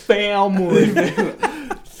about family.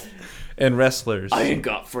 And wrestlers. I ain't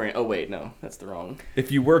got friends. Oh wait, no, that's the wrong.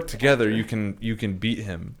 If you work together, you can beat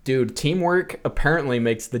him. Dude, teamwork apparently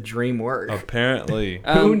makes the dream work. Apparently.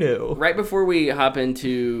 Who knew? Right before we hop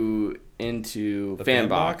into the fan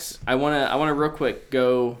box, I wanna real quick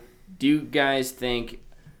go. Do you guys think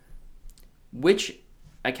which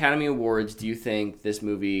Academy Awards do you think this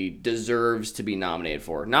movie deserves to be nominated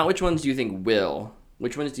for? Not which ones do you think will.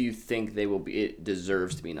 Which ones do you think it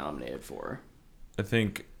deserves to be nominated for? I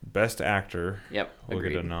think Best Actor. Yep, will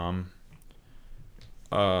agreed. get a nom.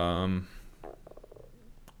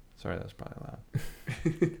 Sorry, that's probably loud.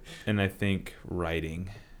 And I think writing.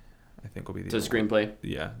 I think will be the So screenplay.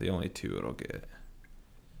 Yeah, the only two it'll get.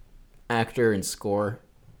 Actor and score.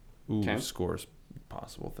 Ooh, Okay. Score's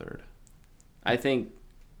possible third. I think.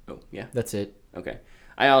 Oh yeah. That's it. Okay.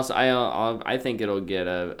 I think it'll get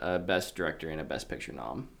a Best Director and a Best Picture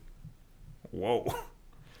nom. Whoa,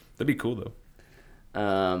 that'd be cool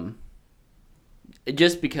though.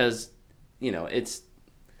 Just because, it's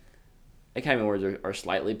Academy Awards are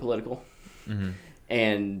slightly political,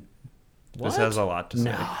 and This has a lot to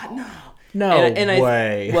say. No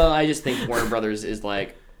way. I just think Warner Brothers is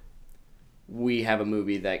like, we have a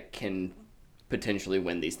movie that can potentially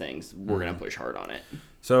win these things. We're gonna push hard on it.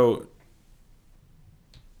 So,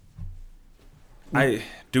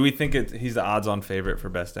 do we think he's the odds-on favorite for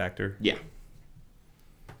Best Actor? Yeah,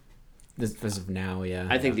 This as of now, yeah.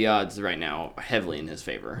 I think the odds right now are heavily in his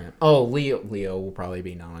favor. Yeah. Oh, Leo will probably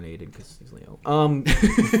be nominated because he's Leo.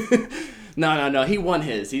 No. He won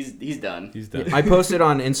his. He's done. He's done. I posted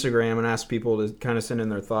on Instagram and asked people to kind of send in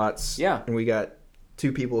their thoughts. Yeah. And we got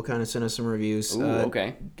 2 people kind of sent us some reviews. Ooh,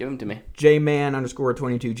 okay. Give them to me.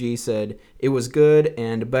 Jman_22G said, it was good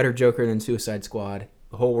and a better Joker than Suicide Squad.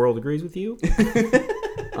 The whole world agrees with you.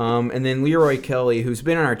 And then Leroy Kelly, who's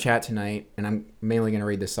been in our chat tonight, and I'm mainly going to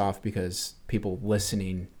read this off because people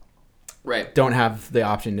listening Right. don't have the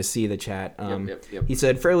option to see the chat. Yep. He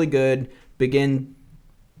said, fairly good. Began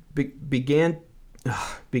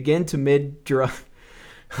to mid drug.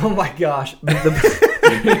 Oh my gosh.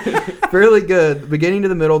 Fairly good. Beginning to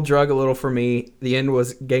the middle, drug a little for me. The end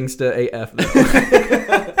was gangsta AF.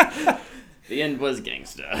 The end was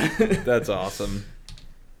gangsta. That's awesome.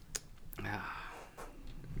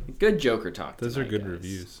 Good Joker talk. Those are tonight, good guys.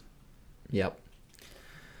 reviews. Yep.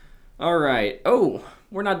 All right. Oh,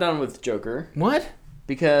 we're not done with Joker What?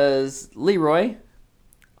 because Leroy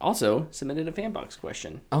also submitted a fan box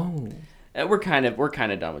question. Oh. We're kind of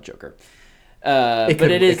done with Joker. It But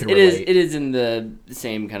could relate. it is in the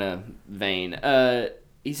same kind of vein.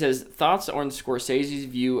 He says, thoughts on Scorsese's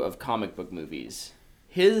view of comic book movies.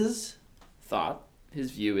 His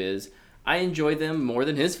view is, I enjoy them more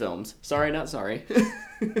than his films. Sorry, not sorry.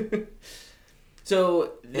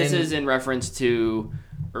 So this is in reference to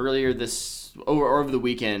earlier or over the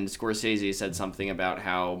weekend, Scorsese said something about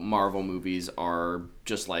how Marvel movies are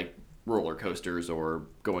just like roller coasters or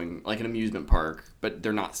going like an amusement park, but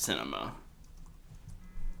they're not cinema.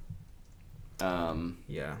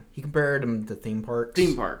 Yeah. He compared them to theme parks.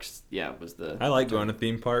 Theme parks, yeah, was the. I like going to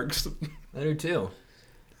theme parks. I do too.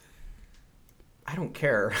 I don't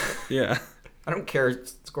care. Yeah. I don't care,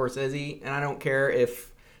 Scorsese, and I don't care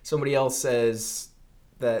if somebody else says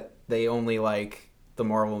that they only like the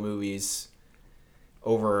Marvel movies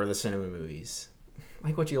over the cinema movies.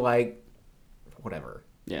 Like what you like, whatever.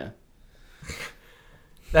 Yeah.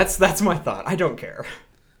 That's my thought. I don't care.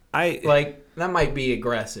 Like, that might be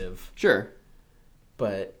aggressive, Sure.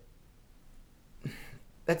 but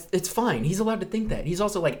it's fine. He's allowed to think that. He's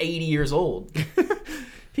also like 80 years old.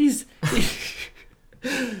 He's.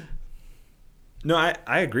 No,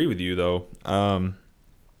 I agree with you though. I'm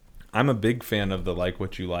a big fan of the like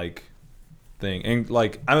what you like thing, and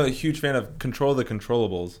like I'm a huge fan of control the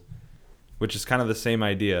controllables, which is kind of the same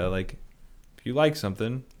idea. Like if you like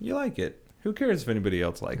something, you like it. Who cares if anybody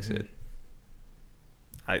else likes it?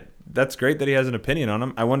 That's great that he has an opinion on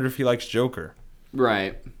him. I wonder if he likes Joker,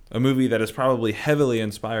 Right. a movie that is probably heavily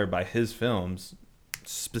inspired by his films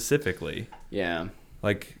specifically. Yeah.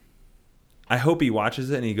 Like, I hope he watches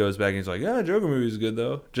it and he goes back and he's like, yeah, Joker movie is good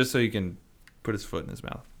though, just so he can put his foot in his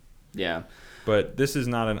mouth. Yeah. But this is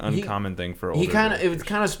not an uncommon thing for older It was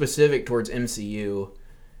kind of specific towards MCU.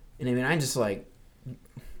 And I mean, I just like,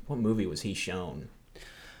 what movie was he shown?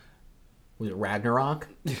 Was it Ragnarok?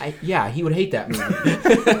 Yeah, he would hate that movie.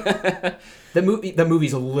 The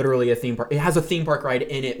movie's literally a theme park. It has a theme park ride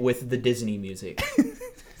in it with the Disney music.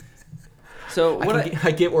 So what I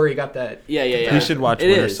get where he got that. Yeah. You should watch It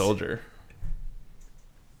Winter is. Soldier.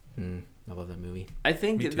 I love that movie. I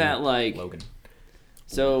think Me too. that like Logan.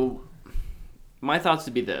 so my thoughts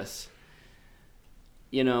would be this.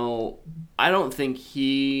 You know, I don't think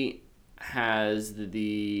he has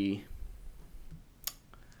the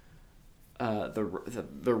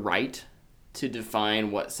right to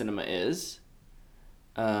define what cinema is.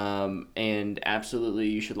 And absolutely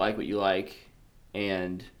you should like what you like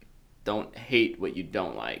and don't hate what you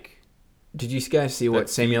don't like. Did you guys see what That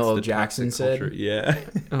Samuel feeds L. the Jackson toxic said? culture. Yeah.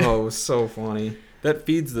 Oh, it was so funny. That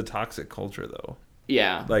feeds the toxic culture, though.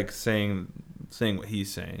 Yeah. Like saying what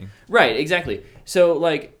he's saying. Right, exactly. So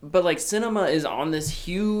but cinema is on this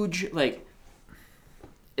huge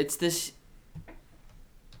it's this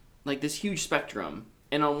huge spectrum.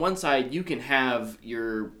 And on one side you can have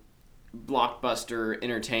your blockbuster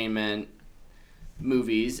entertainment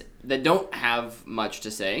movies that don't have much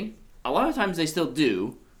to say. A lot of times they still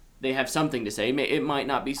do. They have something to say. It might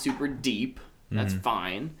not be super deep. That's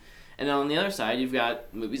fine. And then on the other side, you've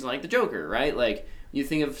got movies like The Joker, right? Like, you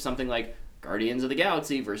think of something like Guardians of the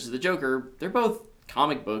Galaxy versus The Joker. They're both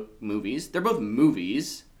comic book movies. They're both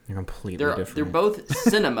movies. They're completely different. They're both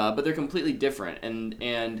cinema, but they're completely different.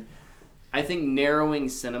 And I think narrowing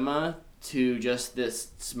cinema to just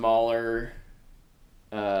this smaller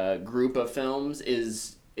group of films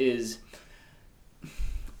is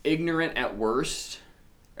ignorant at worst,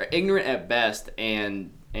 or ignorant at best, and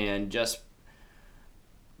just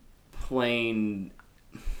plain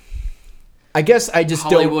I guess I just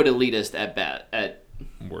Hollywood elitist at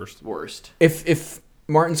worst. If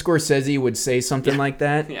Martin Scorsese would say something like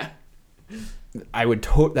that, Yeah. I would.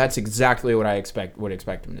 That's exactly what I would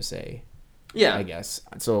expect him to say. Yeah. I guess.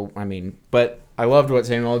 So I mean, but I loved what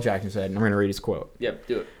Samuel L. Jackson said, and I'm going to read his quote. Yep.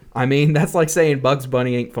 Do it. I mean, that's like saying Bugs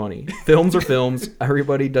Bunny ain't funny. Films are films.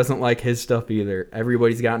 Everybody doesn't like his stuff either.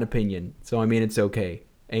 Everybody's got an opinion. So I mean, it's okay.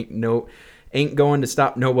 Ain't going to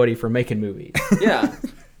stop nobody from making movies. Yeah.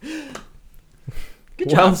 Good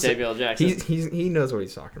job, Samuel L. Jackson. He knows what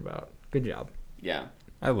he's talking about. Good job. Yeah.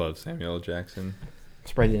 I love Samuel L. Jackson.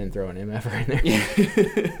 Surprised he didn't throw an MF right there. Yeah.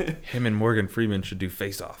 Him and Morgan Freeman should do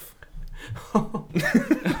Face Off.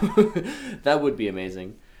 That would be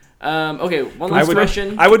amazing. Okay, one last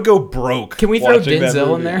question. I would go broke. Can we throw watching that Denzel in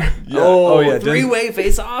movie. there? Yeah. Oh, yeah. three-way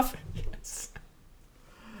face-off? Yes.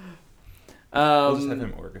 I'll just have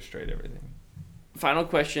him orchestrate everything. Final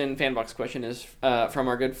question, Fanbox question, is from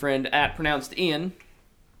our good friend at Pronounced Ian.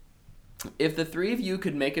 If the three of you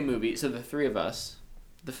could make a movie, so the three of us,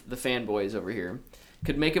 the fanboys over here,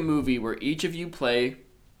 could make a movie where each of you play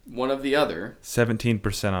one of the other,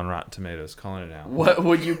 17% on Rotten Tomatoes, calling it out. what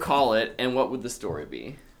would you call it, and what would the story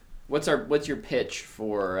be? What's your pitch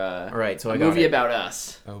for All right, so a I got movie it. about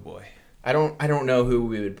us? Oh boy. I don't know who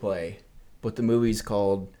we would play, but the movie's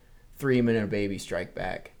called 3 Men and a Baby Strike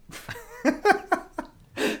Back.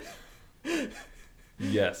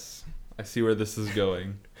 Yes. I see where this is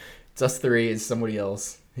going. It's us three, it's somebody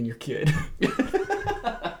else, and your kid.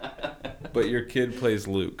 But your kid plays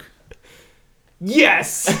Luke.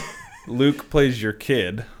 Yes! Luke plays your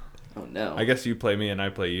kid. Oh no! I guess you play me and I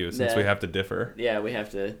play you since Nah. we have to differ. Yeah, we have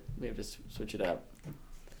to switch it up.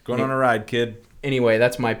 Going on a ride, kid. Anyway,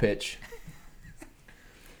 that's my pitch.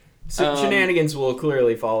 Shenanigans will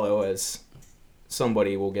clearly follow as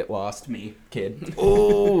somebody will get lost. Me, kid.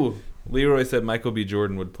 Oh, Leroy said Michael B.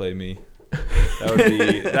 Jordan would play me.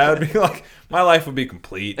 That would be like my life would be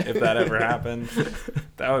complete if that ever happened.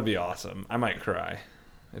 That would be awesome. I might cry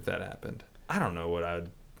if that happened. I don't know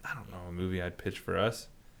a movie I'd pitch for us.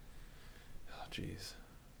 Oh jeez.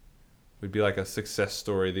 We'd be like a success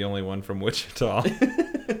story, the only one from Wichita.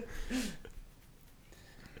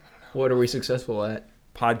 What are we successful at?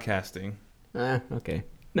 Podcasting. Okay.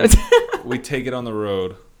 We take it on the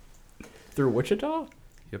road. Through Wichita?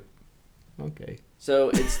 Yep. Okay. So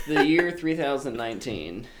it's the year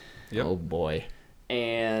 3019. Yep. Oh boy.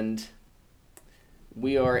 And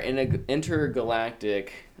we are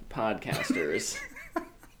intergalactic podcasters.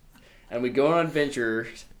 And we go on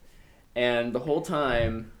adventures, and the whole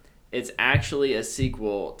time it's actually a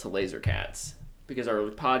sequel to Laser Cats, because our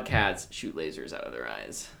podcats shoot lasers out of their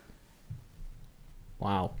eyes.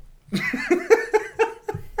 Wow.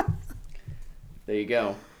 There you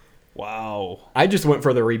go. Wow. I just went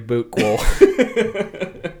for the reboot quote.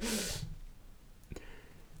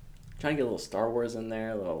 Trying to get a little Star Wars in there,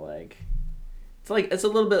 a little it's a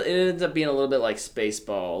little bit. It ends up being a little bit like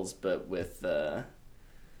Spaceballs, but with Can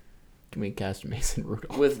we cast Mason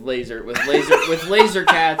Rudolph? with laser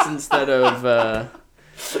cats instead of.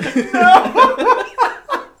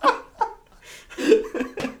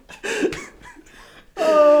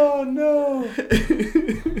 Oh no.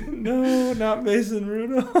 No, not Mason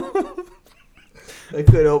Rudolph. I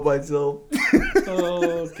couldn't help myself.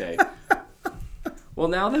 Okay. Well,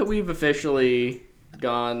 now that we've officially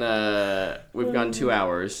gone, we've gone 2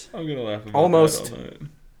 hours. I'm gonna laugh about Almost. that all night.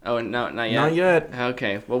 Oh, no, not yet. Not yet.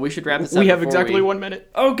 Okay. Well, we should wrap this up. We have before exactly we- 1 minute.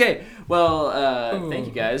 Okay. Well, thank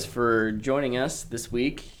you guys for joining us this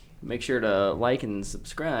week. Make sure to like and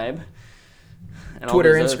subscribe. And all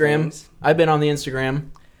Twitter, those other Instagram. things. I've been on the Instagram.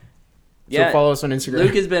 Yeah, So follow us on Instagram.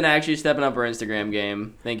 Luke has been actually stepping up our Instagram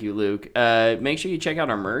game. Thank you, Luke. Make sure you check out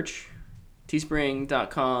our merch.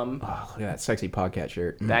 Teespring.com Oh, look at that sexy podcast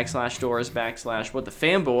shirt.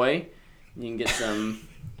 /stores/WhatTheFanboy. You can get some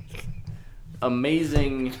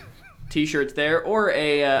amazing t-shirts there, or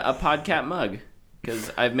a Podcat mug,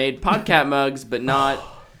 because I've made Podcat mugs, but not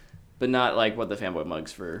like What the Fanboy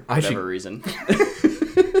mugs for whatever reason.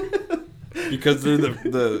 Because they're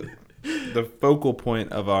the focal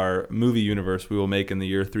point of our movie universe we will make in the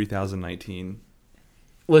year 3019.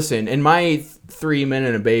 Listen, in my 3 Men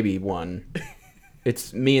and a Baby one,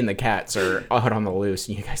 it's me and the cats are out on the loose,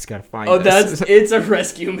 and you guys gotta find us. It's a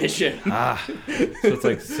rescue mission. So it's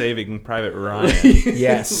like Saving Private Ryan.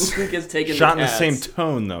 Yes. Luke has taken Shot the in the same cats.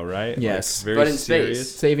 tone, though, right? Yes. Like, But very in serious.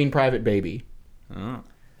 space. Saving Private Baby. Oh,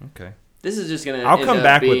 okay. This is just gonna. I'll end come up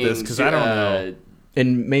back with being, this, 'cause I don't know.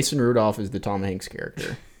 And Mason Rudolph is the Tom Hanks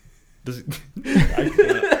character.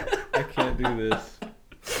 I can't do this.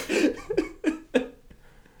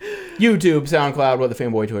 YouTube, SoundCloud, What the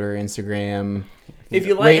Fanboy, Twitter, Instagram. If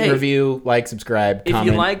you like, Rate and review, like, subscribe, if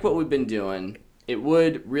comment. you like what we've been doing, it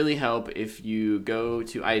would really help if you go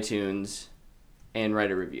to iTunes and write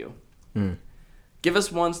a review. Give us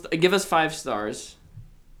 5 stars,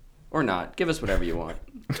 or not. Give us whatever you want.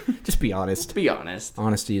 Just be honest. Be honest,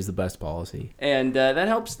 Honesty is the best policy. and that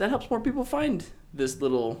helps. That helps more people find this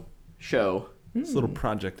little show. This little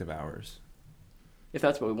project of ours. If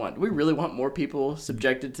that's what we want. Do we really want more people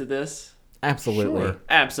subjected to this? Absolutely. Sure.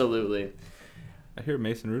 Absolutely. I hear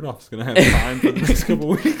Mason Rudolph's going to have time for the next couple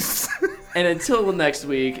weeks. And until next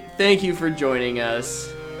week, thank you for joining us.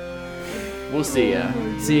 We'll see ya.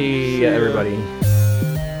 See ya, everybody.